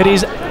 It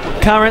is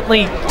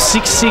currently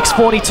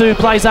 6-6-42,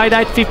 plays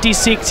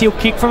 8-8-56. He'll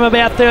kick from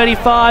about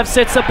 35,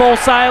 sets the ball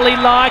sail, he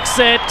likes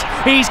it.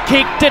 He's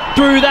kicked it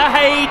through the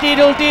hay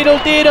diddle diddle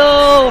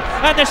diddle,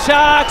 and the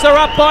Sharks are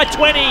up by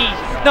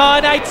 20.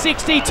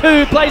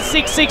 9-8-62, plays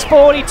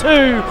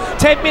 6-6-42.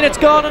 10 minutes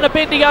gone on a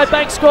Bendigo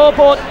Bank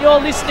scoreboard, and you're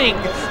listening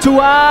to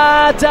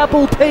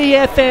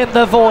RPPFN,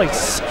 the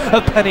voice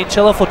of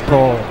Peninsula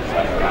football.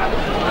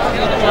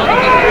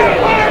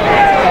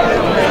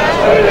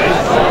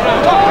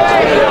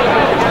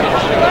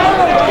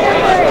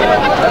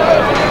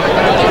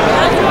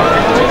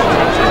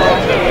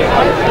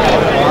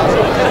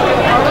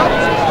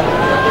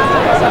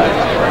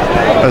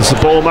 As the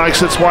ball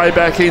makes its way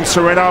back in,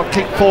 Sorrento have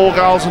kicked 4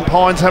 goals and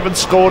Pines haven't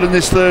scored in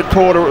this third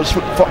quarter. It was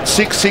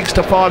 6-6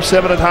 to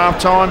 5-7 at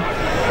half-time.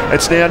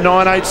 It's now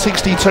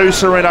 9-8-62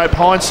 Sorrento,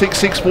 Pines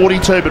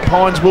 6-6-42, but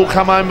Pines will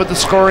come home with the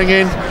scoring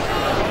end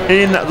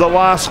in the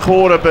last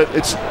quarter, but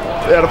it's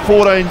out of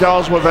 14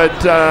 goals we've had,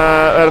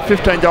 out of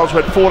 15 goals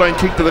we've had 14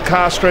 kicked to the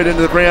car straight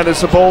into the ground as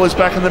the ball is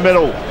back in the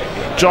middle.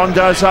 John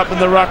goes up in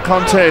the ruck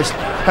contest.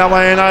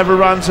 Hallahan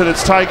overruns it.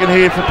 It's taken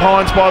here for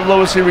Pines by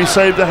Lewis. He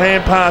received the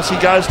hand pass. He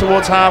goes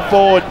towards half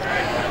forward.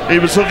 He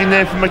was looking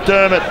there for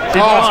McDermott. He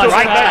wants to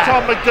bring back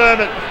Tom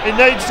McDermott. He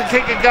needs to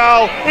kick a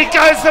goal. He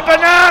goes to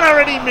banana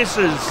and he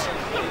misses.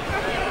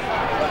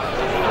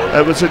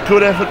 It was a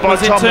good effort by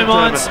Tom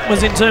McDermott.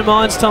 Was in two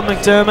minds, Tom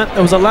McDermott.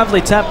 It was a lovely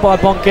tap by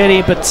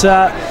Bongetti, but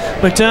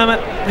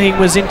McDermott, he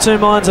was in two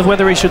minds of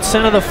whether he should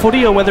centre the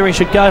footy or whether he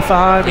should go for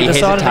home. He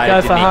decided to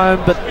go for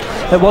home, but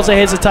it was a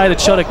hesitated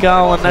shot at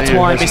goal, and that's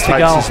why he missed the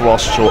goal. His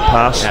lost short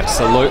pass.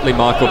 Absolutely,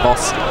 Michael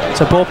Boss.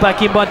 So ball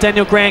back in by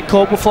Daniel Grant.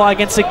 Court will fly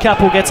against the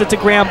couple, gets it to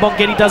ground.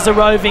 Bongetti does the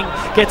roving,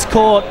 gets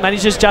caught,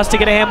 manages just to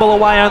get a handball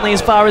away, only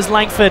as far as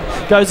Langford.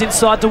 Goes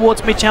inside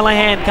towards Mitch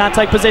Hallahan, can't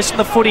take possession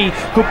of the footy.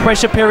 Good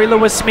pressure, Perry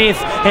Lewis-Smith.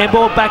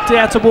 Handball back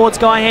out towards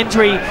Guy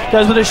Hendry.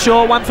 Goes with a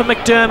short one for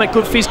McDermott.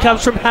 Good fist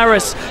comes from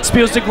Harris.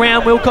 Spills to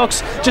ground.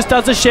 Wilcox just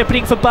does the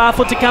shepherding for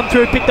Barfoot to come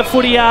through, pick the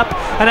footy up,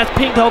 and that's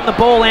Pink holding the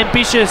ball.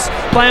 Ambitious.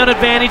 Play on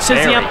advantage,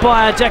 says the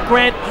umpire. Jack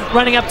Grant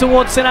running up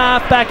towards centre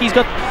half back. He's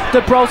got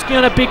Dabrowski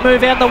on a big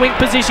move out in the wing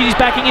position. He's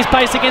backing his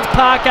pace against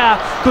Parker.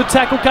 Good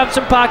tackle comes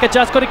from Parker.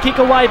 Just got a kick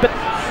away, but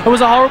it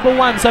was a horrible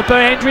one. So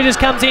Hendry just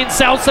comes in,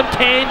 sells some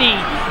candy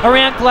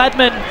around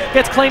Gladman.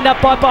 Gets cleaned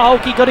up by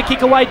Baholke. Got a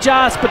kick away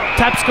just, but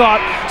Tapscott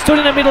stood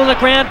in the middle of the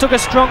ground, took a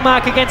strong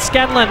mark against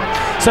Scanlon.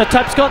 So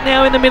Tapscott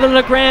now in the middle of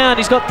the ground.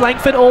 He's got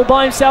Langford all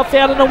by himself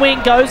out on the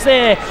wing. Goes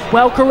there.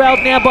 Well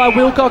corralled now by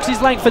Wilcox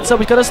is Langford, so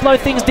we've got to slow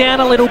things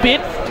down a little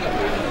bit.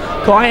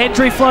 Guy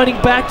Hendry floating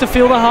back to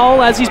fill the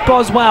hole, as is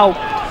Boswell.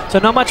 So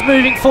not much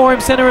moving for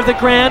him. Centre of the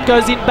ground.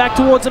 Goes in back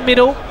towards the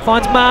middle.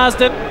 Finds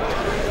Marsden.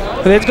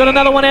 But then he's got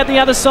another one out the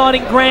other side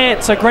in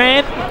Grant. So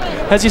Grant,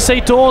 as you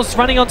see Dawes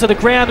running onto the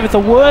ground with the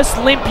worst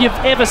limp you've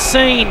ever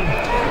seen.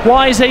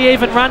 Why is he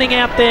even running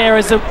out there?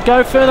 As they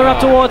go further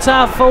up towards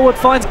half forward,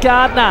 finds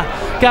Gardner.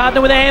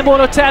 Gardner with a handball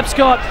to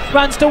Tapscott.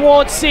 Runs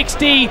towards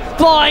 60.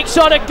 Flying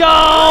shot at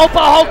goal.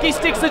 Baholke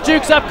sticks the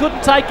jukes up.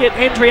 Couldn't take it.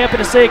 Hendry happy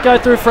to see it go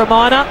through for a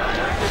minor.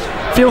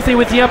 Filthy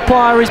with the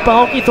umpire is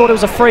Baholke. Thought it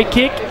was a free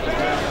kick.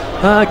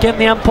 Again,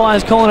 the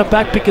umpire's calling it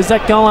back because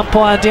that goal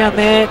umpire down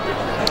there,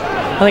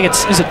 I think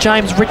is it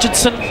James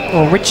Richardson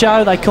or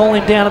Richo? They call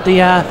him down at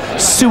the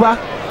sewer.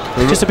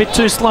 Just a bit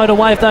too slow to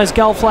wave those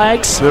goal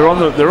flags. They're on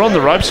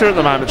the ropes here at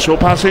the moment, short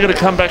pass. They're going to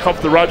come back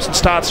off the ropes and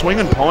start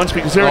swinging, Pines,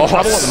 because they're in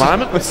trouble at the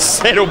moment.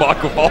 Settle,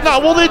 Michael Boss. No,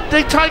 well,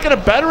 they're taking a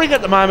battering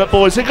at the moment,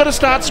 boys. They've got to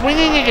start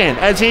swinging again,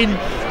 as in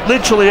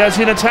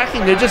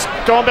attacking. They're just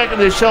going back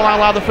into their shell a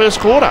la the first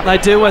quarter. They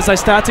do, as they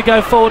start to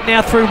go forward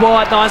now through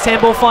White. Nice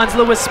handball finds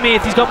Lewis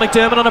Smith. He's got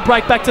McDermott on a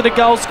break back to the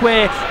goal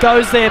square.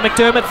 Goes there.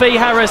 McDermott v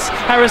Harris.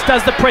 Harris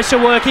does the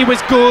pressure work. He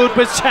was good,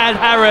 was Chad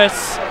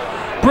Harris.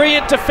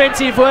 Brilliant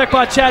defensive work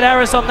by Chad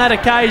Harris on that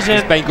occasion.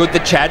 He's been good, the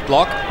Chad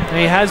block.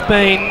 He has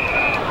been.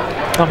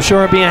 I'm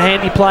sure he'll be a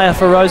handy player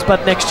for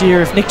Rosebud next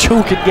year if Nick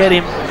Jewell could get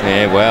him.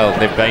 Yeah, well,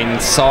 they've been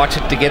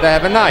sighted together,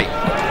 haven't they?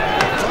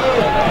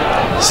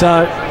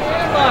 So,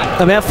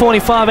 about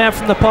 45 out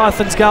from the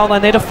Pythons' goal. They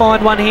need to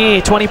find one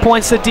here. 20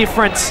 points the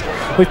difference.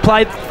 We've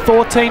played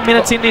 14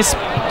 minutes in this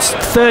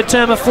third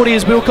term of footy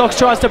as Wilcox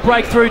tries to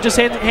break through, just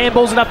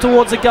handballs it up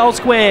towards the goal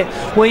square.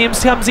 Williams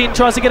comes in,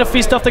 tries to get a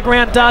fist off the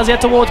ground, does,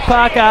 out towards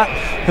Parker,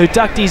 who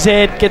ducked his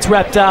head, gets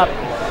wrapped up.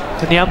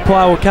 And the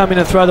umpire will come in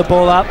and throw the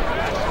ball up.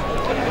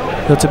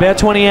 So it's about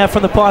 20 out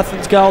from the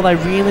Pythons' goal. They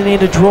really need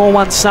to draw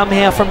one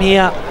somehow from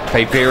here.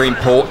 Be very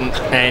important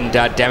and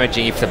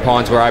damaging if the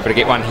Pines were able to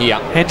get one here.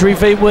 Hendry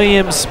v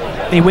Williams.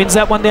 He wins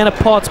that one down to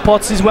Potts.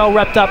 Potts is well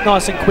wrapped up,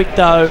 nice and quick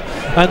though.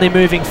 Only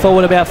moving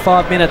forward about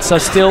 5 minutes, so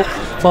still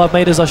 5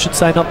 metres I should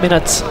say, not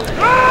minutes.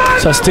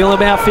 So still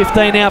about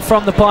 15 out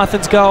from the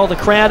Pythons' goal. The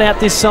crowd out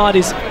this side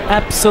is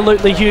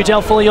absolutely huge.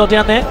 Al Fuller, you're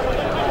down there?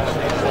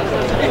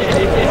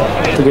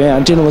 The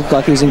ground didn't look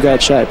like he was in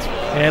great shape.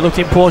 Yeah, looked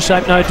in poor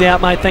shape, no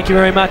doubt, mate. Thank you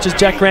very much as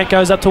Jack Grant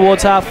goes up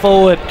towards half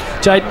forward.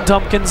 Jaden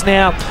Tompkins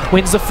now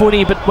wins the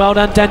footy, but well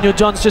done. Daniel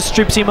Johns just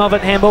strips him of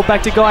it. Handball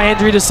back to Guy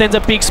Hendry, just sends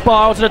a big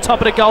spiral to the top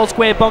of the goal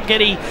square.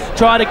 Bongetti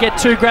try to get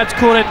two grabs,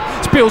 couldn't.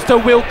 Spills to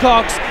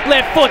Wilcox.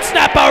 Left foot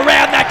snap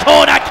around that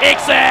corner,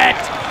 kicks it.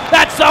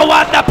 That's the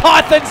one the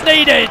Pythons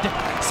needed.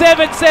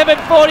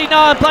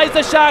 7-7-49 plays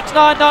the Sharks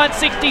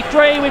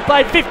 9-9-63. We've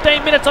played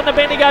 15 minutes on the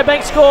Bendigo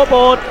Bank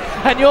scoreboard,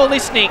 and you're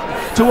listening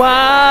to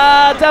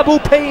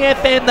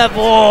RPFN, the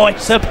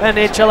voice of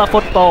Peninsula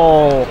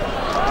football.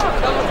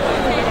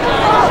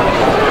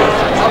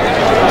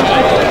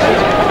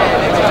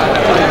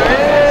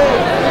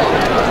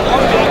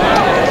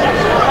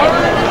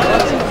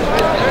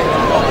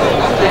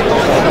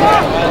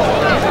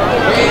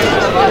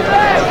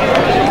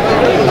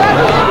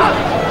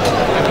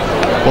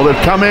 Well,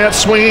 they've come out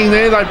swinging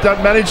there.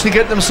 They've managed to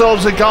get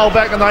themselves a goal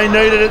back, and they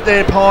needed it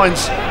there,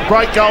 Pines.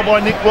 Great goal by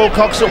Nick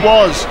Wilcox it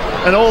was.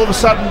 And all of a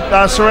sudden,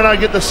 Sorrento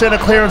get the centre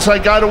clearance. They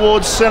go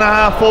towards centre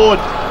half forward.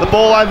 The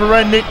ball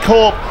overran Nick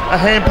Corp. A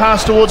hand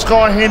pass towards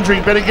Guy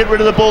Hendry. Better get rid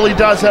of the ball. He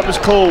does. That was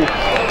cool.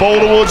 Ball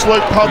towards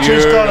Luke Potts,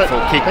 who's got it.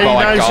 He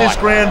knows his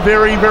ground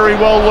very, very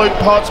well, Luke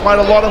Potts. Made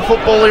a lot of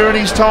football here in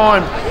his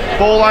time.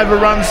 Ball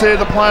overruns there,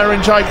 the player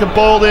in Jacob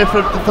Boyle there for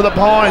the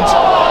Pines.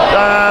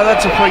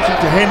 That's a free kick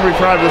to Henry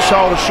for over the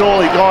shoulder,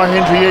 surely. Guy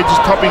Henry here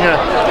just topping a,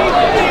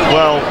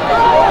 well,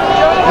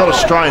 not a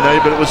stray knee,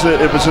 but it was a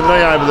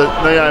knee over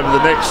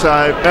the neck.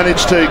 So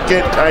managed to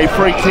get a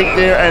free kick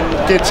there and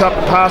gets up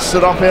and passes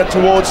it off out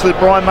towards the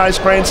Brian Mace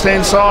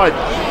grandstand side.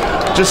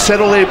 Just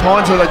settle their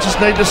Pines, they just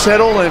need to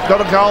settle. They've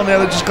got a goal now,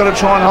 they've just got to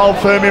try and hold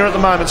firm here at the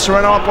moment.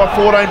 Sorrento up by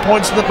 14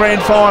 points in the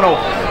grand final.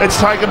 It's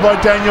taken by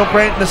Daniel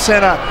Grant in the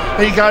centre.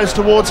 He goes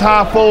towards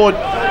half forward.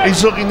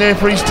 He's looking there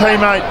for his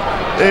teammate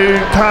who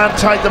can't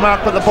take the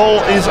mark, but the ball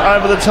is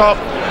over the top.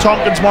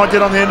 Tompkins might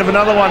get on the end of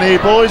another one here,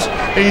 boys.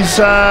 He's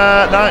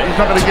no, he's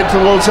not going to get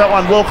towards that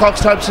one.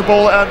 Wilcox taps the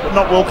ball out.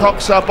 Not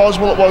Wilcox,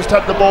 Boswell it was,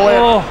 tapped the ball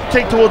out.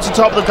 Kick towards the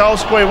top of the goal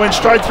square, went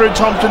straight through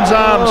Tompkins'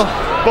 arms.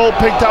 Ball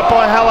picked up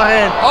by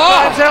Hallahan.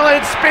 James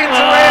Hallahan spins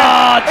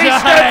around. He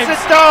steps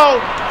at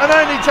goal, and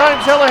only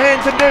James Hallahan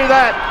can do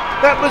that.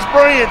 That was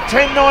brilliant.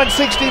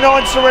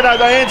 10-9-69 Sorrento.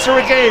 They answer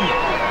again.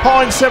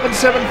 Pine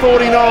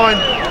 7-7-49,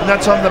 and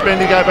that's on the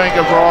Bendigo Bank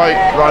of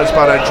Rye,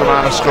 Rosebud and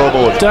Dramana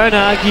scoreboard. Don't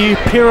argue,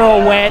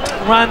 pirouette,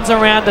 runs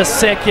around a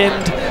second,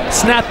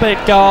 snap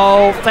at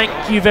goal.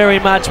 Thank you very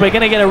much. We're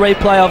going to get a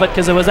replay of it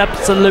because it was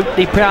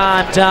absolutely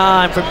prime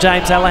time from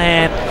James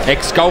Hallahan.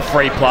 Ex-golf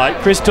replay.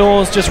 Chris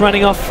Dawes just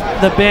running off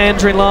the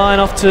boundary line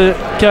off to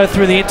go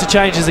through the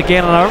interchanges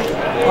again. And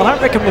I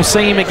don't reckon we'll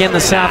see him again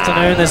this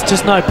afternoon. There's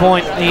just no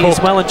point. He's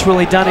well and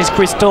truly done his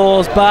Chris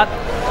Dawes, but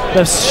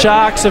the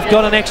Sharks have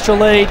got an extra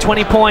lead,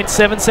 20 points,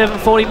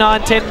 7-7-49,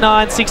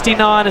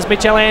 10-9-69 as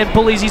Mitch Hallahan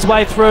bullies his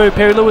way through.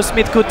 Perry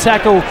Lewis-Smith, good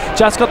tackle,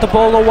 just got the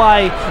ball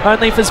away,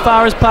 only for as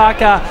far as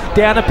Parker.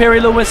 Down to Perry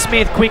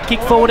Lewis-Smith, quick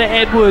kick forward to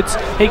Edwards.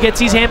 He gets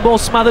his handball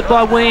smothered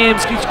by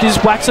Williams,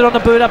 just whacks it on the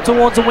boot up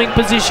towards the wing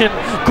position.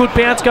 Good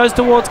bounce goes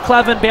towards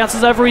Clavin,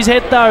 bounces over his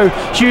head though.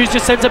 Hughes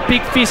just sends a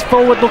big fist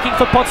forward looking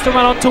for Potts to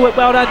run onto it.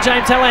 Well done,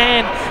 James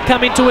Hallahan,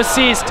 come in to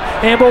assist.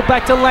 Handball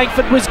back to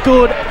Langford was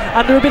good.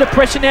 Under a bit of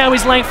pressure now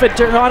is Langford,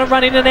 trying to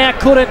run in and out,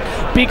 couldn't.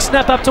 Big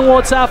snap up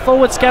towards half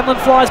forward. Scanlon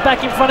flies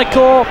back in front of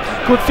Corp.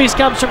 Good fist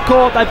comes from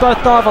Corp. They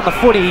both dive on the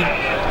footy,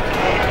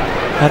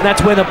 and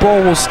that's where the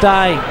ball will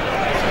stay.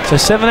 So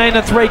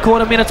 17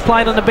 3/4 minutes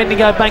played on the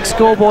Bendigo Bank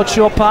scoreboard.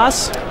 Short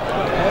pass.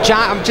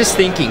 I'm just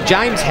thinking,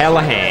 James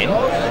Hallahan,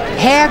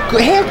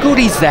 how good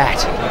is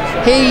that?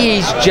 He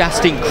is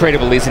just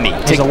incredible, isn't he?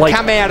 To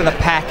come out of the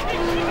pack.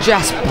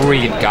 Just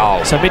brilliant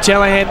goal. So Mitch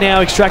Hallahan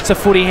now extracts a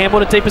footy. Handball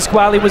to Deepa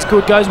Squally was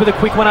good. Goes with a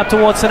quick one up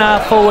towards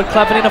Sanar forward.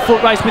 Clavin in a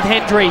foot race with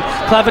Hendry.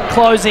 Clavin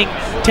closing.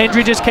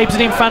 Tendry just keeps it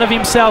in front of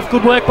himself.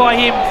 Good work by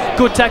him.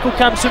 Good tackle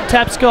comes from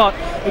Tapscott.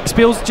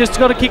 Spills just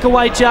got to kick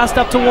away just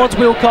up towards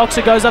Wilcox.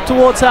 It goes up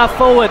towards half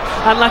forward.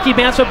 Unlucky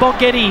bounce for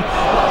Bongetti.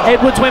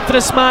 Edwards went for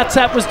the smart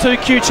tap. Was too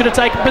cute. Should have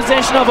taken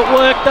possession of it.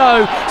 Worked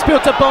though.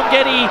 Spilled to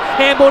Bongetti.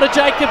 Handball to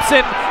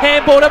Jacobson.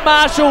 Handball to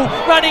Marshall.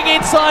 Running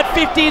inside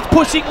 50. It's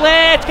pushing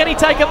Laird. Can he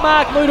take a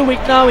mark?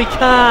 Ludowick? No, he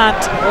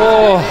can't.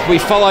 Oh, we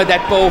followed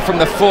that ball from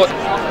the foot.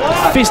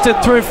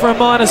 Fisted through for a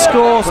minor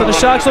score. So the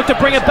Sharks look to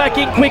bring it back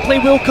in quickly.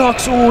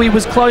 Wilcox, he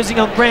was closing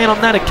on Grant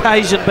on that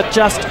occasion, but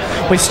just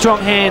with strong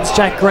hands,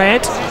 Jack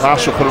Grant.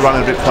 Marshall could have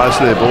run it a bit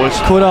closer there, boys.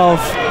 Could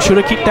have. Should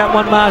have kicked that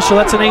one, Marshall.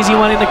 That's an easy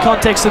one in the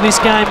context of this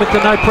game with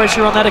the no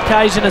pressure on that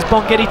occasion as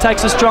Bongetti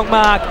takes a strong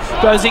mark.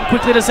 Goes in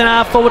quickly to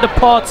centre, forward to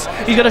Potts.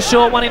 He's got a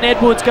short one in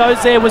Edwards.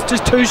 Goes there, was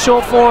just too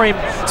short for him.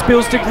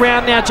 Spills to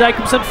ground now.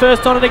 Jacobson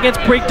first on it against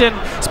Brigden.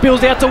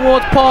 Spills out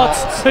towards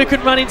Potts, who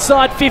can run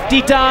inside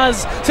 50,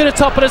 does. To the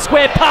top of the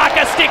square.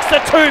 Parker sticks the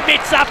 2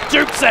 mitts up,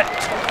 dukes it.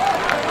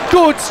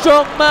 Good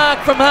strong mark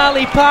from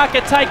Harley Parker,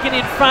 taken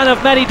in front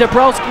of Matty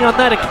Dabrowski on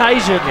that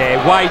occasion.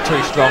 Yeah, way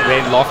too strong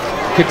then, Lock.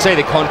 Could see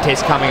the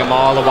contest coming a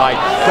mile away.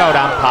 Well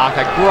done,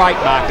 Parker. Great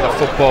mark of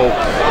the football.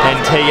 And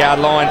he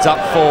lines up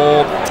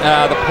for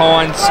the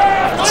Pines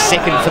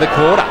second for the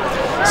quarter.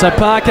 So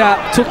Parker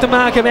took the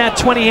mark about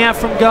 20 out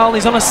from goal.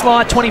 He's on a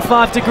slight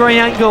 25-degree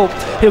angle.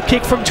 He'll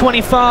kick from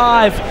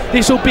 25.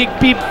 This will be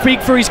big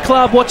for his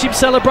club. Watch him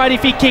celebrate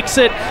if he kicks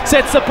it.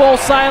 Sets the ball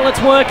sail.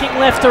 It's working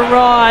left to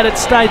right. It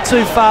stayed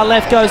too far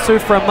left. Goes through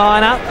for a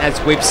minor. As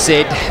we've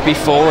said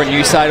before, and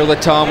you say it all the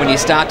time, when you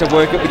start to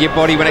work it with your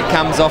body, when it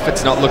comes off,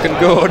 it's not looking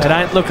good. It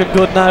ain't looking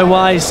good, no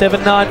way.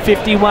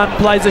 7-9-51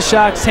 plays the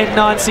Sharks.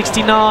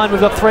 10-9-69. We've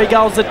got 3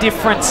 goals of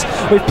difference.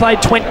 We've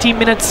played 20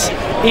 minutes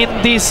in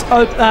this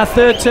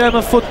third term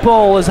of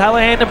football as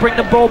Hallahan to bring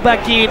the ball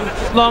back in.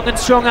 Long and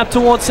strong up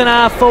towards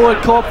centre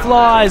forward. Corp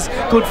flies.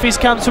 Good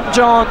fist comes from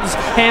Johns.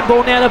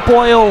 Handball now to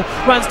Boyle.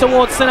 Runs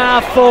towards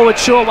centre forward.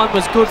 Short one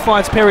was good.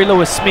 Finds Perry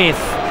Lewis-Smith.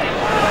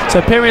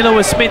 So Perry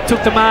Lewis-Smith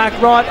took the mark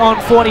right on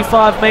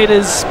 45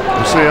 metres.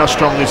 We'll see how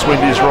strong this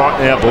wind is right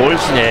now,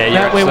 boys. Yeah, you're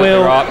absolutely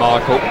right,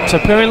 Michael. So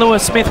Perry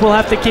Lewis-Smith will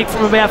have to kick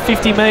from about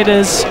 50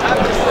 metres.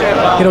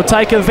 It'll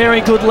take a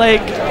very good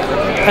leg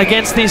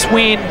against this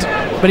wind.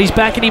 But he's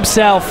backing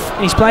himself.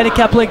 He's played a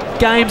couple of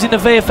games in the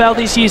VFL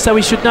this year, so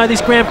he should know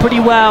this ground pretty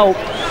well.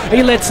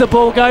 He lets the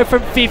ball go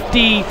from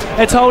 50.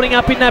 It's holding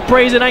up in that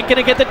breeze. It ain't going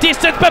to get the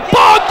distance, but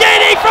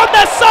Bongetti from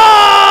the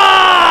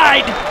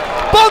side!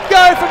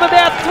 Bongo from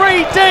about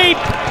 3 deep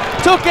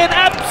to took an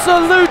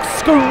absolute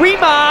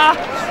screamer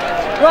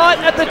right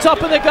at the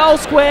top of the goal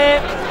square.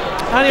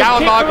 And he'll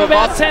kick from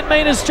about 10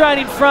 metres straight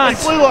in front.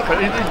 It flew like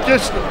it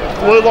just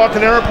flew like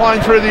an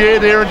aeroplane through the air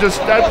there and just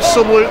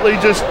absolutely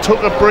just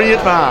took a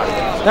brilliant mark.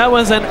 That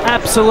was an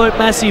absolute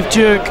massive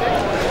juke.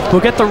 We'll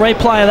get the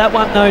replay of that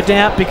one, no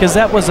doubt, because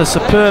that was a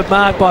superb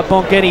mark by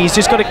Bongetti. He's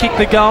just got to kick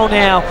the goal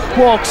now.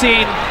 Walks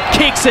in,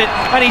 kicks it,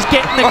 and he's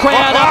getting the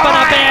crowd up and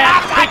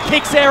about. He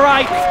kicks their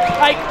 8th.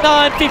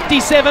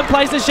 8-9-57,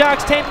 plays the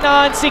Sharks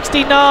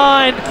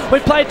 10-9-69.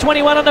 We've played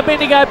 21 on the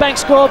Bendigo Bank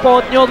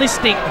scoreboard, and you're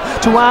listening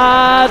to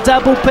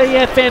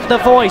RPPFN, the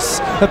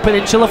voice of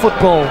Peninsula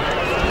football.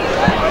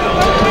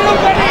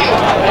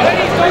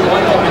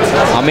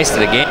 I missed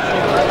it again.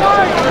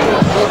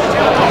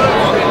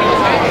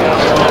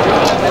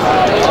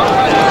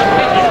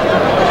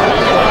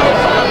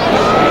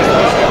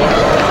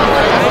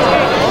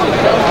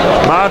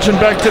 Margin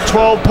back to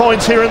 12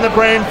 points here in the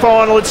grand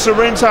final. It's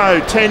Sorrento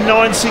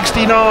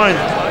 10-9-69.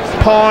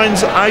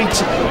 Pines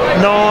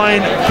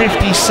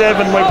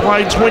 8-9-57. We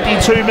played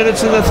 22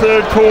 minutes in the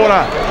third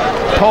quarter.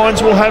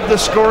 Pines will have the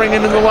scoring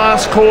in the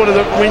last quarter.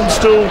 The wind's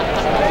still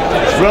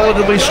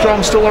relatively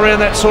strong, still around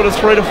that sort of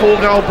 3 to 4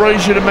 goal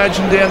breeze you'd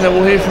imagine down there.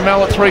 We'll hear from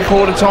Al at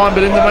 3/4 time,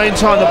 but in the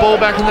meantime, the ball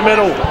back in the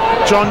middle.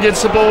 John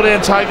gets the ball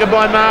down, taken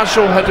by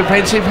Marshall. A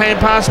defensive hand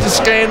pass to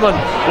Scanlon.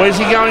 Where's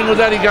he going with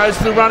that? He goes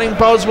to the running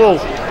Boswell.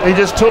 He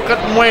just took it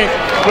and went.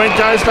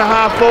 Goes to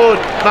half forward.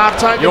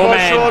 Mark taken by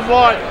Sean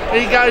White.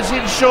 He goes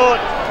in short.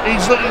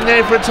 He's looking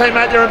there for a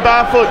teammate there in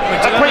Barfoot.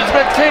 A quick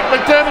kick.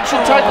 McDermott should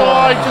take the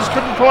line. He just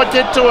couldn't quite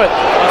get to it.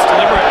 That's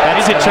deliberate. That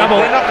is in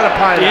trouble. They're not going to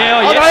pay that. Yeah,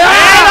 oh, yes. they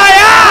are!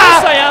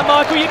 Yes, they are,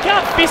 Michael. You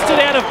can't fist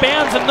it out of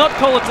bounds and not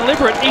call it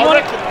deliberate.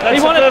 That's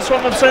the first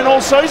one we've seen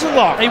all season,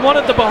 like. He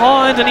wanted the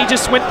behind and he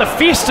just went the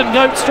fist and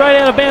go straight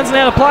out of bounds and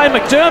out of play.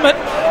 McDermott,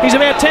 he's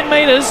about 10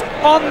 metres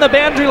on the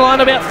boundary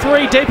line, about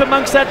 3 deep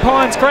amongst that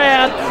Pines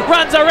crowd.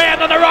 Runs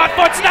around on the right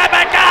foot,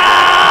 snapback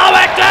goal!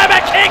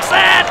 McDermott kicks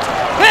it!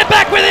 They're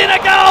back within a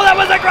goal. That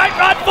was a great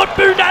right foot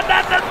boot. I'm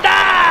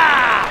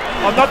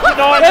not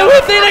denying they're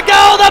within a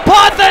goal. The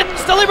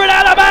Pythons deliver it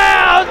out of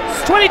bounds.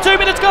 22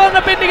 minutes gone on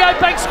the Bendigo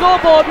Bank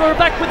scoreboard. We're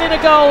back within a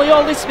goal.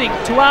 You're listening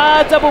to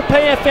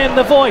RPPFN,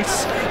 the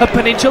voice of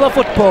Peninsula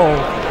football.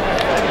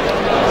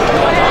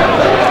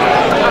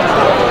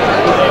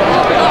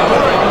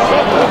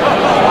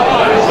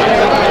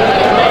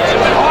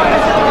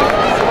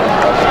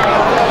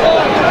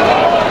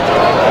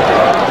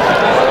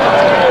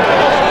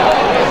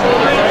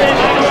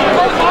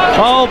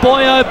 Oh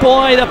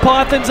boy, the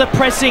Pythons are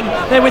pressing.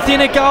 They're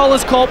within a goal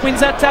as Corp wins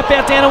that tap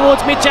out down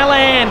towards Mitch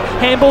Allan.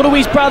 Handball to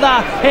his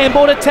brother,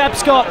 handball to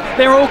Tapscott.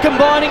 They're all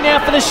combining now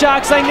for the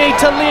Sharks. They need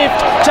to lift.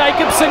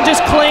 Jacobson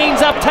just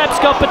cleans up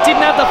Tapscott, but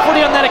didn't have the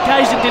footy on that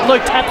occasion, did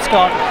Luke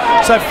Tapscott.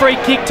 So free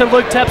kick to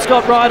Luke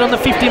Tapscott right on the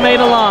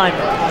 50-metre line.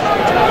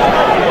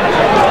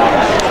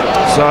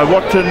 So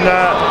what can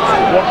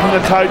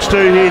the coach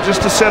do here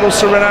just to settle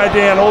Sorrento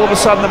down? All of a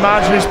sudden the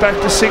margin is back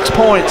to 6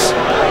 points.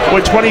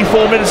 We're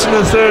 24 minutes in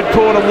the third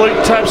quarter. Luke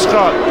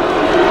Tapscott.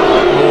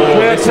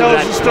 Crowd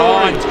tells the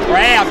story.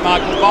 Crowd,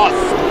 Michael Boss.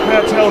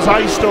 Crowd tells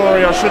a story,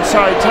 I should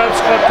say.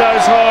 Tapscott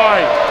goes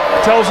high.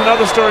 Tells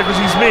another story because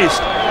he's missed.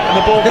 And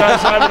the ball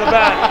goes over the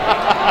back.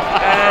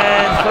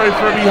 And through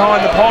from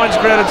behind. The Pines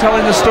crowd are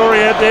telling the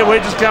story out there. We're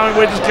just going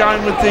with the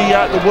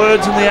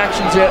words and the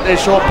actions out there.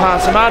 Short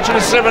pass. The margin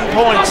is 7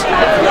 points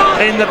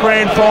in the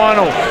grand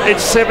final.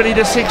 It's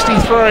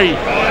 70-63.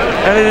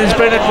 And it has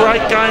been a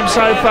great game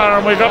so far,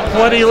 and we've got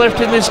plenty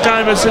left in this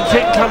game as the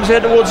kick comes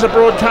out towards the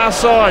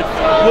broadcast side.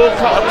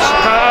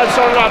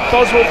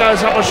 Boswell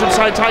goes up, I should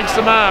say, takes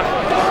the mark.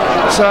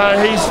 So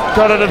he's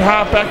got it at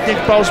half-back, Nick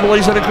Boswell.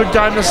 He's had a good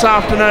game this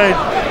afternoon.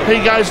 He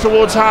goes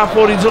towards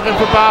half-forward, he's looking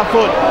for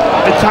Barfoot.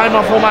 It came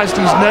off almost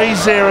his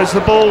knees there as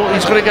the ball,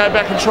 he's got to go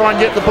back and try and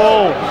get the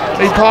ball.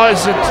 He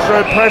plays it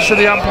through pressure,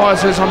 the umpire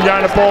says, I'm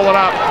going to ball it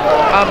up.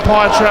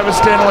 Umpire Travis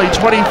Denley,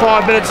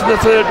 25 minutes in the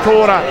third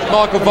quarter.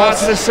 Michael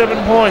Voss, 7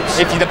 points.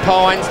 If you're the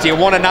Pines, do you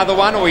want another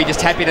one or are you just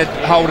happy to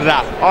hold it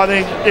up? I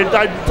think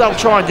they'll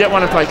try and get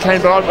one if they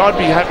can, but I'd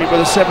be happy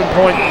with a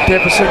 7-point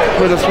deficit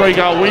with a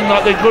 3-goal win.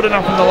 Like, they're good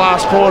enough in the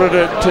last quarter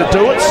to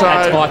do it. So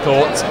that's my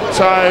thoughts.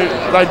 So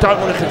they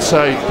don't want to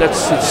concede.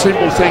 That's the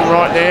simple thing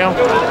right now.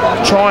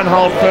 Try and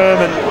hold firm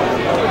and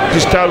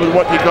just go with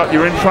what you got.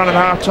 You're in front at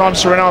half-time.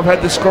 Sorrento have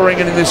had the scoring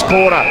in this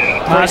quarter.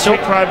 Free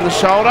kick over the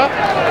shoulder.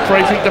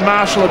 Free kick to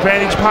Marshall.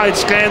 Advantage paid.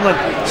 Scanlon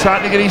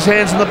starting to get his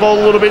hands on the ball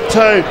a little bit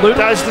too.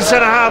 Goes to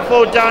centre half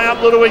forward, going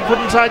up Ludwig.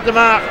 Couldn't take the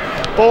mark.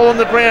 Ball on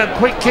the ground.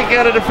 Quick kick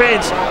out of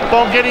defence.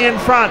 Bongetti in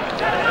front.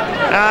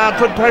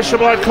 Good pressure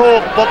by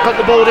Cork. Got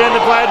the ball down to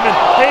Gladman.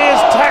 He is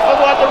tackled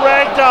like the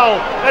ragdoll.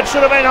 That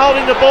should have been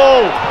holding the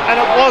ball, and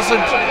it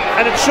wasn't.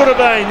 And it should have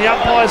been. The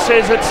umpire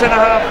says at centre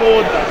half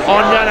forward,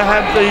 I'm going to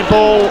have the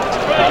ball,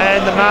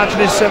 and the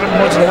margin is 7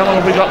 points. And how long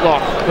have we got,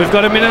 Locke? We've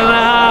got a minute and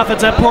a half.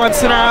 It's a point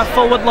centre half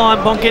forward line.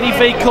 Bongetti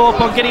v Cork.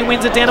 Bongetti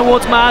wins it down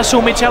towards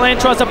Marshall. Mitch Allan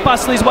tries to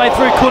bustle his way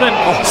through, couldn't.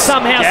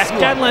 Somehow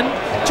Scanlon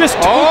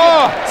just took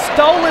it.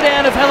 stole it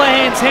out of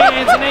Hallahan's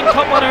hands and then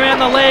caught one around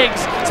the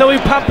legs. So he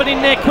pumped it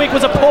in there quick.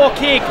 Was a poor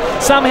kick.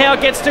 Somehow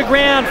gets to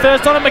ground.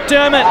 First on to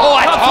McDermott.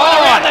 Pops one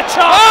around the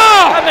chop.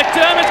 And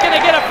McDermott's going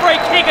to get a free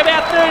kick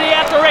about 30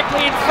 out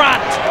directly in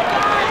front.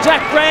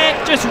 Jack Grant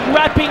just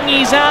wrapping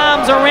his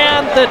arms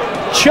around the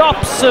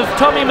chops of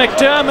Tommy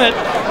McDermott.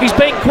 He's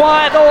been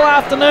quiet all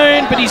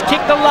afternoon, but he's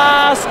kicked the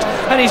last,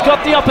 and he's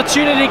got the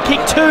opportunity to kick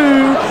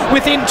two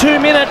within 2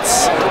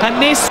 minutes.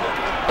 And this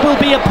will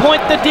be a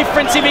point the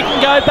difference if he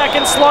can go back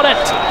and slot it.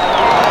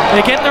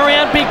 They're getting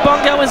around Big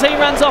Bongo as he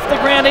runs off the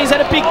ground. He's had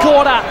a big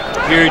quarter.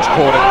 Huge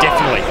quarter,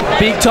 definitely.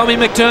 Big Tommy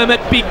McDermott,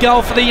 big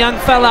goal for the young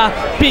fella.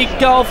 Big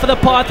goal for the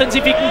Pythons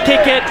if he can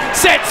kick it.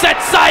 Sets it,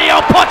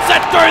 Sale puts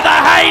it through the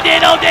hay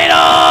diddle.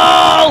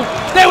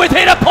 They're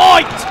within a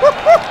point.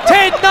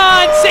 10-9,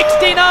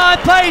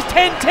 69, plays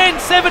 10-10,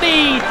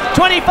 70.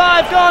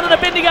 25 gone on a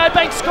Bendigo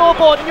Bank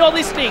scoreboard, and you're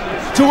listening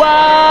to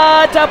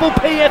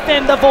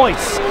RPFN, the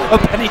voice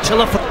of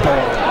Peninsula football.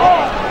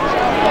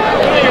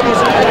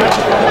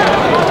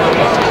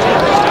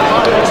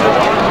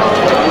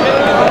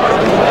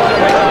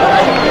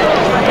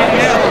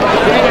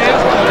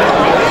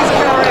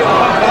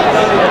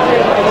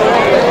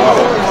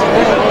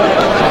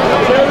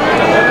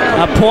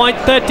 A point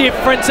the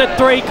difference at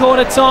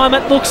three-quarter time.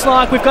 It looks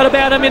like we've got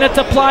about a minute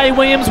to play.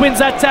 Williams wins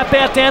that tap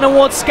out down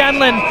towards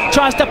Scanlon.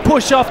 Tries to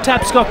push off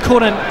Tapscott,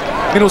 couldn't.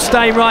 It'll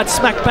stay right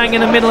smack bang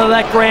in the middle of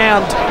that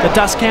ground. The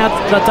dust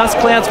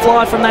clouds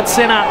fly from that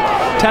centre.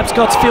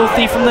 Tapscott's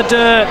filthy from the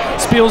dirt.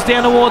 Spills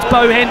down towards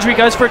Bo Hendry.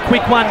 Goes for a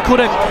quick one.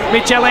 Couldn't.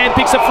 Mitch Allan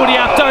picks a footy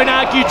up. Don't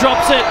argue.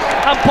 Drops it.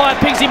 Umpire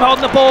pings him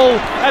holding the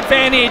ball.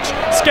 Advantage.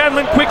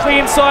 Scanlon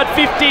quickly inside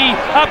 50.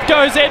 Up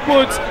goes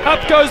Edwards. Up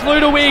goes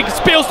Ludwig.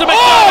 Spills to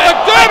McDermott.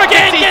 McDermott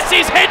again gets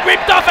his head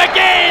ripped off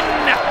again.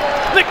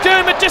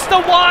 McDermott just a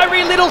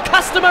wiry little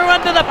customer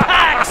under the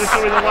packs. This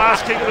will be the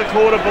last kick of the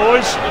quarter,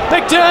 boys.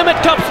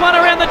 McDermott cops one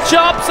around the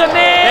chops, and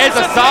there's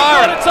a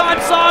siren. Time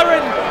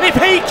siren. If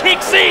he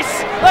kicks this,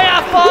 they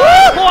are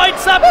 5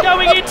 points up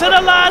going into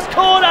the last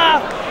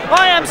quarter.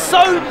 I am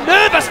so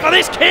nervous for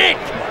this kick.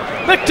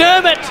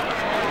 McDermott,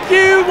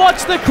 you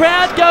watch the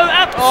crowd go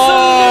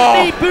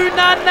absolutely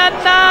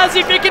bananas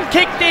if you can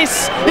kick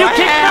this. He'll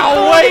kick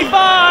the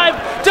 45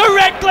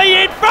 directly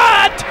in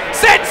front.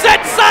 Sets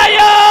it,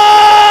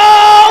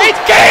 Sale!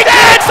 It's kicked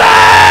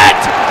it!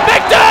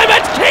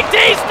 McDermott's kicked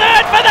his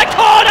third for the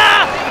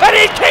corner, and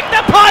he's kicked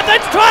the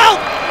Pythons 12th.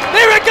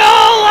 They're a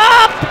goal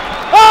up.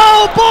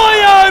 Oh boy!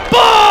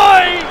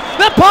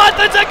 The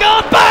Pythons are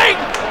going bang,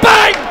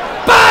 bang,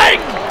 bang!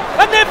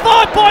 And they're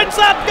 5 points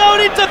up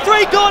going into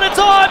three-quarter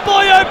time.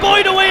 Boy, oh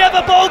boy, do we have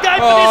a ball game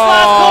for this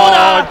last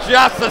quarter.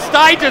 Just the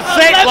stage is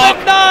set, look.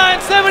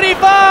 11-9,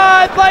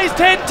 75, plays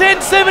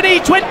 10-10, 70,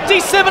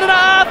 27 and a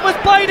half was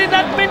played in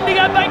that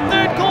Bendigo Bank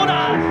third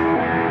quarter.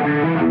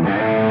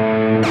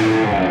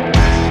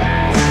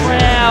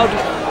 Crowd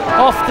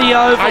off the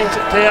oval.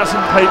 8,000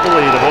 people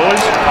here,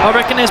 boys. I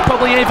reckon there's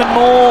probably even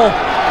more.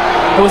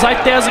 There was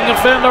 8,000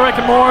 confirmed. I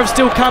reckon more have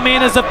still come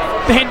in as the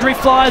Hendry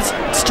flies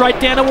straight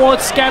down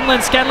towards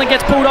Scanlon. Scanlon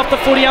gets pulled off the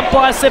footy.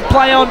 Umpire said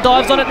play on.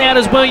 Dives on it now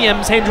as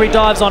Williams. Hendry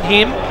dives on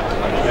him.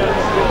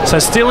 So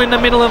still in the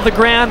middle of the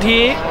ground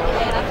here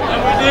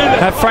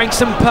at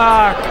Frankston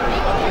Park.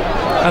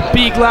 A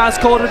big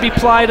last quarter to be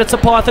played. It's the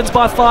Pythons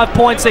by 5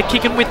 points. They're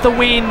kicking with the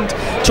wind.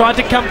 Tried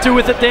to come through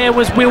with it there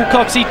was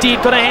Wilcox. He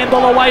did. Got a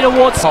handball away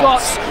towards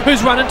Scott,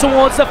 who's running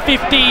towards the 50.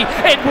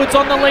 Edwards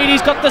on the lead.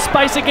 He's got the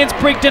space against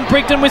Brigden.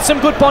 Brigden with some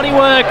good body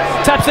work.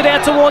 Taps it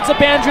out towards the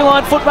boundary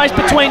line. Foot race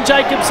between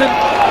Jacobson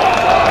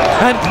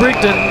and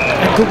Brigden.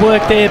 And good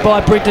work there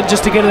by Brigden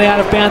just to get it out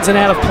of bounds and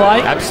out of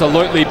play.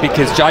 Absolutely,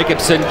 because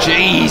Jacobson,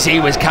 geez, he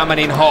was coming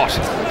in hot.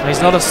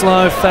 He's not a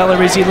slow fella,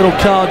 is he? Little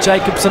Carl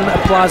Jacobson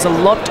applies a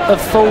lot of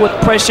forward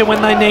pressure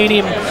when they need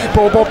him.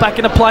 Ball back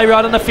into play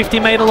right on the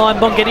 50-metre line.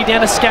 Bongetti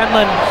down to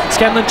Scanlon.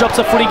 Scanlon drops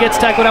a footy, gets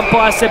tackled.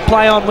 Umpire said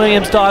play on.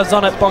 Williams dives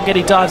on it.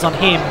 Bongetti dives on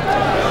him.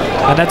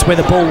 And that's where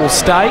the ball will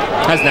stay.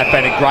 Hasn't that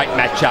been a great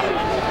matchup?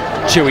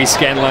 Chewy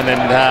Scanlon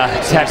and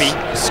Tabby.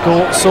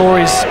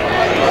 Soaries.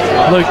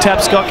 Luke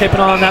Tapscott, keep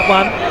an eye on that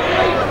one.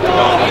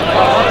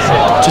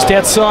 Just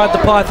outside the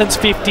Pythons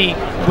 50.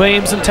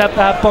 Williams and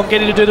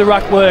Bongetti to do the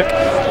ruck work.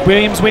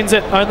 Williams wins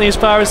it only as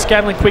far as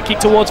Scanlon. Quick kick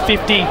towards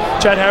 50.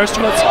 Chad Harris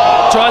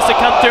tries to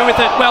come through with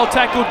it. Well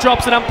tackled,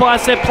 drops it. Umpire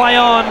said play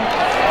on.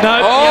 No,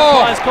 the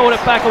umpire's called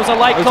it back. It was a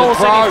late call,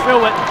 so he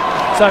threw it.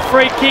 So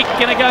free kick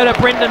going to go to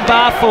Brendan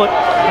Barfoot.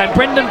 And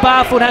Brendan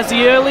Barfoot has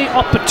the early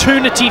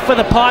opportunity for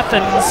the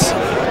Pythons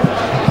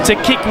to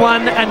kick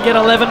one and get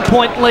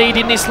 11-point lead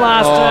in this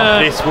last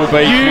term. This will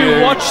be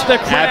huge. Watch the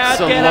crowd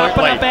get up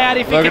and about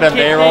if Look he at can them,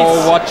 kick they're this.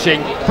 all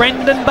watching.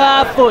 Brendan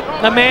Barfoot,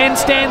 the man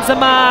stands the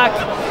mark.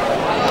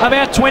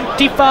 About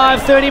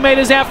 25, 30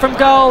 metres out from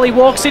goal. He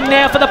walks in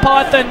now for the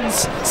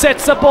Pythons.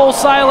 Sets the ball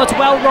sail. It's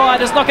well right.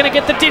 It's not going to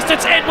get the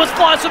distance. Edwards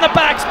flies from the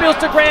back, spills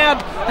to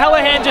ground.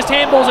 Hallahan just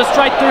handballs it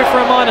straight through for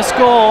a minor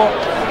score.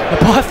 The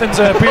Pythons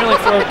are appealing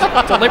for a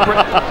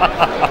deliberate.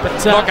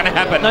 But not going to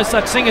happen. No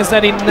such thing as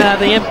that in the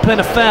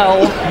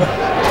MPFNL.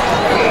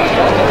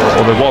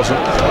 Or there wasn't.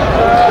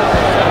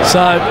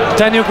 So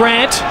Daniel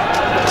Grant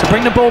to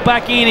bring the ball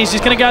back in. He's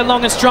just going to go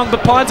long and strong,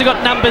 but Pines have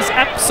got numbers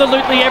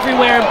absolutely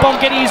everywhere, and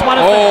Bongetti is one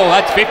of them. Oh,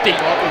 that's 50.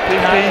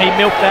 He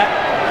milked that.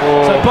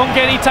 So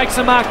Bongetti takes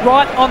the mark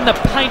right on the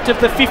paint of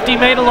the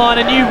 50-metre line,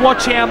 and you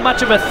watch how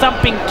much of a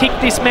thumping kick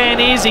this man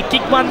is. He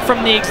kicked one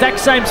from the exact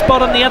same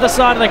spot on the other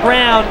side of the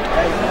ground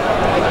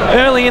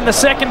early in the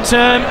second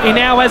term. He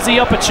now has the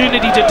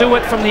opportunity to do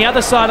it from the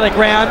other side of the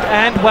ground,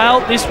 and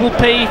well, this will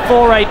be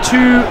for a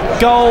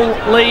 2-goal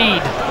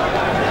lead.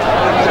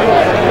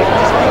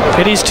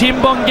 It is Tim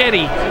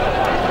Bongetti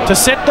to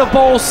set the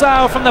ball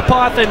sail from the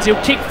Pythons.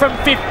 He'll kick from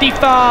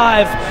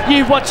 55.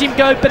 You watch him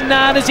go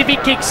bananas if he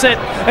kicks it.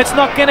 It's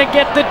not going to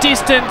get the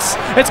distance.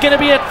 It's going to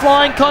be a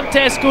flying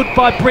contest. Good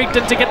by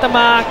Brigden to get the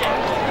mark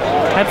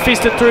and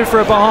fist it through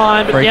for a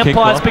behind. But the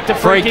umpire's picked a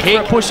free kick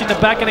for a push in the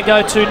back, and to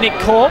go to Nick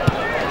Corp.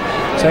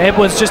 So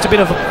Edwards just a bit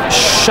of a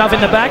shove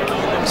in the back.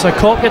 So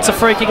Corp gets a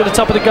free kick at the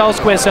top of the goal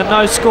square, so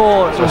no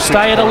score. We'll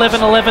stay at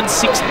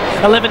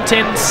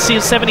 11-10,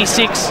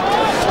 76.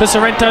 The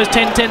Sorrento's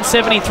 10-10,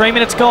 70. 3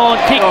 minutes gone.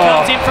 Kick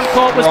comes in from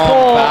Corp, was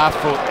poor.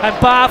 And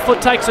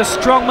Barfoot takes a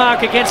strong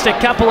mark against a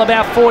couple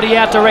about 40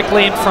 out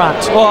directly in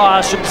front. Oh,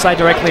 I shouldn't say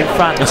directly in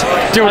front. Do it,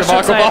 I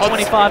should say Michael a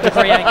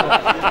 25-degree angle.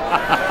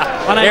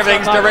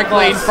 Everything's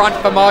directly in front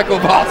for Michael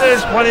Boss.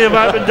 There's plenty of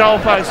open goal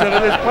face.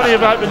 There's plenty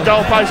of open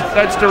goal face.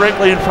 That's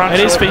directly in front. It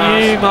is for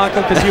you,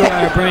 Michael, because you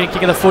are a brilliant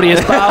kick of the footy. As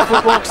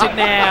Barfoot walks in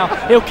now,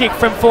 he'll kick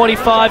from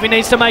 45. He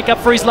needs to make up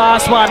for his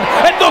last one.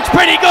 It looks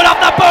pretty good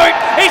off the boot.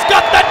 He's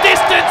got the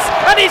distance,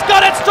 and he's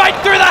got it straight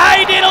through the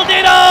hay diddle. 11-12,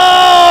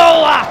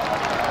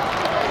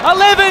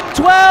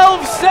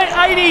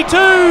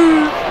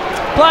 82.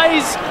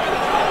 Plays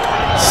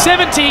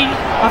 70.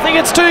 I think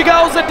it's 2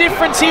 goals the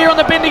difference here on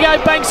the Bendigo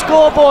Bank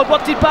scoreboard.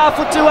 What did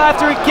Barfoot do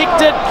after he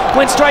kicked it?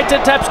 Went straight to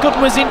taps.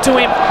 Gooden was into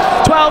him.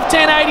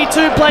 12-10,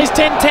 82. Plays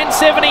 10-10,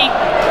 70.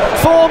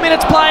 4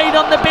 minutes played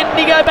on the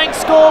Bendigo Bank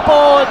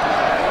scoreboard.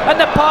 And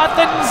the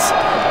Pythons,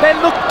 they're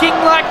looking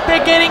like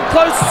they're getting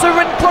closer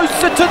and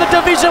closer to the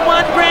Division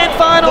 1 Grand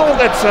Final. Look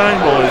at that scene,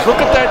 boys.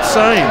 Look at that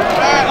scene.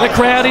 The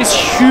crowd is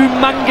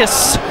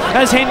humongous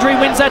as Hendry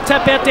wins that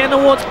tap out down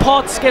towards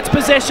Potts, gets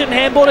possession,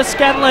 handball to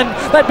Scanlon.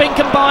 They've been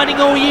combining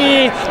all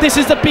year. This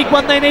is the big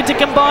one they need to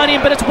combine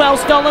in, but it's well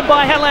stolen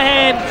by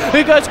Hallahan,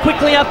 who goes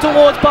quickly up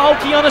towards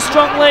Bulky on a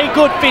strong lead.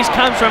 Good fist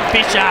comes from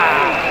Fisher.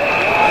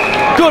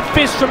 Good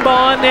fist from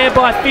behind there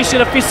by Fisher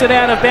to fist it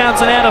out of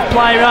bounds and out of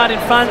play right in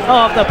front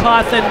of the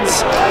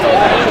Pythons.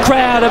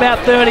 Crowd about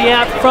 30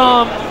 out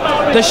from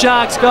the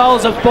Sharks.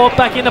 Goals have brought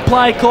back into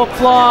play. Corp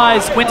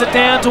flies, wins it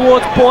down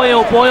towards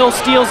Boyle. Boyle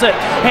steals it.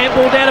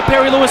 Handball down to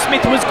Perry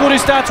Lewis-Smith, who was good, who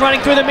starts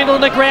running through the middle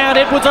of the ground.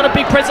 Edwards on a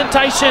big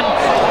presentation.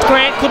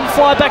 Grant couldn't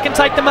fly back and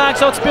take the mark,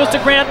 so it spills to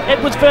ground.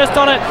 Edwards first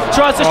on it,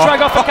 tries to shrug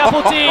off a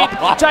couple, did.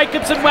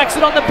 Jacobson whacks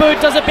it on the boot.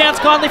 Does it bounce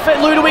kindly for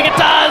Ludwig? It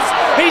does.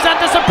 He's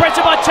under some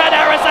pressure by Chad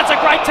Harris. That's a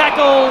great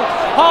tackle.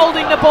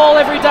 Holding the ball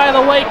every day of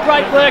the week.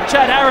 Great work,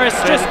 Chad Harris.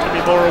 Just to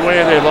be more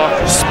aware there,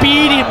 like.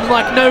 Speed him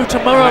like no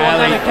tomorrow on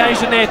that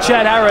occasion there,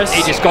 Chad Harris.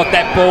 He just got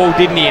that ball,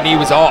 didn't he? And he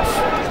was off.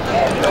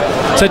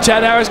 So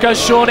Chad Harris goes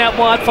short out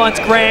wide, finds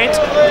Grant.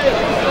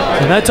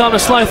 So no time to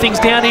slow things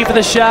down here for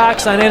the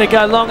Sharks. They need to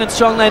go long and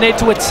strong. They need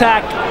to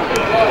attack.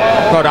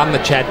 Well done, the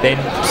Chad then.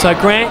 So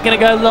Grant going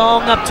to go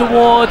long up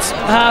towards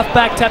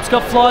half-back.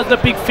 Tapscott flies the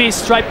big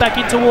fist straight back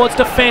in towards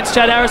defence.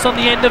 Chad Harris on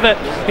the end of it.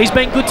 He's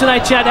been good today,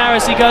 Chad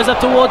Harris. He goes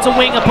up towards the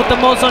wing and put the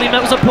moz on him.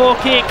 That was a poor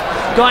kick.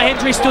 Guy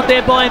Hendry stood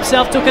there by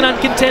himself, took an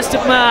uncontested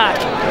mark.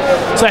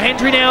 So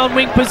Hendry now in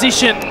wing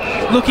position,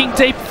 looking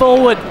deep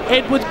forward.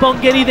 Edwards,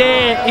 Bongetti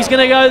there. He's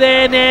going to go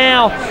there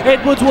now.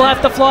 Edwards will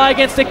have to fly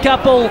against a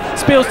couple.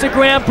 Spills to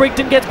ground.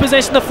 Brigden gets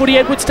possession of the footy.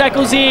 Edwards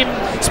tackles him.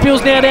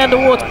 Spills now down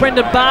towards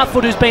Brendan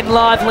Barfoot, who's been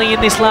lively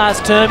in this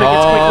last term. It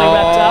gets quickly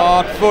wrapped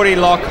up. Hot footy,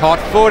 Lock. Hot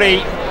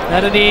footy.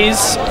 That it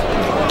is.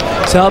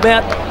 So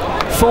about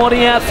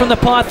 40 out from the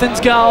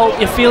Pythons' goal.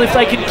 You feel if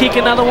they can kick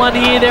another one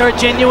here, they're a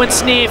genuine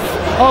sniff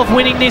of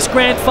winning this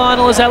grand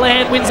final as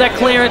Allahan wins that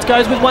clearance,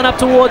 goes with one up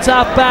towards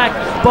half-back.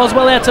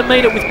 Boswell out to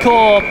meet it with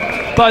Corb.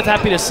 Both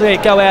happy to see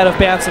it go out of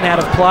bounds and out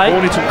of play.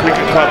 Mornington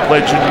Cricket Club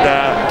legend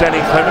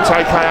Danny Clements,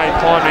 a.k.a.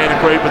 Pie Man,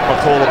 agreed with my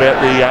call about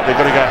they've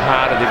got to go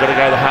harder, they've got to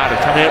go the harder,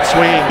 come out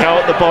swinging,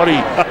 go at the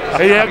body.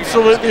 He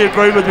absolutely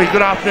agreed with me.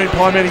 Good afternoon,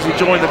 Pie Man, he's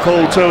enjoying the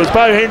call too. As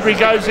Bo Hendry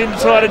goes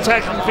inside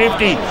attacking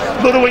 50,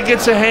 Ludwig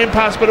gets a hand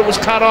pass, but it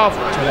was cut off.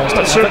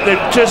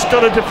 They've just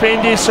got to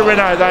defend here,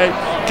 Sorrento. They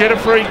get a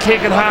free kick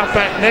at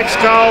half-back. Next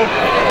goal,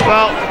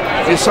 well,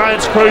 you say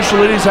it's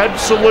crucial. It is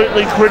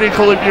absolutely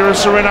critical if you're a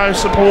Sorrento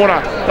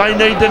supporter. They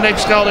need the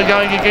next goal. They're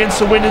going against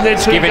the wind, and they're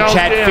 2 goals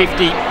Chad down.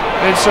 50.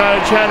 And so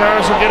Chad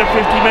Harris will get a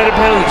 50-metre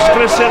penalty. Just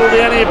got to settle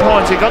down here,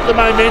 Pines. They've got the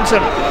momentum,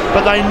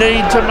 but they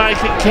need to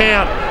make it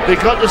count. They've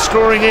got the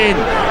scoring in.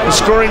 The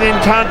scoring in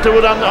can't do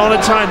it on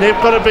its own. They've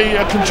got to be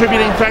a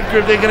contributing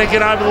factor if they're going to get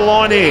over the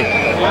line here.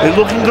 They're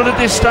looking good at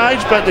this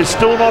stage, but they're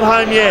still not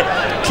home yet.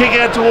 Kick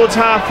out towards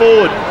half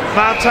forward.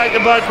 Mark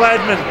taken by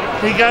Gladman.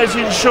 He goes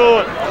in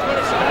short.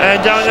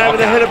 And going over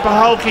the head of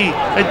Paholke,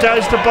 it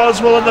goes to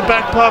Boswell in the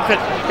back pocket.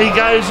 He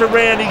goes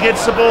around, he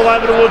gets the ball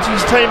over towards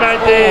his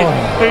teammate there,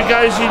 who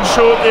goes in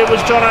short. There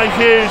was John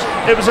O'Hughes.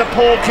 It was a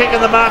poor kick,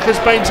 and the mark has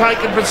been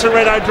taken for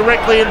Sorrento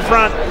directly in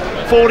front.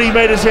 40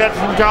 metres out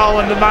from goal,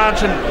 and the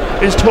margin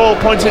is 12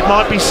 points. It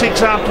might be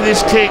 6 after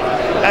this kick,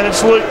 and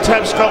it's Luke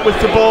Tapscott with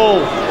the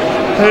ball,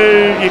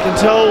 who you can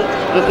tell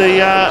that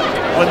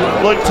when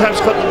Luke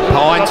Tapscott...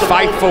 Pines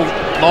faithful,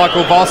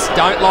 Michael Voss,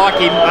 don't like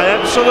him. They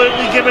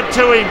absolutely give it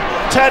to him.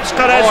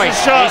 Tapscott has the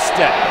shot.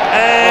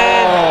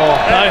 And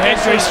Bo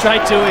Hendry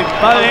straight to him.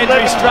 Bo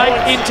Hendry straight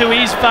into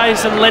his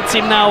face and lets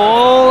him know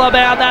all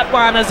about that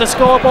one as the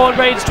scoreboard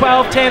reads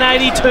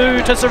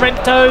 12-10-82 to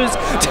Sorrento's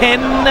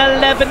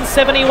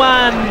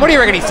 10-11-71. What do you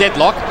reckon he said,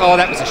 Locke? Oh,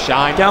 that was a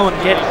shame. Go and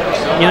get,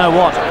 you know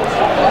what?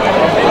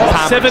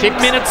 7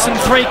 minutes and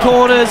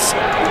 3/4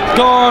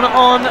 gone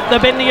on the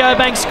Bendigo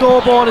Bank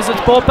scoreboard as it's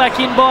brought back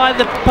in by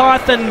the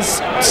Pythons.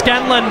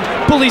 Scanlon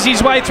bullies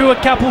his way through a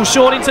couple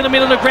short into the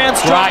middle of the ground.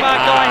 Strong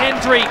mark by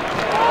Hendry.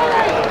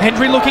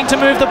 Hendry looking to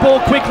move the ball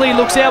quickly,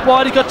 looks out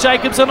wide, he's got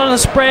Jacobson on a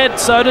spread,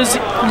 so does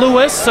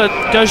Lewis, so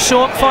goes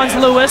short, finds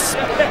Lewis,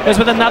 goes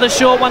with another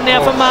short one now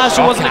for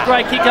Marshall. Wasn't a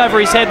great kick over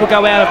his head, will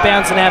go out of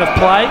bounds and out of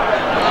play.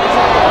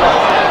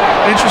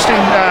 Interesting.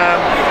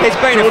 There's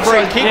been a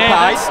free kick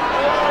pace.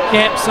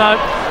 Yeah, so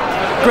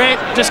Grant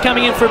just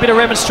coming in for a bit of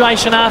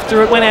remonstration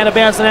after it went out of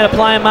bounds and out of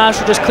play, and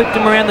Marshall just clipped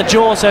him around the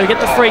jaw, so get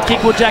the free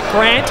kick with Jack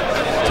Grant.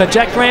 So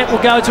Jack Grant will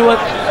go to a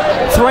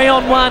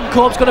 3-on-1.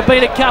 Corb's got to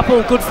beat a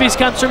couple. Good fist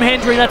comes from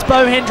Hendry. That's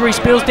Bo Hendry.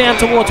 Spills down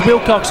towards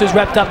Wilcox, who's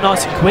wrapped up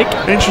nice and quick.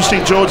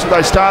 Interesting, George, that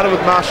they started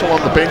with Marshall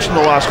on the bench in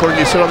the last quarter.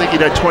 You said I think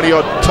he'd had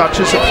 20-odd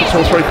touches at 2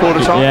 or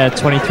 3/4 time. Yeah,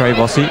 23,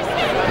 Bossy.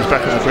 He's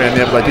back on the ground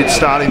now, but they did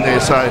start him there,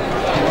 so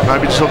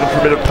maybe just looking for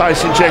a bit of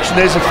pace injection.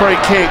 There's a free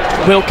kick.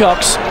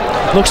 Wilcox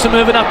looks to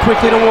move it up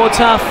quickly towards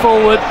half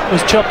forward.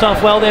 Was chopped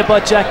off well there by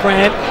Jack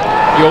Grant.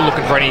 You're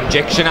looking for an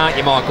injection, aren't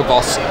you, Michael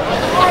Voss?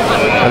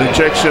 An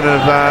injection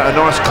of a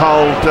nice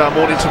cold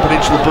Mornington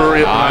Peninsula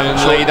Brewery.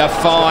 Only the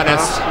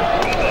finest.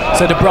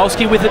 So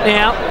Dabrowski with it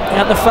now,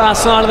 out the far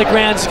side of the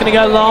ground, just going to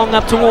go long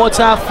up towards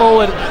half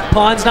forward.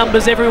 Pines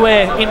numbers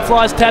everywhere, in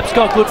flies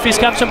Tapscott, good fist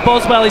comes from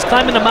Boswell, he's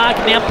claiming the mark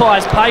and the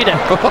umpire's paid it.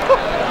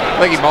 I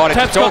think he might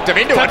have just talked him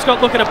into it.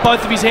 Tapscott looking at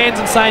both of his hands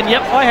and saying,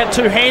 yep, I had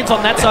 2 hands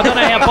on that, so I don't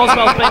know how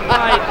Boswell's been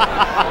paid.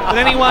 But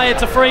anyway,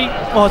 it's a free,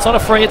 well, it's not a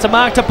free, it's a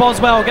mark to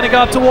Boswell. Going to go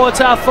up towards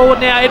half forward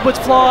now. Edwards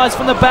flies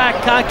from the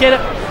back, can't get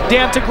it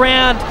down to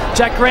ground.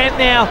 Jack Grant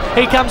now,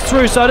 he comes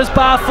through, so does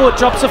Barfoot,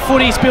 drops a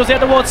footy, spills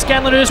out towards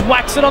Scanlon, who just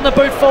whacks it on the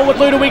boot forward.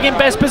 Ludwig in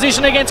best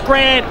position against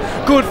Grant.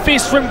 Good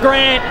fist from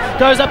Grant,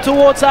 goes up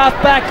towards half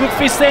back. Good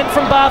fist then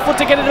from Barfoot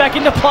to get it back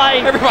into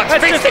play.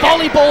 That's just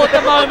volleyball at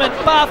the moment.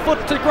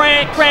 Barfoot to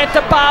Grant, Grant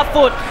to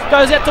Barfoot,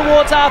 goes out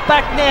towards half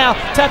back now.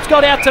 Taps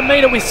got out to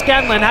meet it with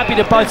Scanlon, happy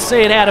to both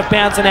see it out of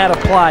bounds and out of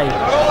play.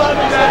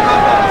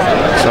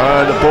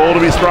 So the ball to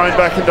be thrown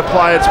back into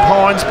play. It's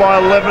Pines by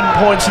 11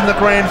 points in the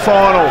grand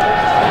final.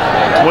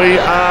 We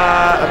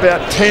are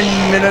about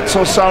 10 minutes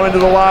or so into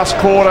the last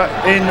quarter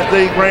in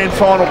the grand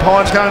final.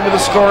 Pines going with a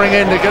scoring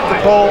end to get the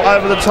ball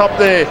over the top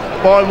there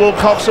by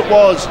Wilcox. It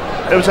was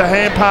a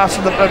hand pass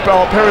and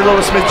Perry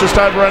Lewis-Smith just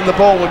overran the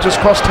ball. We've just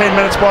crossed 10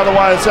 minutes by the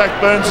way. Zach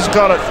Burns has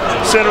got it.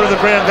 Centre of the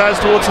ground, goes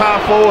towards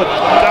half forward.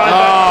 Going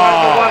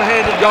back,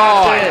 one-handed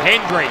Guy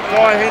Hendry.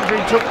 Guy Hendry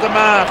took the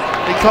mark.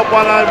 He caught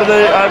one over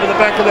the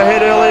back of the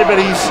head earlier, but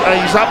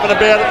he's up and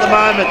about at the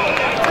moment.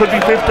 Could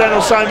be 15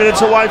 or so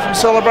minutes away from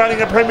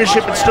celebrating a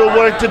premiership, but still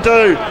work to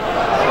do.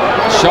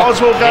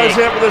 Oswald goes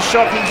out with a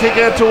shocking kick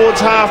out towards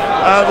half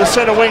the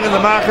centre wing, and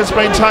the mark has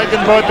been taken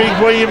by Big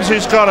Williams,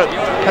 who's got it.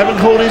 Haven't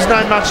called his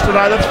name much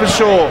today, that's for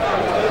sure.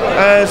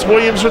 As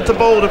Williams with the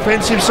ball,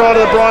 defensive side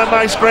of the Brian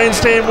Mace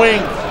grandstand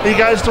wing. He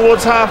goes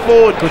towards half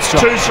forward. 2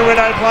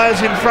 Sorrento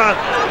players in front,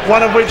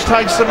 one of which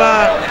takes the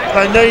mark.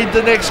 They need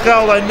the next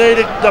goal. They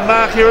need the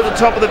mark here at the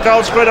top of the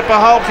goal spread at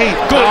Paholke.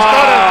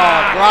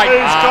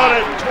 Who's got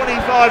it?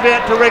 25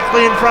 out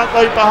directly in front,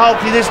 Lee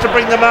Paholke. This to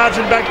bring the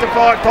margin back to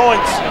 5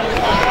 points.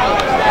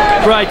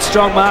 Great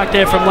strong mark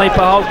there from Lee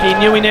Paholke. He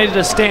knew he needed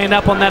to stand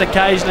up on that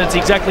occasion. It's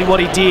exactly what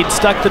he did.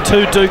 Stuck the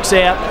 2 Dukes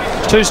out.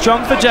 Too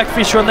strong for Jack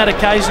Fisher on that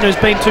occasion, who's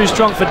been too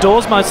strong for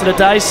Dawes most of the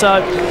day.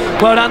 So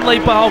well done, Lee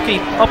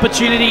Paholke.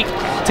 Opportunity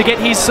to get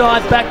his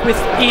side back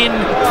within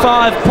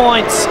 5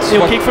 points.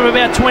 He'll kick from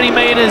about 20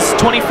 metres,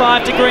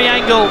 25-degree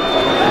angle.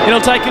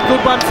 It'll take a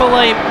good one for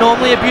Lee.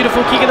 Normally a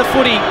beautiful kick of the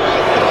footy.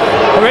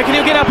 I reckon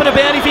he'll get up and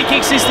about if he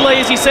kicks this,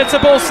 Lee, as he sets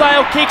the ball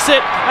sail, kicks it,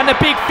 and the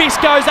big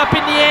fist goes up in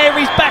the air.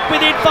 He's back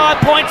within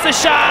 5 points, the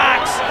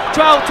Sharks.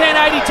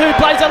 12-10-82,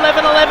 plays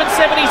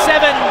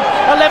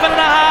 11-11-77. 11 and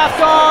a half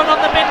gone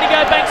on the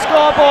Bendigo Bank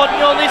scoreboard,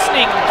 and you're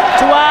listening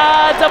to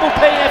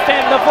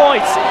RPPFM, the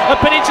voice of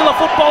Peninsula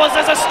footballers.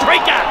 There's a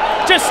streaker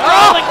just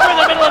strolling through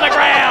the middle of the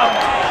ground.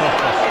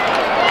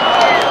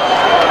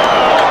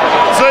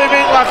 Zoom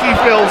in, Lucky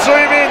Phil.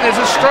 Zoom in. There's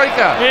a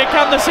streaker. Here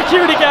come the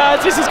security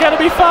guards. This is going to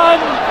be fun.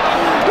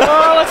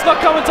 Oh, let's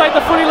not commentate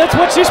the footy. Let's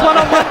watch this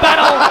one-on-one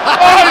battle.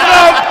 Oh, he's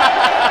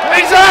up!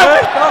 He's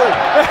up!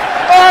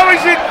 Oh,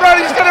 he's in front.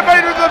 He's going to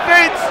beat him to the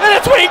fence. And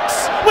it's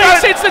Winks.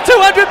 Winks hits the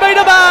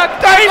 200-metre mark.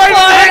 He's leave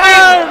flying him.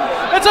 home.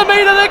 It's a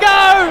metre to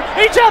go.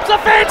 He jumps a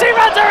fence. He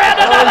runs around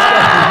another.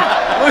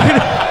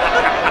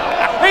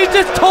 He's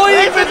just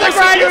toying with the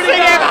security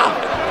guard.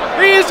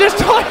 He is just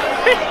toying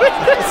with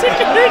the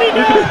security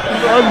guard.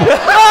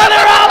 Oh,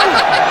 they're up.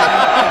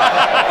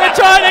 They're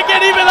trying to get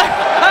him. Oh,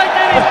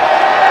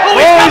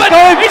 he's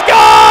coming. He's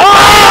gone. Oh,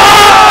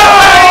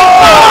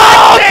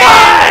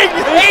 bang.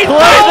 He's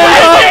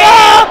blazing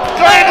up.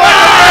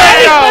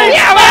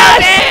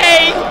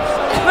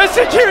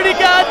 The security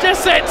guard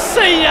just said,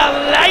 see you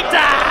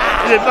later.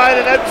 He made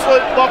an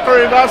absolute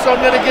mockery of us.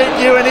 I'm going to get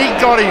you, and he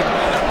got him.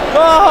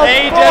 Oh,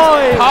 he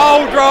just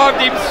pole drove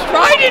him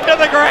straight into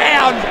the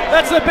ground.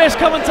 That's the best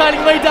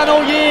commentating we've done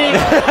all year.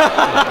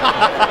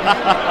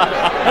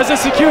 As the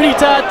security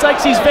guard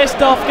takes his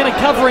vest off, going to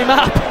cover him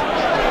up.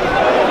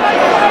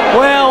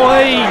 Well,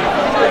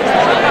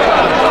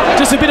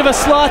 just a bit of a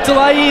slight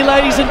delay here,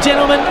 ladies and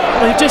gentlemen.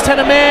 We've just had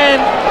a man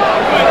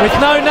with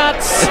no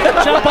nuts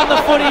jump on the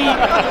footy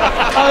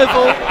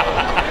oval.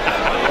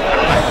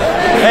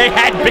 He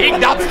had big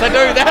nuts to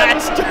do that.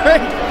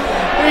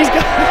 He's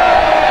got.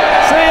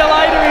 See you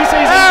later, he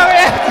sees him. Oh,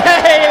 yeah,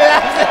 he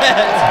loves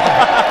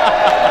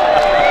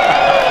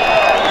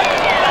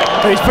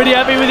it. He's pretty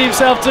happy with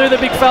himself too, the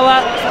big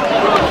fella.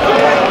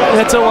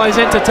 That's always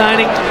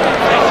entertaining.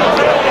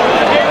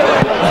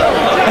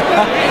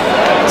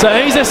 So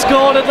he's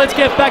escorted. Let's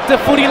get back to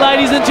footy,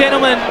 ladies and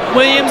gentlemen.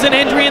 Williams and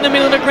Hendry in the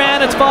middle of the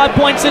ground. It's 5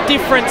 points the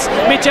difference.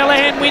 Mitch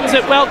Allahan wins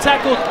it. Well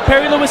tackled.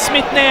 Perry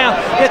Lewis-Smith now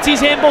gets his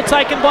handball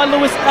taken by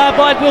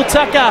Will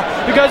Tucker,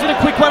 who goes with a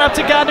quick one up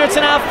to Gardner. It's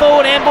an half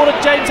forward. Handball to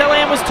James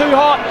Allahan was too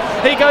hot.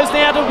 He goes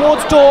now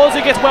towards Dawes, who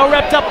gets well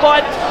wrapped up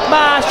by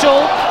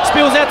Marshall.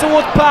 Spills out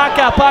towards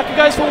Parker. Parker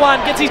goes for one.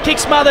 Gets his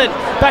kick smothered.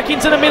 Back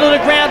into the middle of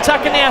the ground.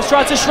 Tucker now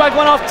tries to shrug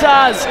one off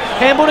Taz.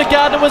 Handball to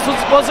Gardner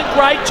wasn't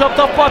great. Chopped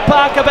off by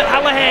Parker, but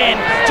Allahan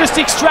just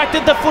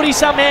extracted the footy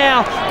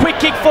somehow. Quick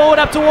kick forward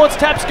up towards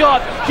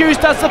Tapscott. Hughes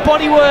does the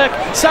body work.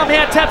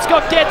 Somehow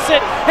Tapscott gets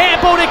it.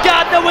 Handball to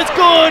Gardner was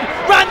good.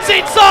 Runs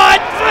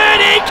inside.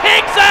 Ferdy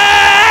kicks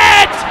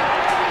it!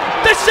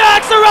 The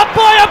Sharks are up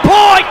by a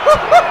point.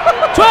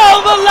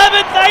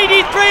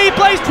 12-11, 83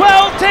 plays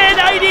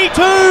 12-10, 82.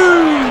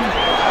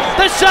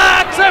 The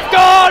Sharks have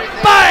gone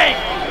bang.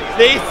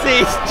 This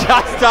is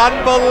just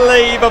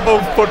unbelievable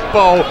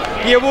football.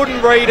 You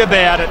wouldn't read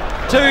about it.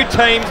 Two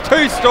teams,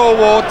 two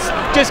stalwarts,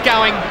 just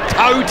going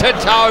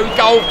toe-to-toe,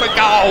 goal for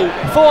goal.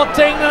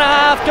 14 and a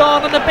half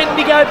gone on the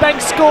Bendigo Bank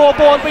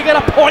scoreboard. We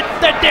got a point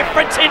the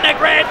difference in the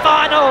grand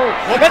final.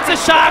 It's the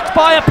Sharks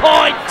by a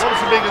point. What was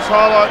the biggest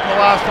highlight in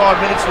the last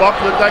 5 minutes,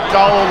 Lachlan? That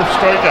goal or the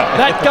streaker?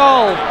 That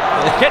goal.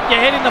 Get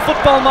your head in the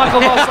football, Michael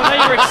Walsh. I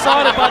know you're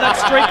excited by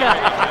that streaker.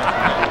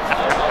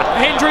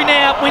 Hendry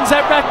now wins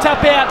that rack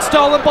tap out,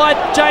 stolen by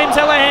James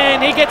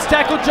Allahan. He gets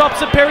tackled, drops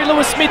it. Perry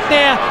Lewis-Smith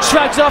now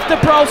shrugs off to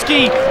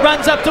Brolski,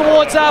 runs up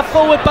towards our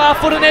forward.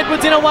 Barfoot and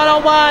Edwards in a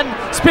one-on-one.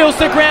 Spills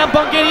the ground.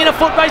 Bongini in a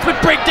foot race with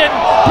Brigden.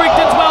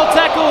 Brigden's well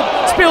tackled.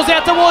 Spills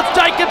out towards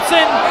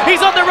Jacobson. He's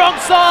on the wrong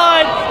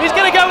side. He's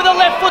going to go with the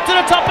left foot to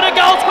the top of the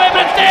goal square,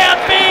 but it's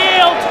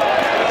downfield.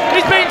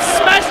 He's been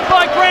smashed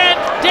by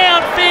Grant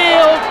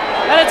downfield.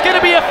 And it's going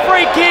to be a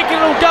free kick, and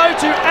it'll go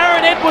to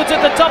Aaron Edwards at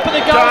the top of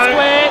the goal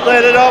square.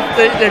 Let it off.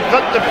 They've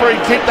got the free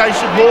kick. They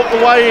should walk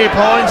away here,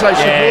 Pines. They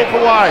should walk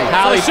away.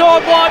 So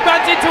Sean White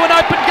runs into an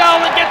open goal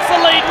and gets the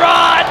lead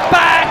right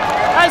back.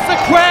 As the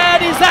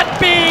crowd is that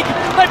big,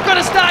 they've got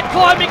to start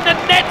climbing the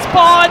nets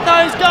behind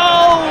those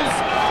goals.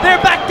 They're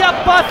backed up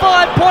by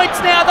 5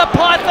 points now, the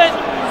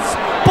Pythons.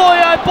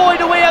 Boy, oh boy,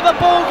 do we have a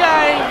ball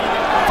game.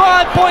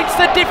 5 points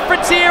the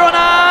difference here on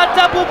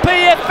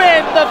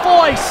RPPFN, the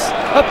voice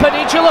of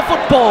Peninsula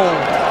football.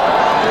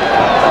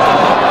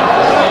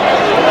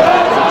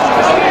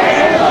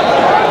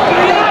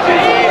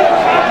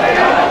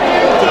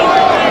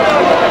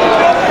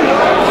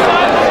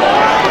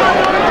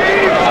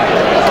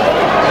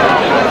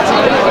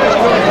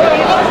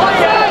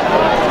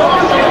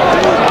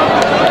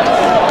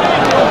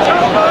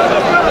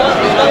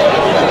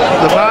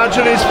 The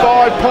margin is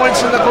 5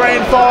 points in the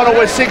grand final.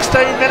 We're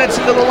 16 minutes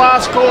into the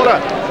last quarter.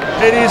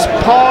 It is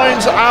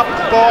Pines up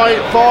by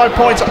 5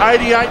 points,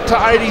 88 to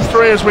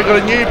 83, as we've got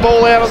a new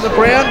ball out on the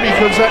ground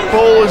because that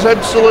ball has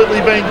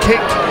absolutely been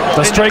kicked.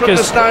 The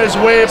Streakers knows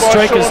where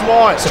by Sean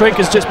White.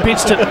 Streakers just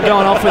pitched it and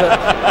gone off with it.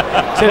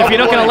 Said, if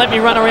you're not going to let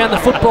me run around the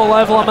football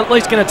oval, I'm at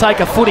least going to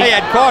take a footy. He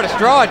had quite a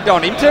stride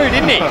on him too,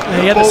 didn't he?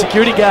 He had the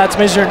security guards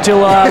measure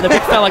until the big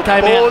fella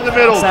came out. Ball in the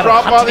middle,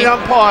 dropped by the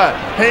umpire.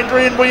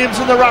 Hendry and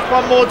Williams in the ruck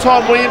one more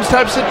time. Williams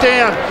taps it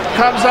down.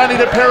 Comes only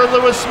to Perry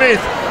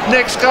Lewis-Smith.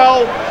 Next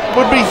goal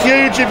would be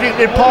huge if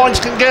Pines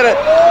can get it.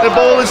 The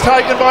ball is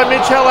taken by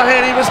Mitch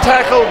Allahan. He was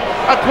tackled.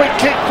 A quick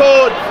kick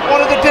forward.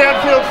 Wanted the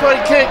downfield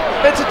free kick.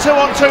 It's a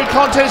 2-on-2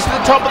 contest at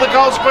the top of the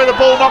goal square. The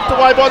ball knocked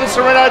away by the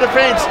Sorrento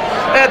defence.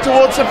 Out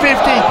towards the 50.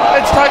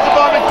 It's taken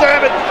by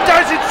McDermott.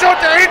 Goes in short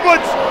to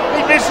Edwards.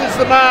 He misses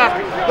the mark.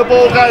 The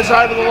ball goes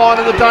over the line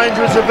and the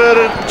danger is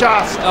averted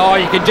just. Oh,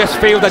 you can just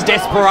feel the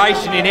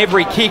desperation in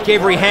every kick,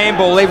 every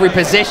handball, every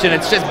possession.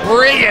 It's just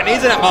brilliant,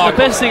 isn't it, Michael? The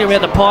best thing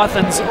about the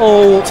Pythons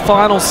all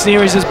final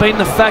series has been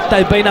the fact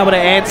they've been able to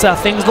answer.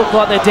 Things look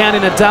like they're down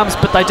in the dumps,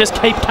 but they just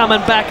keep coming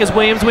back as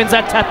Williams wins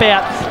that tap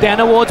out. Down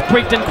towards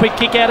Brigden, quick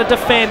kick out of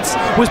defence.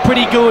 Was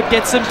pretty good,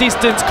 gets some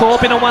distance.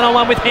 Caught in a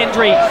one-on-one with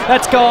Hendry.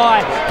 That's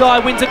Guy. Guy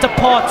wins it to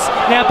Potts.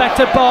 Now back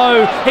to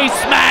Bow. He's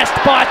smashed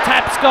by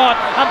Tapscott.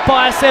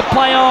 Umpire said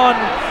play on.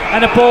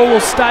 And the ball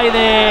will stay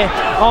there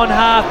on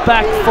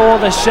half-back for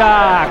the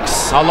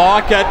Sharks. I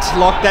like it.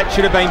 Like that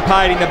should have been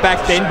paid in the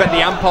back then, but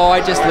the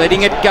umpire just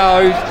letting it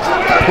go.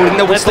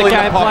 Putting the whistle in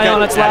the pocket. Play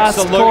on its last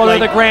quarter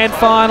of the grand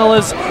final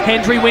as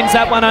Hendry wins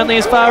that one only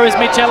as far as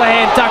Mitch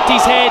Allahan ducked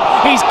his head.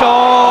 He's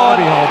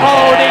gone.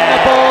 Holding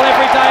the ball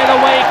every day of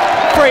the week.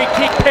 Free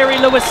kick, Perry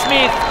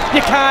Lewis-Smith.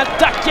 You can't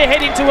duck your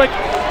head into a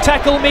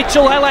tackle,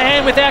 Mitchell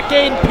Allahan, without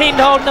getting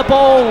pinned holding the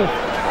ball.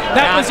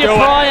 That was your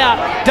prior,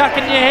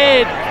 ducking your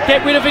head.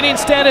 Get rid of it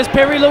instead as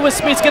Perry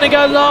Lewis-Smith's going to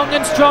go long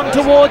and strong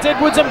towards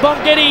Edwards and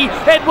Bongetti.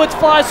 Edwards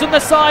flies from the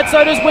side,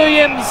 so does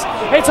Williams.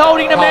 It's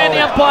holding the man.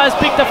 The umpire's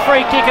picked the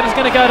free kick and it's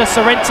going to go to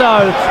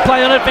Sorrento.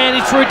 Play on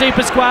advantage through Di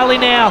Pasquale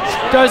now.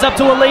 Goes up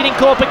to a leading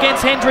corp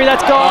against Hendry.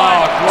 That's Guy.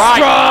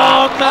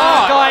 Strong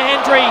mark, Guy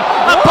Hendry.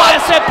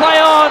 Umpire said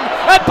play on.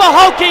 And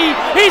Paholke,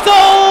 he's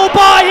all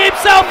by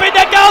himself in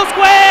the goal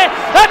square.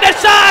 And the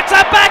Sharks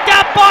are back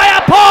up by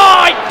a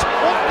point.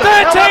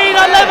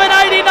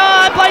 13-11-89,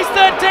 plays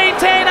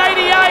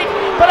 13-10-88.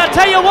 But I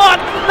tell you what,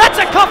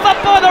 that's a cough up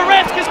by the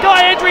refs because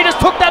Guy Hendry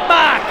just took that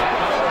mark.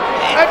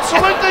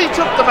 Absolutely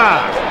took the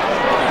mark.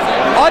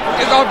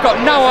 I've got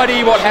no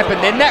idea what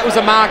happened then. That was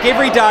a mark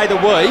every day of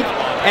the week.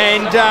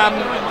 And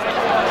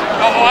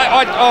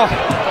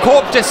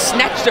Corp just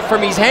snatched it from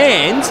his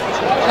hands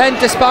and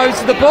disposed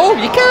of the ball.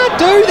 You can't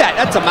do that.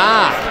 That's a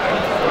mark.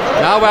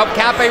 No, well,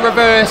 can't be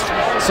reversed.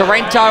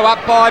 Sorrento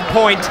up by a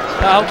point.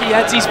 Paholke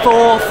adds his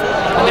fourth,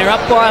 and they're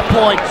up by a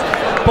point.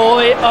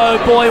 Boy, oh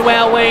boy,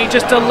 wowee,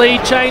 just a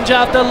lead change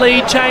after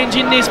lead change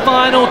in this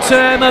final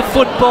term of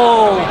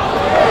football.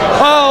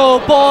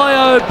 Oh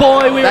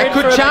boy, we're that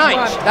could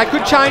change. That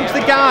could change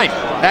the game.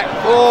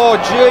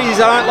 Oh, geez,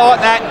 I don't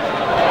like that.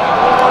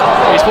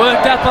 He's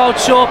worked up old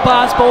short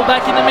pass, ball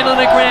back in the middle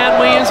of the ground.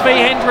 Williams v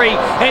Hendry.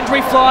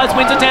 Hendry flies,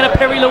 wins it down to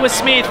Perry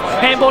Lewis-Smith.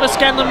 Handball to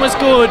Scanlon was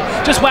good.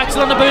 Just whacks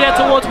it on the boot out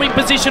towards wing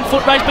position.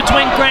 Foot race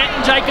between Grant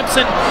and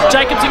Jacobson.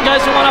 Jacobson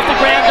goes for one off the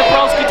ground.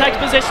 Dabrowski takes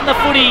possession of the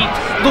footy.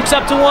 Looks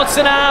up towards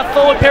Sinar.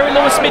 Forward, Perry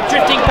Lewis-Smith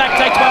drifting back,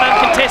 takes one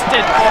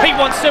uncontested. He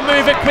wants to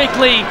move it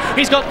quickly.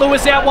 He's got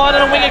Lewis out wide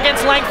on a wing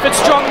against Langford.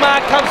 Strong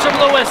mark comes from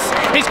Lewis.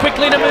 He's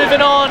quickly to move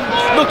it on.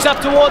 Looks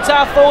up towards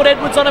half forward.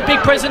 Edwards on a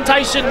big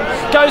presentation.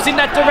 Goes in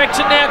that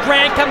direction now.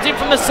 Grant comes in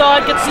from the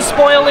side, gets the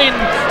spoil in.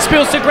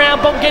 Spills to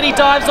ground. Bongetti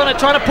dives on it,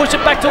 trying to push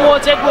it back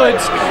towards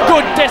Edwards.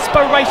 Good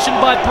desperation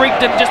by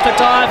Brigden just to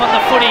dive on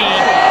the footy.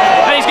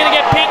 And he's going to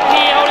get picked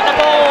here holding the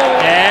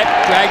ball. Yeah,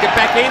 dragged it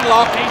back in,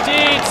 Lock. He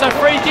did. So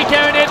free kick,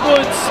 Aaron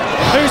Edwards.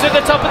 Who's at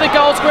the top of the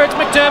goal square? It's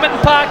McDermott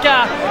and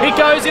Parker. He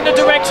goes in the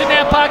direction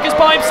now. Parker's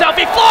by himself.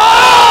 He flies!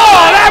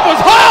 Oh, that was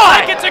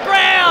high! Back into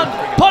ground.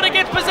 Potter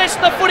gets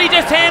possession of the footy,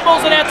 just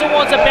handballs it out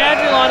towards the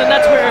boundary line, and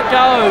that's where it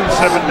goes.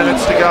 7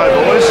 minutes to go,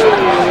 boys.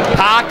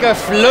 Parker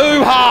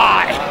flew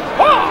high.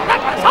 Oh,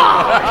 that was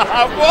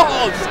high. It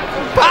was.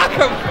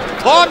 Parker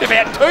climbed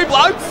about 2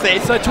 blokes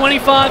then. So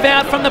 25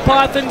 out from the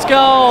Pythons'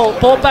 goal.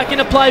 Ball back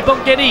into play.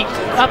 Bongetti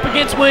up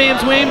against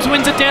Williams. Williams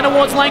wins it down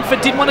towards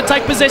Langford. Didn't want to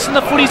take possession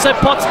of the footy, so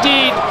Potts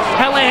did.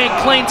 Hallahan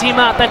cleaned him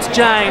up. That's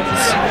James.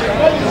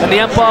 And the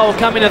umpire will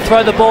come in and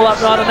throw the ball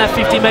up right on that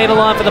 50-metre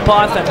line for the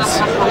Pythons.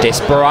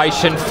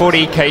 Desperation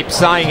footy, keep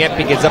saying it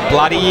because it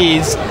bloody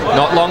is.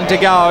 Not long to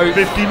go.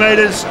 50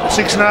 metres,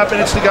 6.5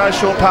 minutes to go.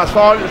 Short pass,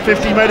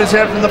 50 metres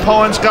out from the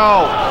Pines'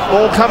 goal.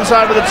 Ball comes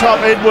over the top.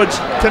 Edwards,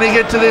 can he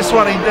get to this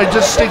one? He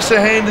just sticks a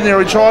hand in there.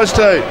 He tries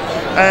to.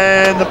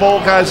 And the ball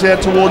goes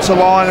out towards the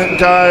line and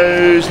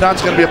goes. No,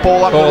 it's going to be a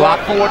ball up in the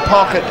right forward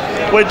pocket.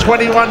 We're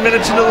 21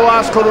 minutes into the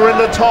last quarter. We're in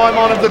the time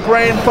on of the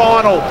grand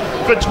final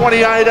for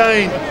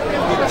 2018.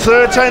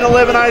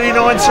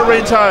 13-11-89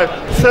 Sorrento,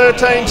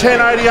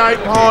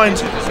 13-10-88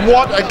 Pines.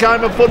 What a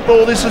game of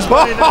football this has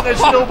been, and there's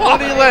still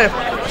plenty left.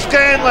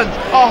 Scanlon,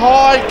 a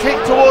high kick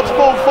towards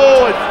full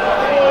forward.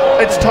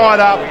 It's tied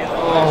up.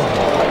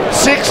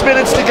 6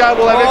 minutes to go.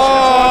 We'll have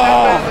extra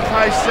time in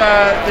case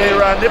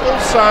they're nibbles.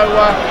 So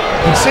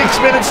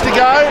 6 minutes to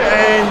go,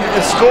 and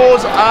the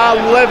scores are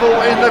level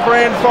in the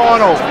grand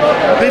final.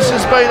 This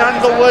has been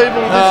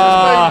unbelievable.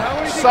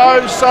 This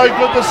has been so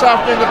good this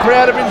afternoon. The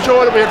crowd have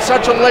enjoyed it. We had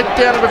such a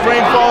letdown of a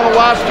grand final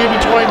last year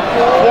between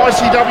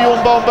YCW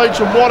and Bomb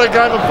Beach, and what a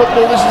game of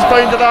football this has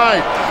been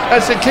today.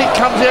 As the kick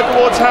comes out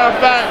towards half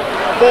back,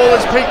 ball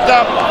is picked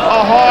up,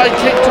 a high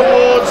kick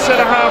towards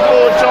centre half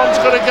forward. John's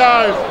got to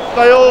go.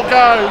 They all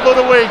go.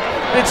 Ludwig,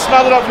 it's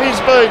smothered off his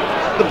boot.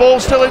 The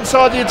ball's still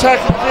inside the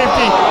attacking 50.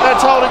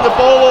 That's holding the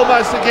ball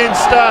almost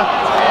against the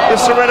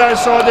Sorrento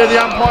side there.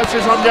 The umpire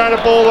says, I'm going to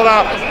ball it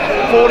up.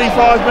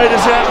 45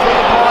 metres out from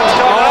the Pines.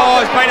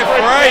 Oh, it's been a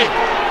free.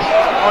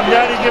 I'm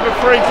going to give a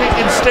free kick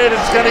instead.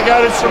 It's going to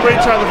go to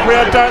Sorrento. The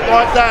crowd don't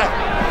like that.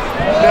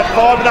 About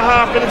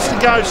 5.5 minutes to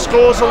go.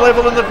 Scores are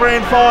level in the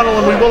grand final,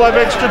 and we will have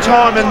extra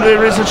time, and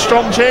there is a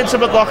strong chance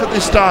of it, Lock, at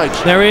this stage.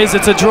 There is.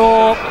 It's a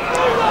draw.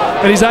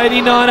 It is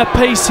 89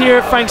 apiece here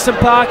at Frankston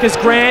Park as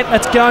Grant,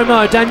 that's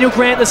Gomo. Daniel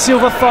Grant, the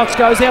Silver Fox,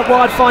 goes out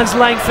wide, finds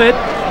Langford.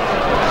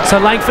 So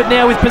Langford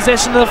now with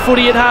possession of the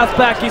footy at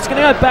half-back. He's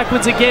going to go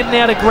backwards again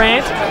now to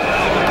Grant.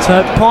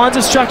 So Pines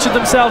have structured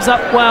themselves up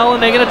well,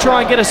 and they're going to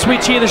try and get a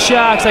switch here, the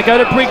Sharks. They go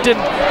to Brigden.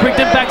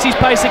 Brigden backs his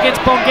pace against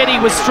Bongetti,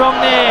 was strong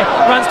there.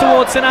 Runs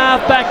towards centre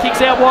half-back,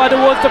 kicks out wide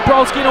towards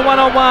Dabrowski in a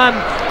one-on-one.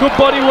 Good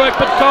body work,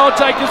 but Kyle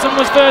Jacobson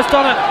was first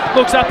on it.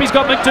 Looks up, he's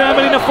got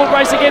McDermott in a foot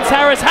race against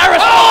Harris.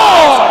 Harris!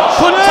 Oh!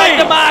 Couldn't take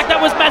the mark,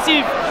 that was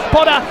massive.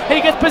 Potter,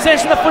 he gets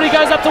possession of the footy,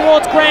 goes up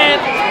towards Grant.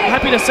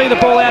 Happy to see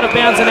the ball out of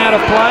bounds and out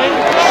of play.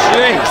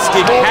 Jeez,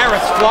 did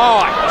Harris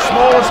fly?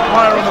 Smallest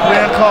player on the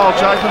ground, Kyle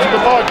Jacobs,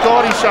 but by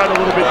God, he showed a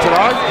little bit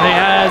today. He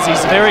has. He's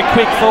a very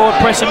quick forward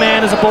pressure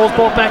man as the ball's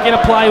brought back into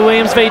play.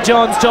 Williams v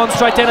Johns. Johns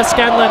straight down to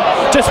Scanlon.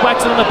 Just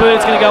whacks it on the bird.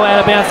 It's going to go out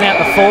of bounds and out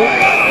the full.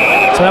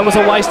 So that was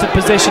a wasted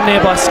possession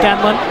there by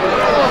Scanlon.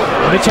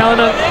 The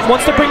Challenger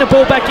wants to bring the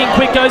ball back in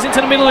quick, goes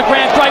into the middle of the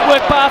ground. Great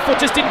work, Barfoot,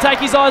 just didn't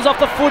take his eyes off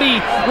the footy.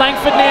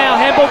 Langford now,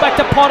 handball back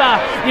to Potter.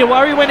 You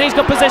worry when he's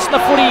got possession of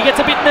the footy, he gets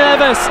a bit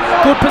nervous.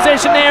 Good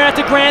possession there out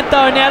to Grant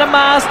though, now to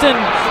Marston.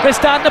 They're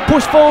starting to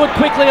push forward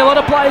quickly, a lot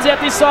of players out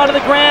this side of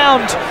the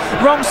ground.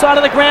 Wrong side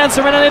of the ground,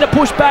 Sorrento need to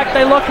push back,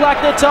 they look like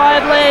they're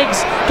tired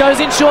legs. Goes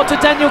in short to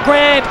Daniel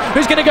Grant,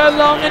 who's going to go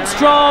long and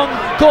strong.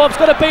 Corb's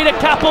got to beat a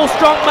couple,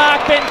 strong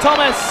mark, Ben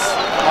Thomas.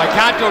 I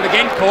can't do it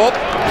again, Corb.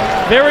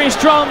 Very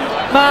strong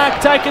mark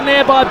taken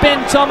there by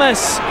Ben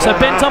Thomas. So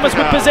Ben Thomas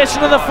with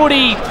possession of the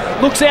footy.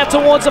 Looks out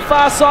towards the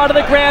far side of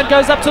the ground.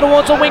 Goes up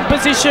towards a wing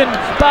position.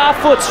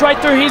 Barfoot straight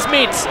through his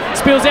mitts.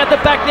 Spills out the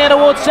back now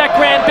towards Jack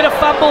Grant. Bit of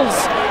fumbles.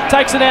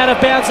 Takes it out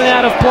of bounds and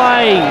out of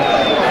play.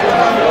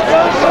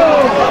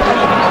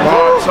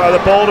 Right, so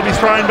the ball to be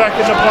thrown back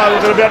into play.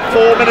 We've got about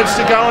 4 minutes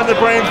to go in the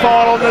grand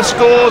final, and the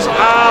scores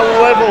are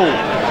level.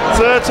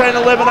 13,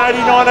 11,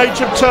 89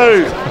 each of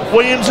two.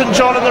 Williams and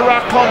John in the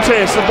ruck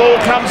contest. The ball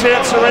comes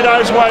out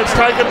Sorrento's way. It's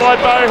taken by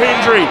Bo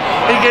Hendry.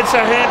 He gets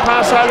a hand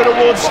pass over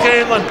towards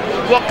Scanlon.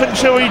 What can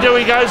Chewy do?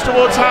 He goes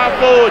towards half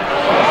forward.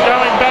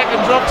 Going back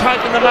and not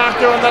taking the mark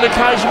there on that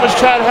occasion was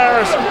Chad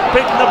Harris.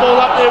 Picking the ball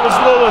up there was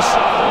Lewis.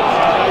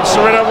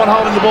 Sorrento one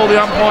holding the ball.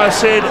 The umpire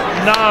said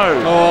no.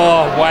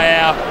 Oh,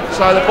 wow.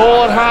 So the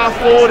ball at half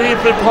forward here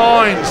for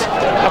Pines.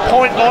 A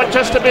point might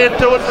just about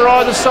do it for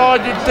either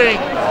side, you'd think.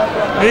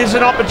 Here's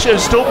an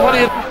opportunity. Still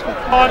plenty of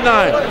time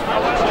though.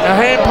 A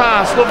hand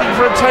pass, looking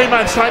for a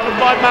teammate, taken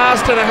by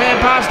Marston. A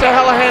hand pass to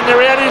Hallahan.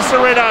 They're out is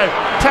Sorrento.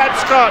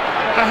 Tapscott.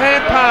 A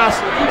hand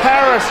pass.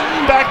 Harris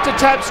back to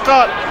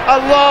Tapscott. A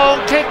long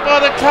kick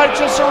by the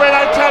coach of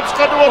Sorrento.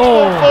 Tapscott towards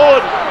full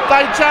forward.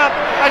 They jump.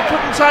 They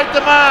couldn't take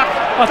the mark.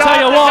 I tell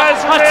you what.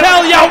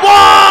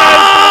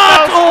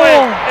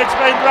 Oh. It's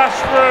been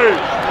rushed through.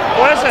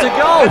 What is it? It's a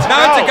goal. It's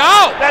a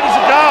goal. That is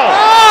a goal.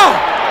 Oh!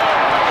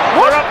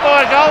 We're up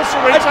by a goal,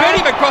 Sorrento. They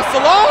beat him across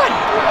the line.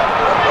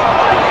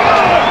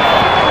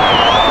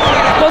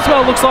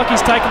 Boswell looks like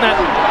he's taken that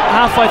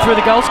halfway through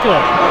the goal score.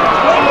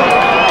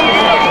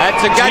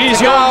 That's a good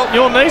goal.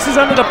 Your niece is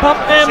under the pump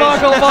there,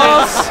 Michael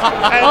Voss.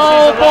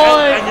 Oh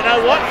boy. And you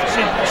know what?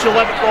 She'll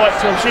have it right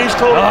till she's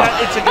talking about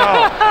it's a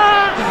goal.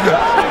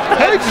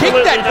 Who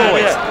kicked that,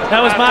 boys?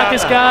 That was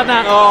Marcus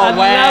Gardner. Oh, a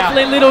wow.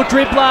 lovely little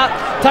dribbler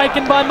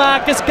taken by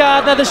Marcus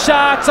Gardner. The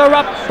Sharks are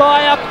up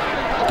by a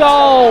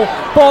goal.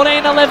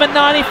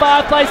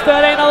 14-11-95 plays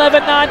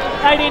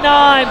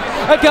 13-11-89.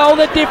 A goal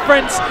the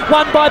difference.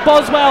 Won by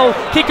Boswell.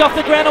 Kick off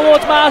the ground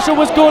towards Marshall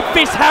was good.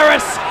 Fist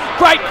Harris.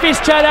 Great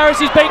fist, Chad Harris.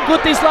 He's been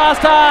good this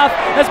last half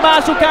as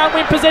Marshall can't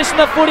win possession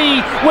of the footy.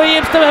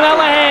 Williams to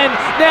Hallahan.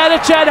 Now to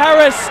Chad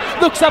Harris.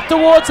 Looks up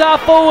towards half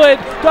forward.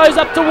 Goes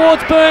up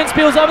towards Burns.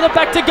 Spills over the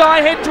back to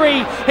Guy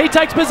Hendry. He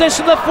takes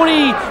possession of the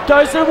footy.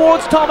 Goes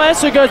towards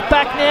Thomas, who goes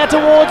back now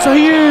towards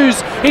Hughes.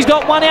 He's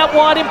got one out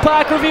wide in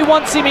Parker if he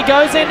wants him. He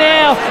goes there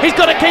now. He's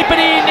got to keep it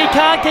in. He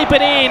can't keep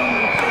it in.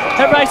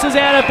 That races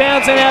out of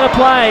bounds and out of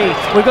play.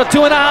 We've got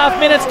 2.5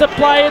 minutes to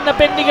play in the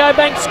Bendigo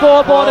Bank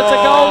scoreboard. It's a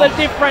goal of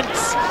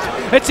difference.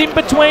 It's in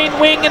between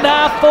wing and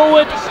half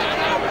forward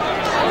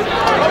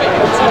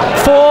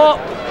for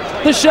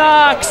the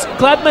Sharks.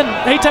 Gladman,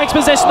 he takes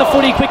possession of the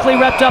footy, quickly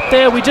wrapped up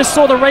there. We just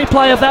saw the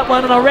replay of that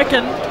one, and I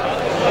reckon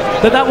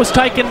that was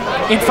taken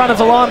in front of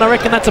the line. I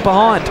reckon that's a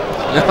behind.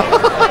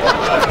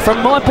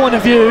 From my point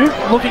of view,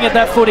 looking at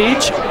that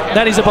footage,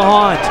 that is a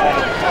behind.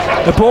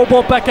 The ball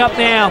brought back up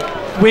now.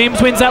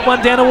 Williams wins that one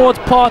down towards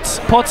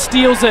Potts. Potts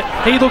steals it.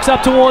 He looks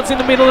up towards in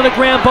the middle of the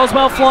ground.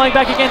 Boswell flying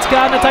back against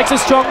Gardner. Takes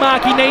a strong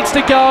mark. He needs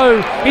to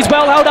go. He's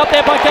well held up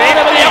there by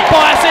Gardner, but the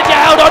umpire said you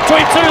held on to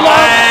him too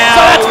long.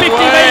 So that's 50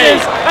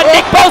 metres. And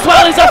Nick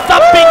Boswell is a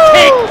thumping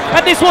kick.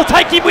 And this will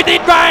take him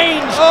within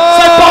range.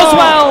 So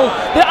Boswell,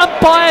 the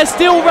umpire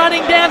still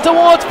running down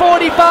towards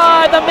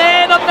 45. The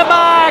man on the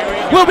mark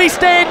will be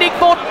standing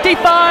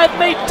 45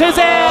 metres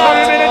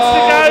out. 2 minutes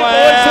to go,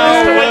 boys.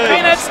 2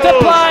 minutes to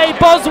play.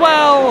 Boswell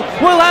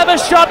Boswell will have a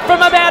shot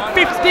from about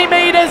 50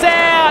 metres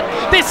out.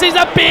 This is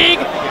a big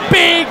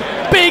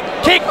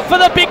kick for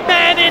the big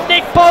man in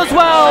Nick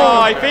Boswell.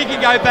 Oh, if he can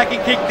go back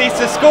and kick this,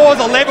 the scores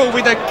are level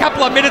with a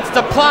couple of minutes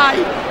to play.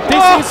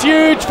 This is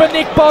huge for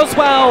Nick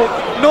Boswell.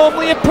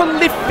 Normally a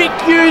prolific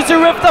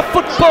user of the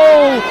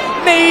football.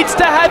 Needs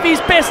to have his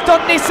best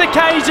on this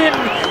occasion.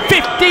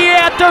 50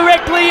 out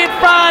directly in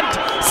front.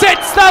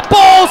 Sets the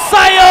ball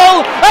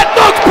sail. It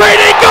looks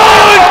pretty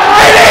good.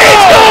 It is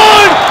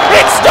good.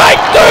 It's straight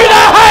through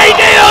the hay.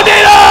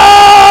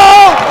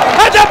 Diddle.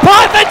 And the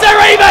Pythons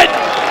are even.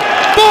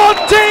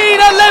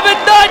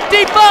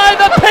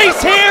 14-11-95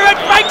 apiece here at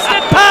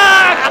Frankston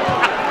Park.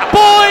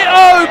 Boy,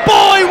 oh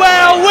boy,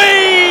 wow,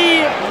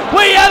 we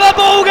have a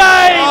ball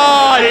game.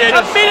 Oh, yeah,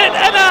 a minute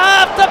and a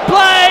half to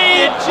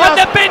play on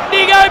the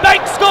Bendigo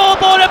Bank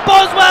scoreboard, and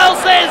Boswell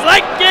says,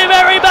 thank you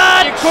very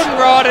much. You couldn't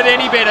write it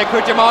any better,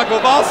 could you, Michael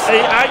Boss? He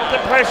ate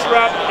the pressure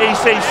up, he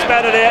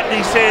spat it out, and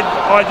he said,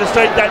 I just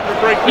eat that for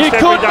breakfast You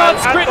every could day.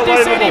 not script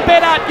this any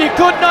better. You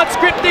could not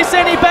script this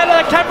any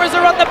better. The cameras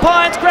are on the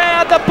Pines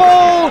ground. The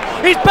ball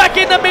is back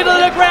in the middle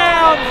of the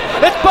ground.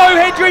 It's Bo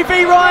Hendry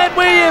v Ryan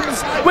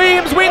Williams.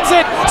 Williams wins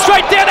it.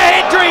 Straight down to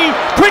Hendry.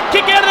 Quick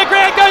kick out of the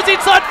ground. Goes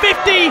inside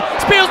 50.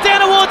 Spills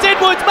down towards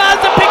Edwards.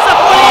 Marsden picks up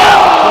 40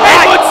 up.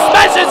 Edwards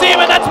smashes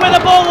him, and that's where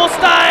the ball will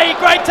stay.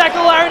 Great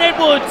tackle, Aaron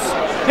Edwards.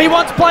 He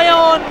wants play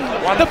on.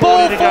 The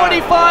ball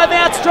 45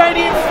 out straight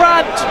in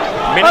front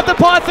of the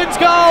Pythons'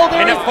 goal.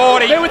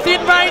 They're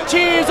within range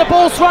here. The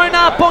ball's thrown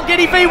up.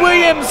 Bongetti v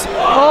Williams.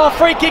 Oh,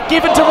 free kick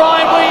given to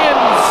Ryan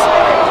Williams.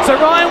 So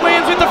Ryan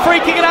Williams with the free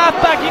kick at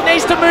half-back. He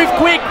needs to move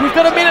quick. We've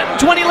got a minute and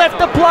 20 left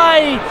to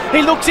play.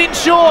 He looks in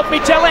short.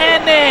 Mitch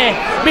Allahan there.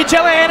 Mitch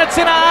Allahan at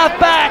centre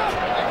half-back.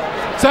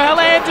 So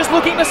Allahan just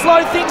looking to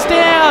slow things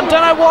down.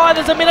 Don't know why.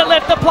 There's a minute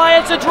left to play.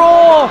 It's a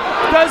draw.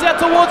 Goes out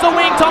towards the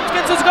wing.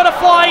 Tompkins has got to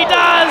fly. He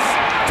does.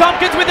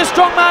 Tompkins with a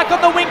strong mark on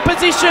the wing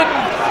position.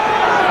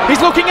 He's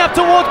looking up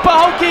towards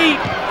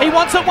Baholke. He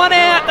wants it one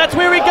out. That's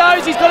where he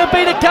goes. He's got to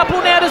beat a couple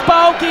now. Does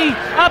Baholke.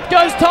 Up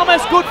goes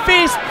Thomas. Good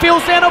fist.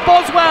 Feels down on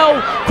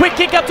Boswell. Quick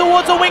kick up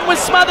towards the wing was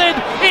smothered.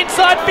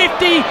 Inside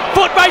 50.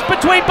 Foot race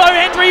between Bo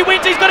Hendry. He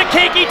wins. He's got a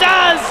kick. He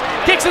does.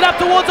 Kicks it up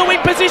towards the wing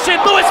position.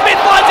 Lewis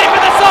Smith flies in for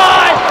the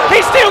side.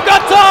 He's still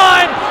got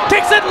time.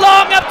 Kicks it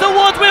long up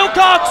towards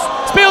Wilcox.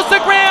 Spills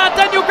the ground.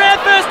 Daniel Grant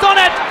first on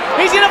it.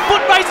 He's in a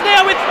foot race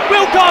now with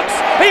Wilcox.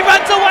 He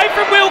runs away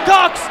from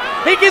Wilcox.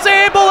 He gives a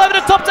handball over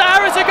the top to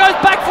Harris, who goes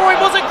back for him.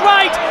 Wasn't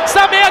great.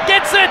 Somehow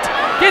gets it.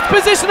 Gets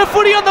position of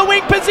footy on the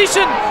wing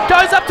position.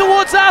 Goes up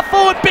towards our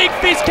forward. Big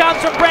fist comes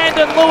from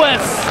Brandon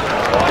Lewis.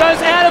 Goes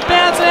out of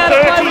bounds and out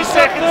of play. We've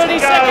got 30 seconds left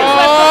to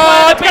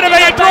play. It's going to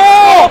be a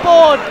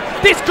draw.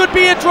 This could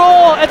be a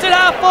draw. It's an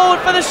half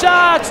forward for the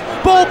Sharks.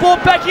 Ball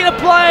brought back into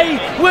play.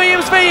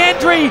 Williams v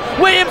Hendry.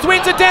 Williams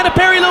wins it down to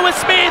Perry Lewis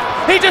Smith.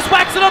 He just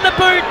whacks it on the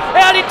boot.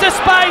 Out into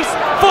space.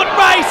 Foot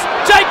race.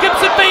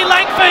 Jacobson v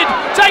Langford.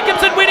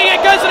 Jacobson winning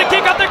it. Goes to the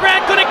kick off the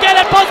ground. Couldn't get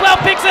it.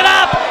 Boswell picks it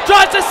up.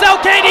 Tries to sell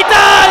Keen. He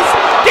does.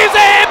 Gives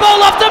a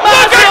handball off to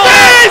Marshall.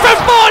 From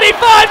 45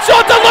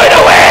 shot to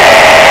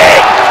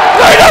Ludwig.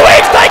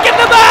 Ludwig's taking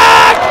the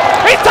mark.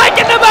 He's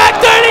taking the mark.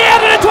 30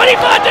 out at a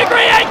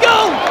 25-degree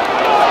angle.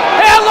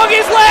 How long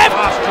is left?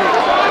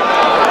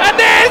 And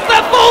there's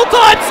the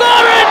full-time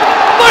siren.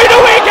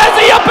 Ludwig has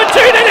the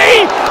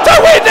opportunity to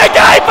win the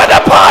game for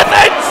the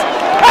Pythons.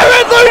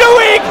 Aaron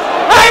Ludwig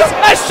has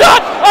a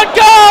shot on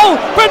goal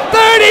from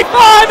 35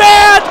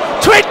 out.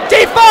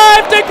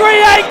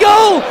 25-degree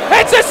angle.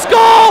 It's a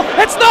score.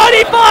 It's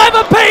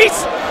 95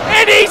 apiece.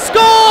 Any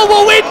score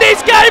will win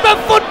this game of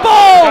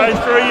football. Go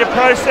through your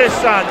process,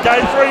 son. Go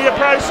through your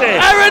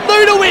process. Aaron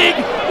Ludwig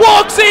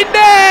walks in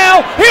now.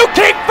 He'll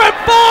kick from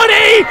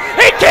 40.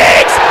 He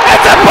kicks.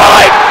 It's a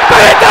point,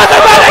 but it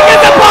doesn't matter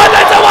because the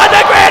Pythons have won the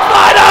grand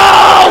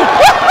final.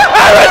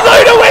 Aaron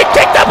Ludwig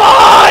kicked the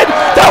behind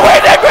to win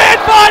the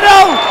grand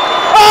final.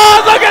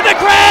 Oh, look at the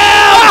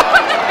crowd.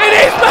 It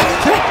is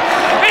massive.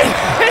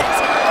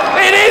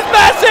 It is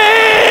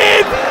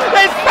massive.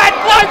 There's fat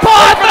the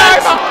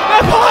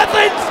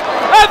Pythons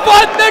have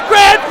won the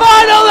grand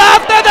final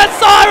after the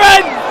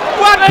siren.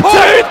 The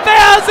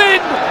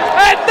 2018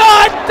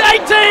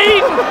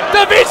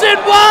 Division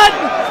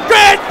 1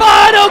 grand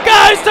final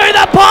goes to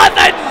the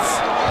Pythons.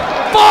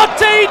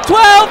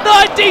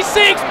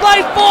 14-12-96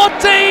 plays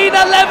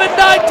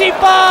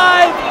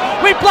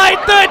 14-11-95. We played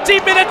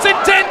 30 minutes and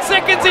 10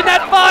 seconds in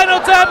that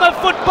final term of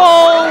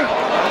football.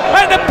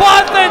 And the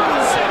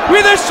Pythons,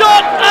 with a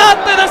shot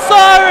after the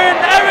siren,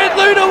 Aaron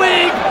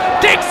Ludwig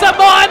kicks a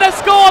minor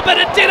score, but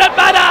it didn't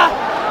matter.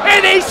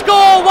 Any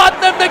score won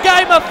them the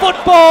game of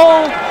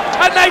football,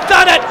 and they've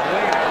done it.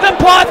 The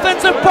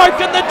Pythons have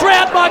broken the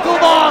drought, Michael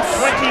Moss.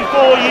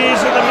 24 years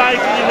in the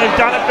making, and they've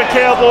done it for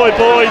Cowboy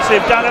boys.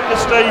 They've done it for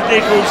Steve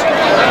Nichols.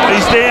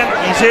 He's down,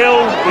 he's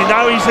ill. We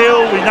know he's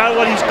ill. We know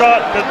what he's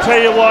got. But tell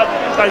you what,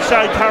 they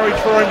showed courage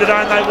for him today,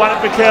 and they won it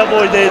for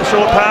Cowboy there, the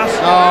short pass.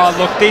 Oh,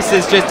 look, this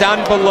is just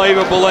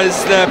unbelievable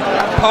as the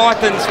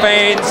Pythons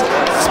fans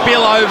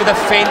spill over the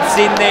fence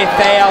in their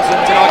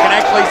thousands, and I can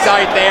actually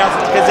say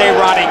thousands because they're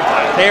running.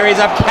 There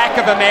is a pack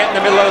of them out in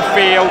the middle of the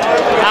field.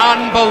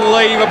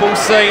 Unbelievable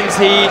scenes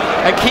here.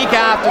 A kick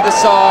after the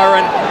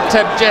siren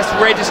to just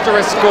register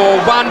a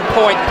score. 1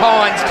 point,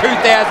 Pines 2018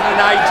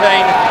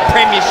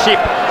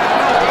 Premiership.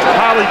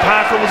 Harley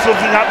Parker was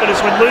looking up at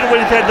us when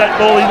Ludovic had that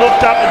ball. He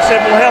looked up and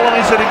said, well, how long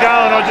is it to go?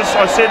 And I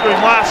said to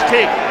him, last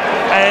kick.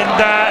 And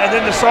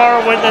then the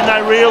siren went and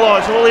they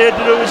realised all he had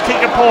to do was kick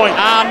a point.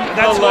 Unbelievable.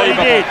 That's what he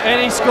did.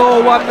 Any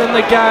score won in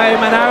the game,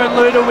 and Aaron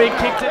Ludovic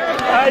kicked it.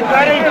 Hey,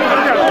 buddy.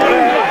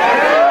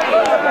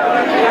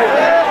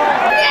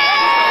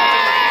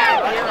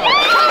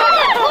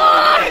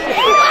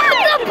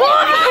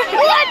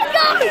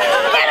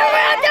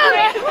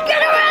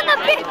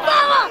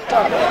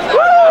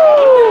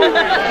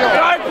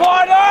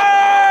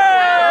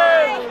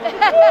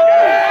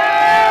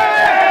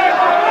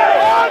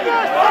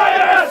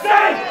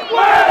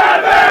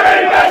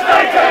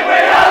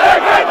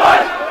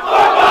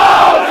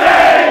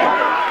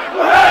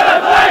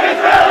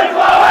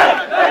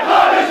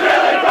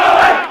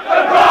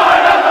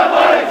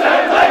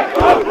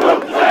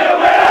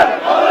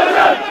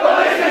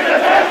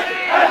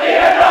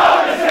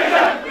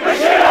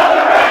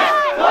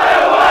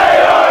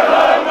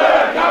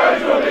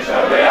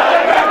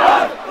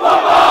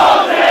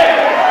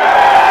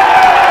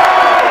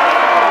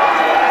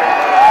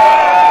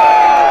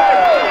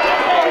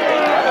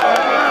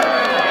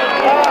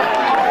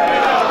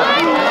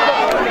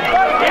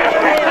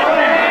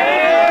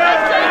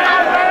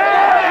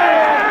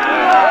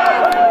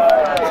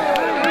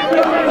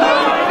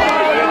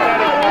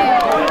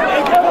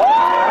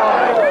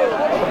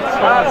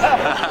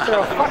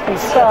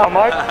 Star,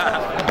 mate. I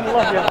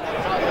love you.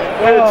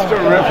 It's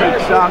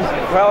terrific, son.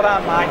 Well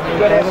done, mate.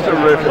 Good effort.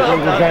 Terrific. Well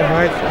done,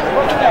 mate.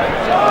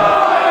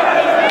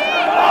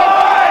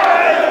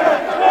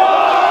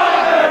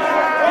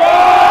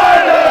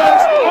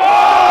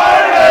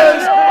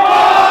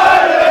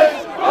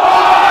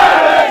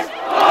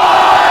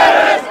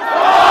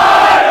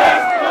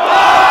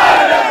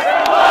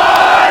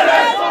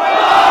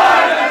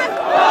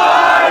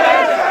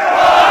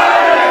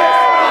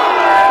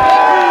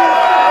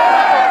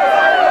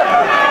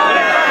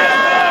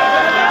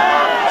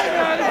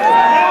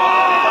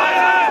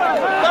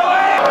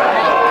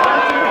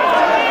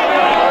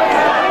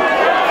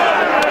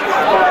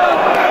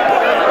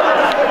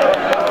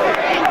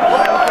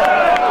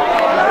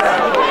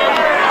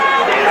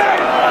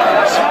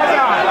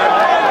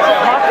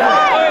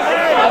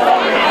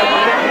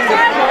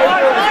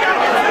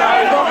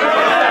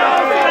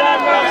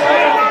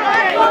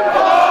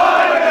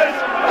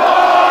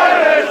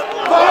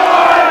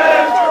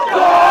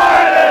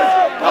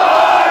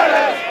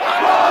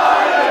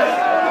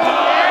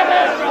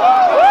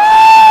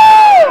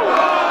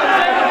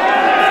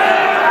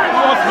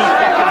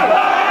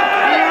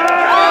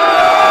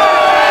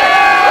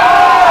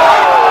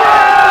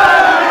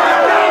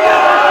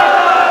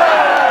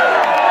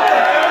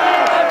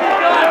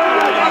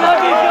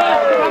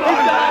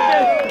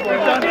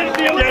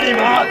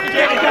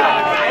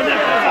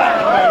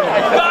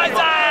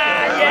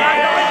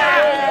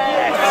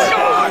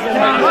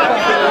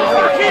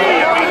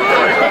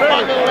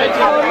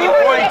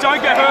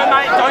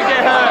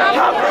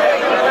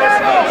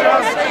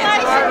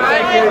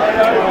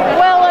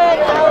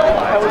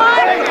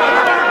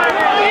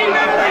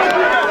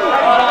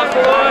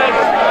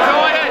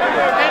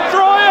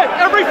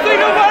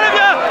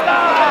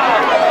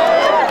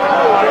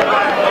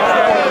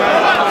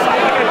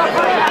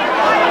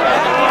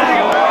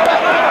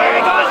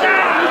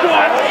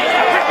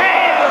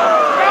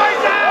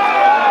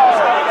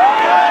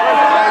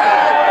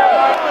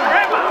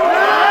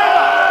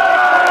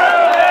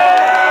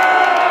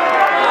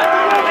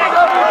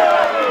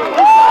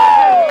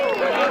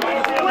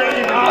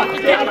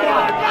 Yeah.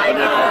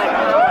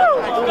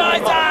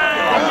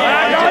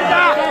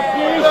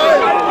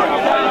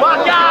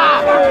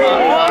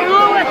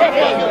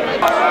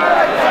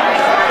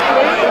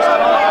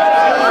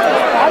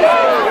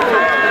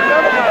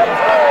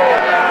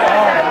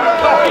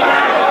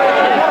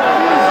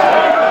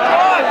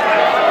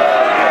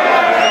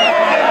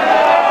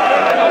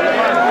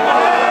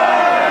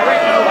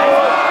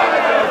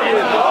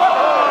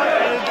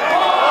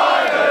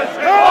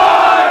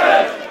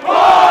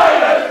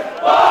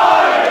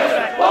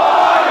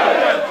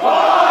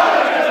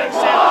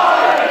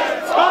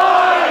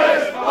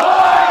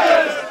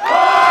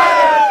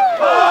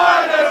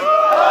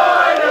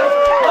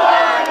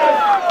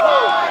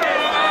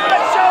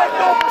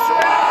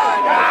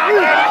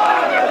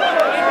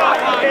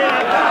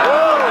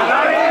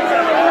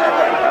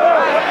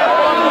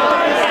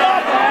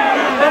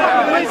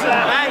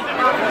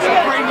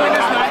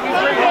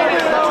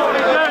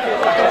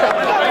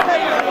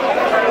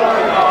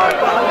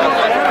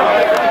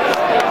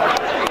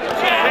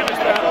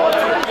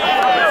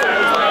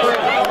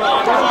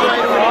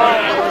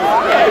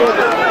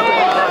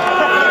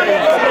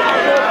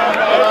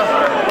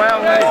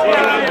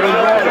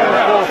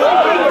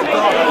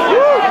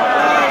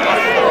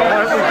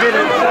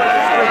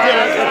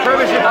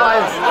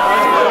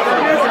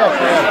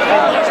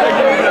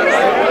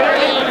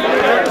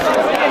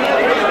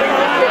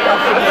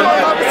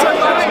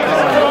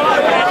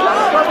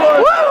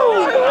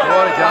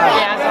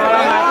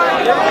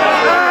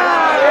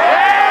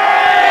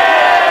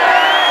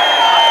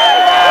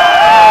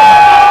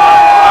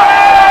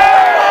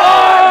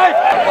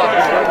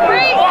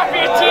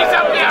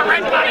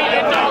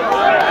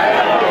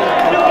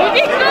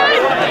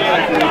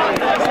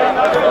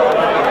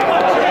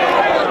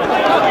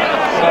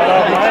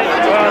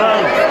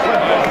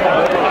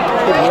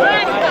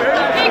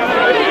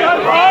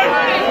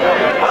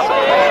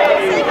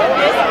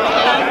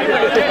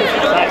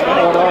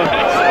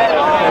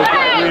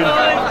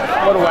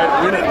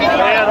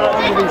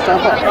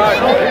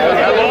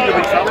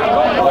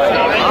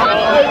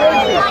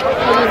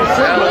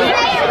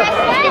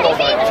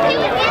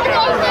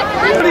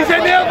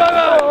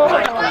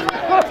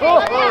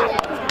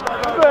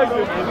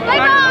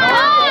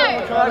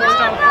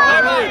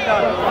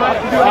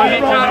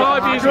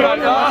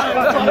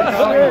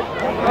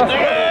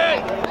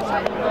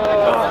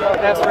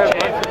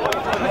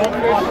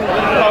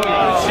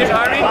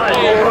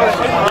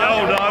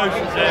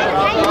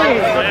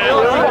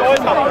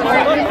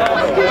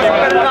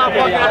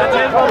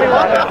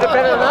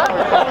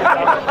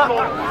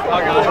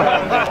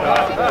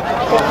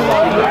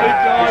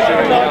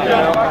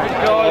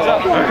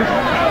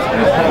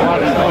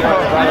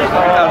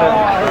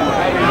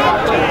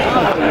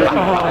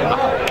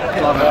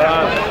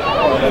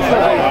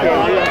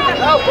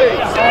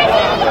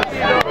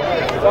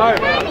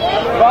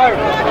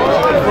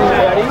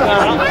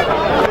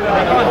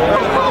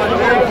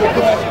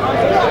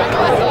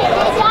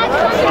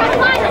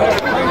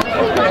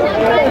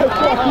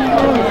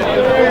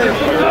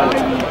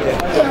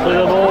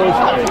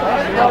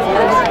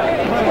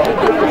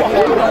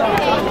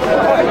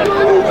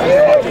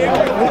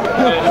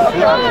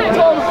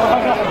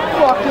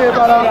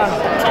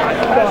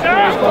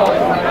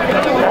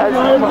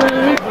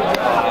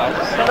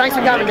 Thanks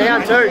for coming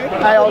down too.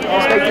 Hey, I'll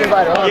speak to you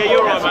later on. Yeah,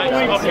 you're right, mate.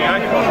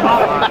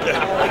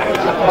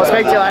 I'll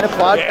speak to you later,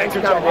 Flood. Thanks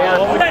for coming down.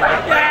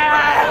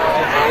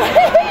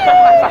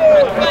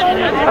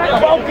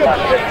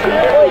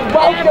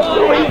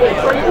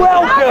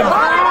 Welcome!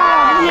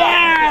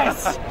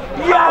 Yes!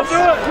 Yes!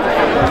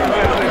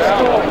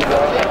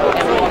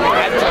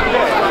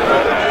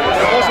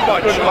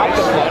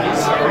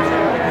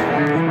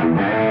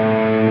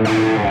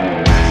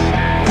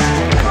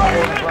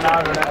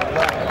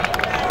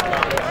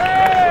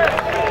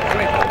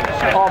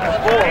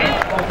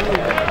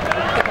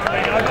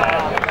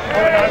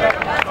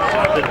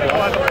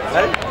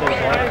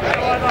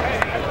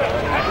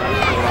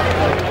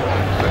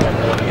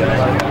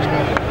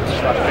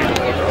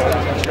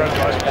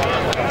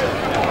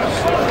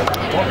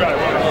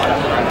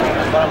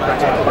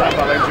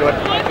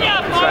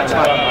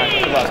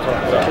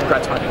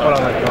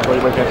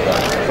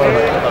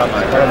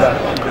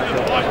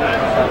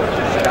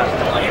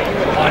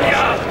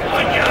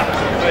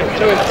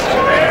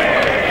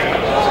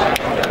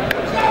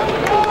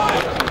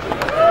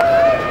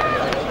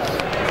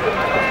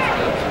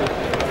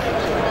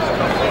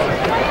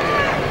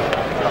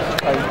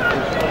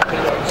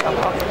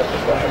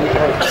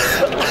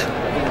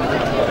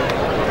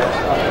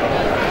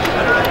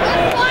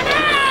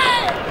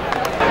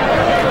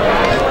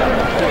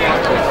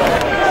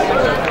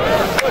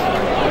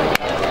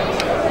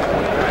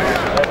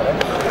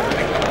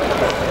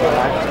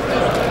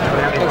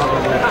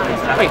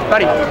 Hey,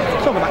 buddy,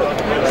 talk about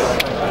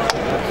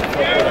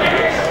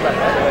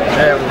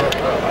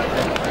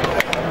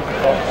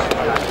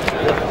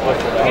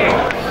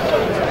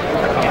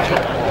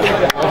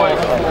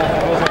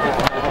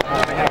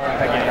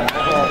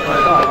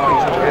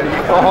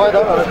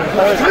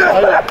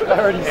I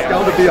already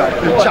sculled the beer.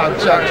 Chug.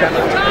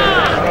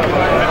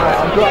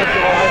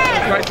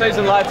 Great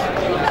season, lads.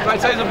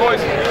 Great season,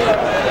 boys.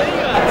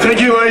 Thank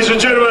you, ladies and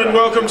gentlemen.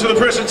 Welcome to the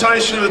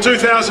presentation of the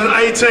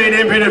 2018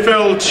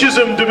 MPFNL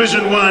Chisholm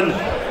Division 1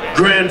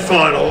 Grand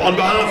Final. On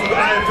behalf of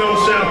AFL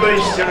South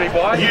East,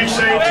 a huge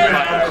thanks to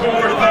our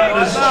corporate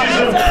partners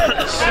Chisholm,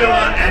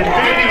 Stella and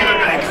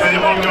Bank for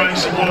their ongoing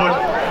support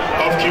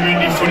of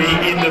community footy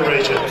in the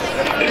region.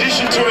 In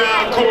addition to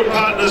our corporate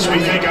partners, we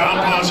thank our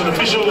umpires and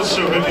officials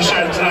who have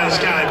officiated today's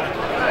game.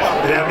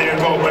 Without their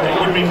involvement, it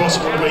wouldn't be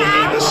possible to be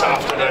here this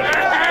afternoon.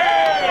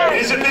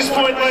 It is at this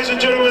point, ladies and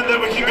gentlemen, that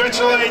we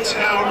congratulate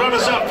our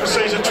runners-up for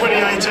season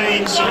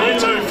 2018,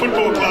 Sorrento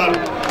Football Club,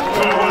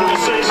 for a wonderful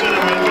season,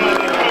 and we invite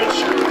their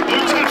coach,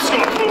 Luke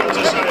Tapscott, forward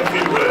to say a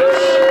few words.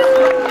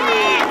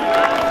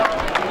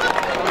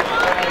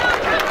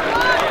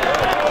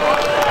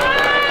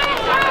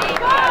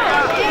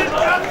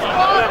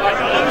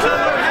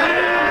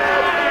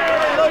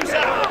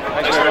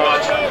 Thanks very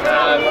much.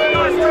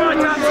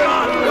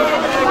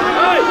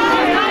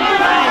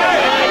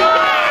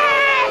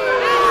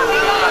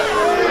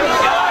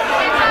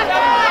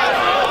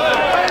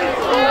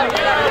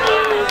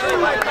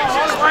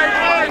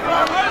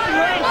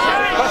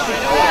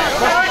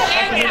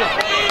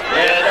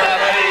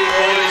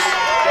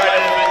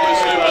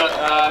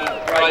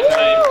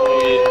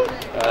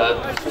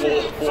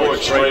 Four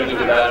extremely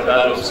good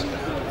battles.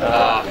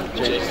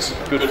 It's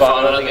good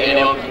fun. I don't think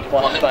anyone can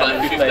complain.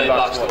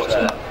 $15 to watch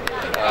that.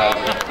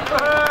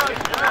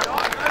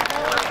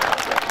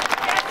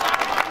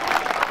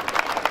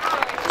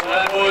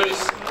 Boys,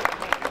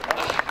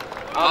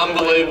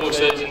 unbelievable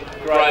season.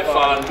 Great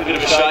fun. Bit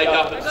of a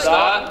shake-up at the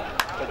start,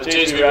 but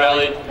geez, we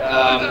rallied.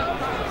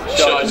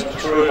 Shows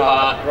true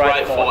heart.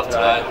 Great fight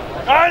today.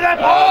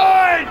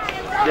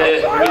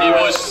 Yeah, really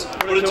was.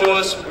 Put it to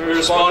us, we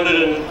responded,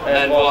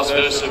 and vice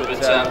versa.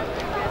 But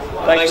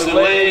thanks to the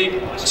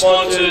league,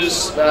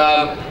 sponsors,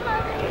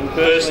 and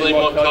personally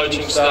my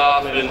coaching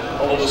staff and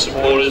all the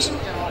supporters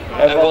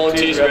and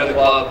volunteers around the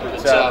club.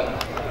 But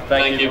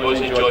thank you, boys.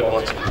 Enjoy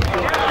once.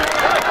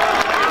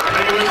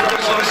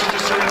 Congratulations to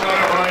Sorrento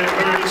on a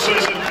very good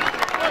season.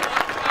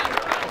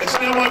 It's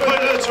now my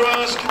pleasure to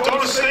ask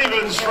Donna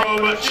Stevens from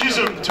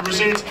Chisholm to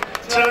present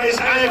today's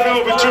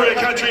AFL Victoria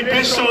Country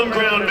Best On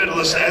Ground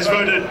medalist as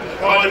voted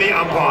by the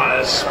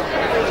umpires.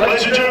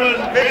 Ladies and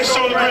gentlemen, best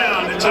on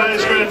ground in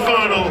today's grand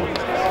final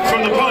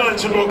from the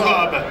Pines Football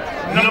Club,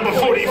 number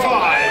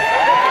 45.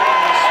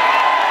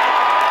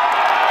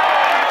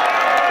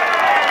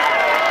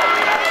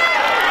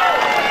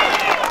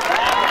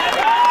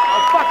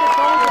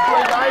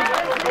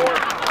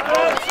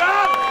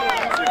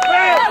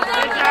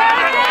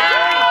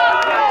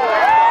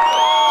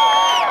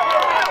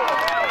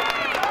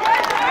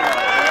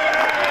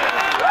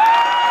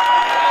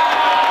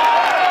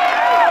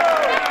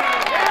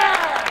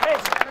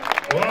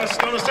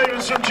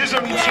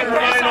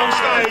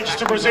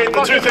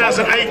 the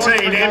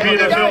 2018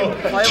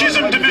 MPFNL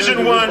Chisholm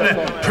Division 1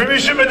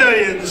 Premiership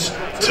Medallions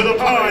to the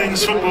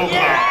Pines Football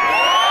Club.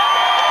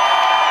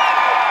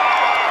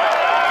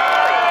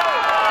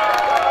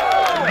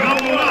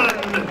 Number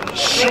 1,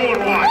 Sean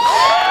White.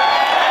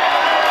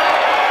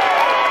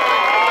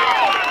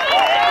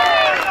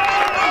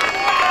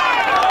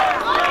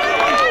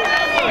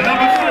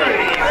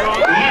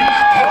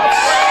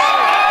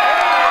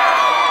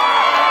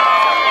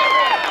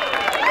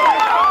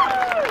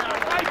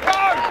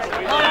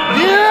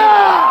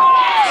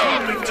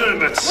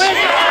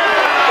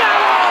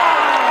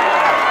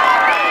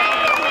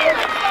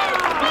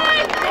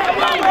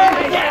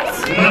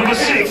 Number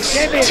 6,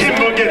 Tim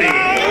Moghetti.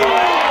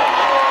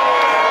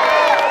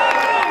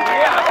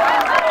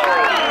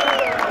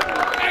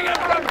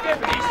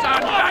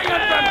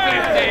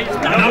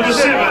 Number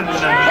 7,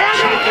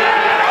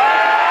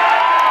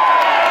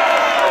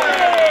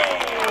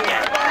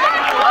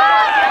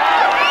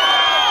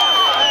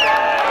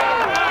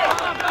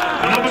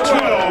 Number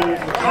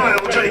 12,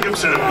 Kyle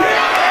Jacobson.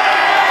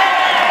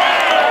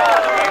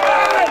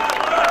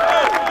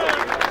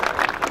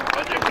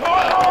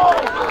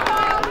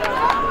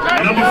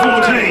 Number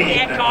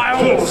 14,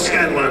 Paul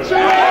Scanlon.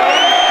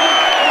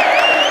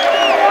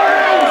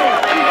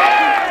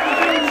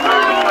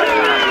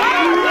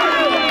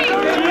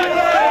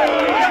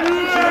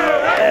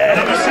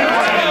 Number 17,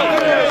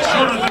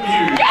 Jonathan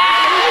Hughes.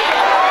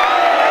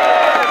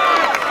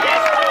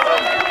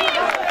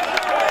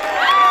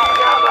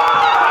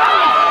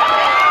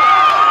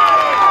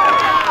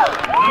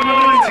 Number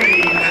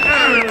 19,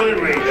 Aaron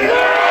Ludwig.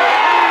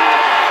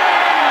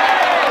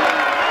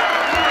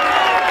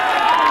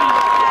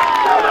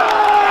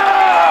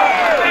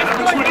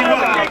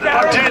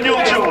 Daniel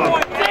John.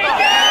 Number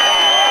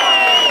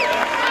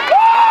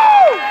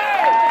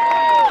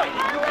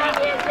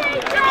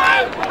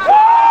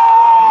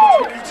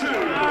 22,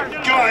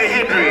 Guy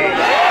Henry.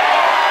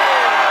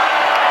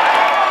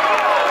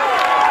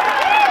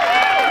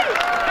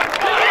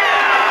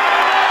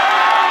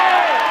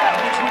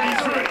 Number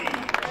 23,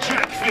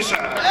 Jack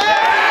Fisher.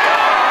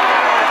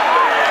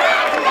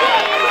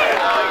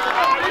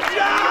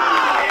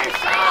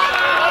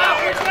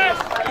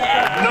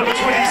 Number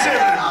 27,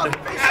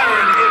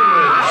 Aaron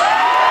Edwards.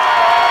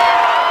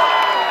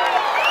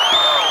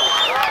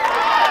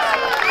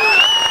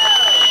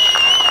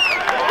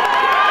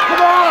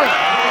 Come on!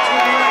 Number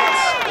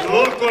 28,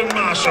 Lachlan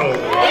Marshall.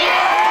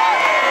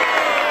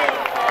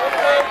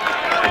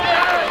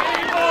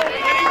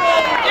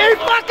 You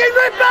fucking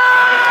ripper!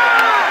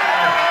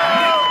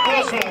 Nick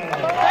Boswell.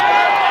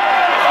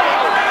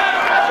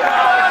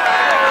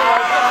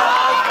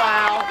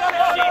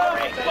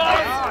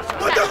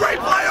 Put the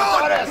replay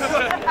on!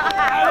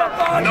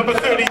 Number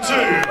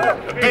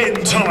 32, Ben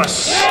Thomas.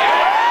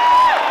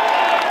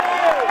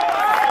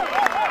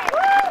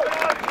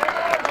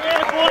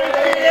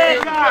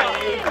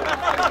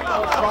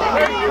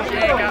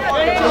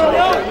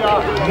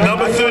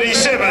 Number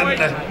 37,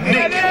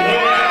 Nick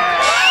Walker.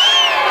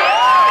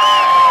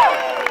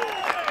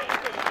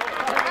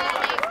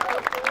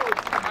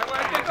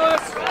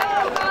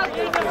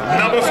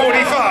 Number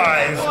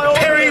 45,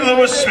 Perry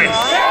Lewis Smith.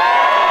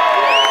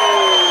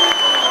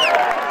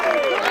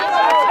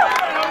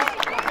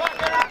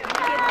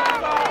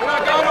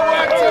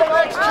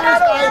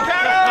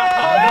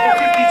 Number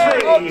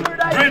 53,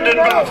 Brendan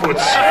Barfoot.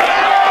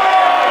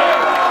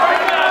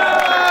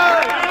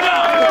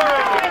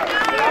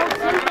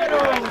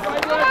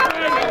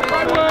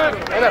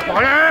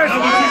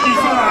 Number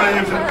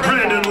 55,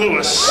 Brandon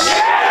Lewis.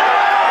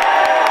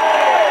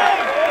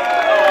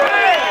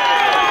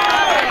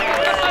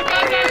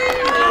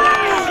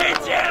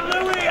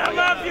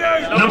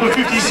 Number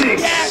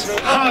 56,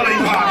 Harley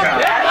Parker.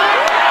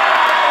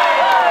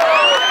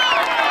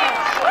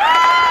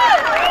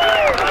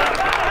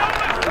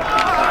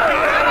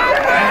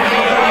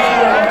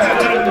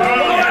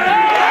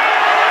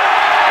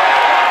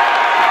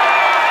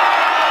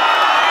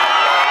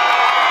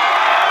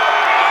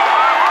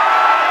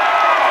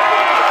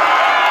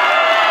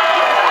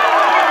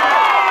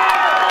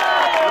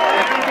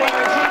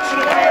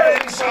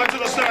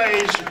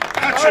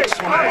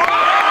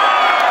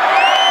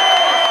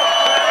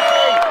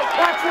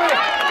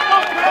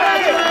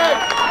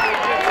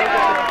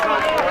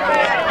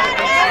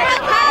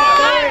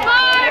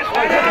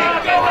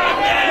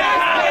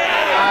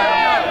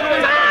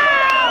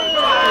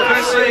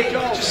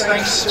 Just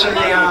thanks to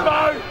the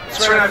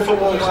Sorrento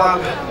Football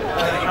Club,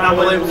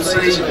 unbelievable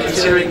season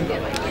considering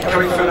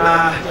coming from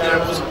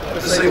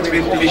perceived to be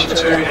Division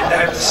 2 and to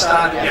have the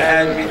start that you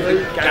had with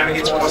the game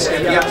against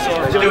Bosnia.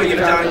 To do what you've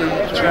done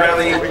to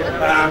rally and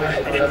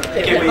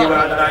get where you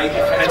are today,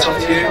 hats off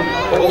to you.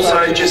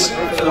 Also just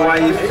for the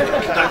way you've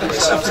conducted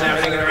yourself now,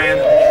 hanging around,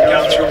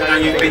 going through. I know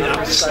you've been up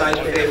to this stage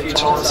a fair few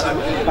times, so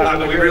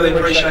but we really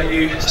appreciate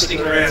you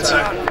sticking around. So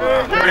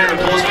round of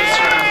applause for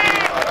Sorrento.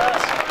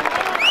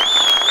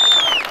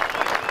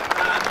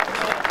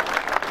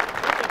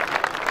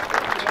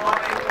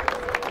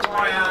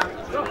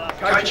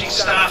 Coaching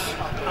staff,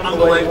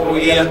 unbelievable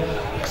year.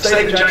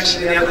 Stephen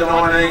Jackson in the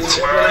under-19s,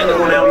 Brendan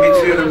Cornell,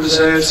 midfielder and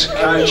reserves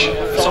coach,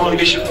 Simon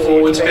Bishop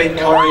forwards, Ben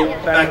Corrie,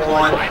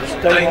 backline,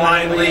 Dean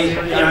Langley,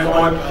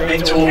 my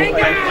mentor,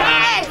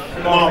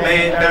 my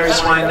man, Barry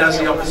Swain does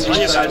the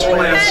opposition, so to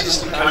all our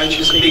assistant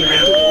coaches, a big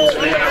round of applause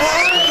for them.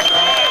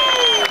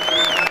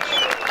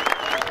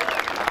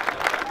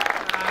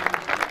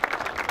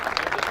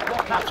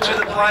 To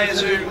the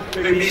players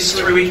who missed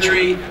through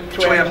injury,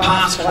 to our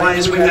past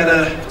players,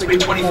 it's been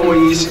 24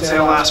 years since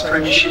our last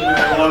premiership. We've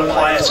had a lot of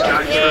players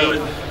going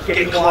through and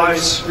get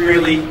close,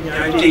 really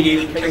dig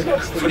in and keep the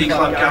footy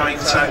club going.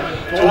 So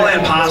to all our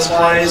past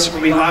players,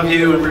 we love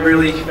you and we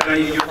really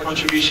value your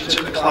contribution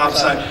to the club.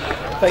 So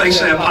thanks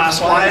to our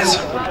past players.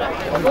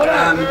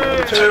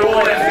 To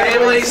all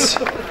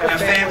our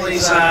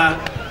families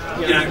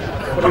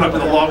put up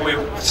with a lot.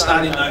 We're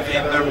starting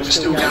November, we're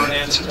still going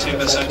down in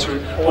September, so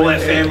to all our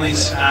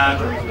families,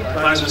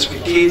 those of us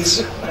with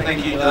kids,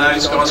 thank you to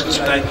those guys because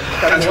they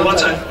go through a lot,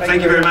 so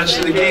thank you very much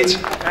to the kids.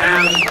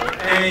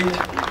 And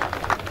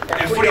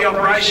our footy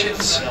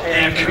operations,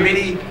 our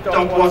committee,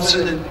 Doc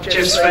Watson and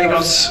Jeff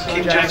Spegos,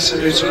 Kim Jackson,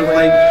 who sort of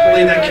lead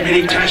that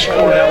committee, Cash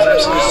Cornell's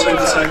absolutely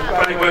super, so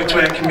great work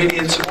to our committee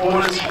and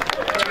supporters. To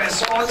our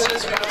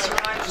sponsors, we've got some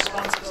range of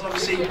sponsors,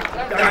 obviously,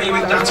 Danny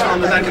with Dunstan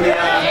on the back of the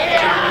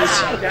cameras,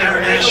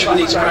 Darren Ash with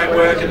his great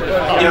work, and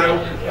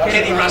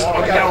Kenny Rust, I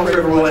can go on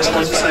forever all our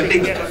sponsors, so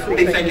big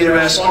thank you to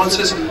our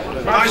sponsors.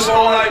 Most of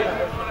all,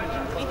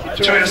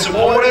 to our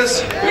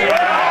supporters.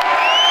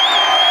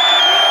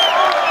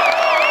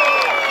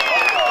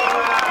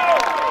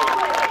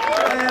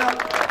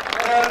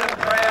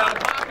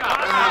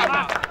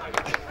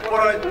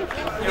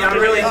 I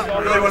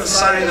really want to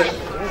say that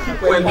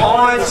we're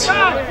Pines,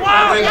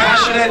 we're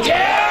passionate,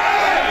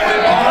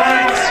 we're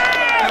Pines.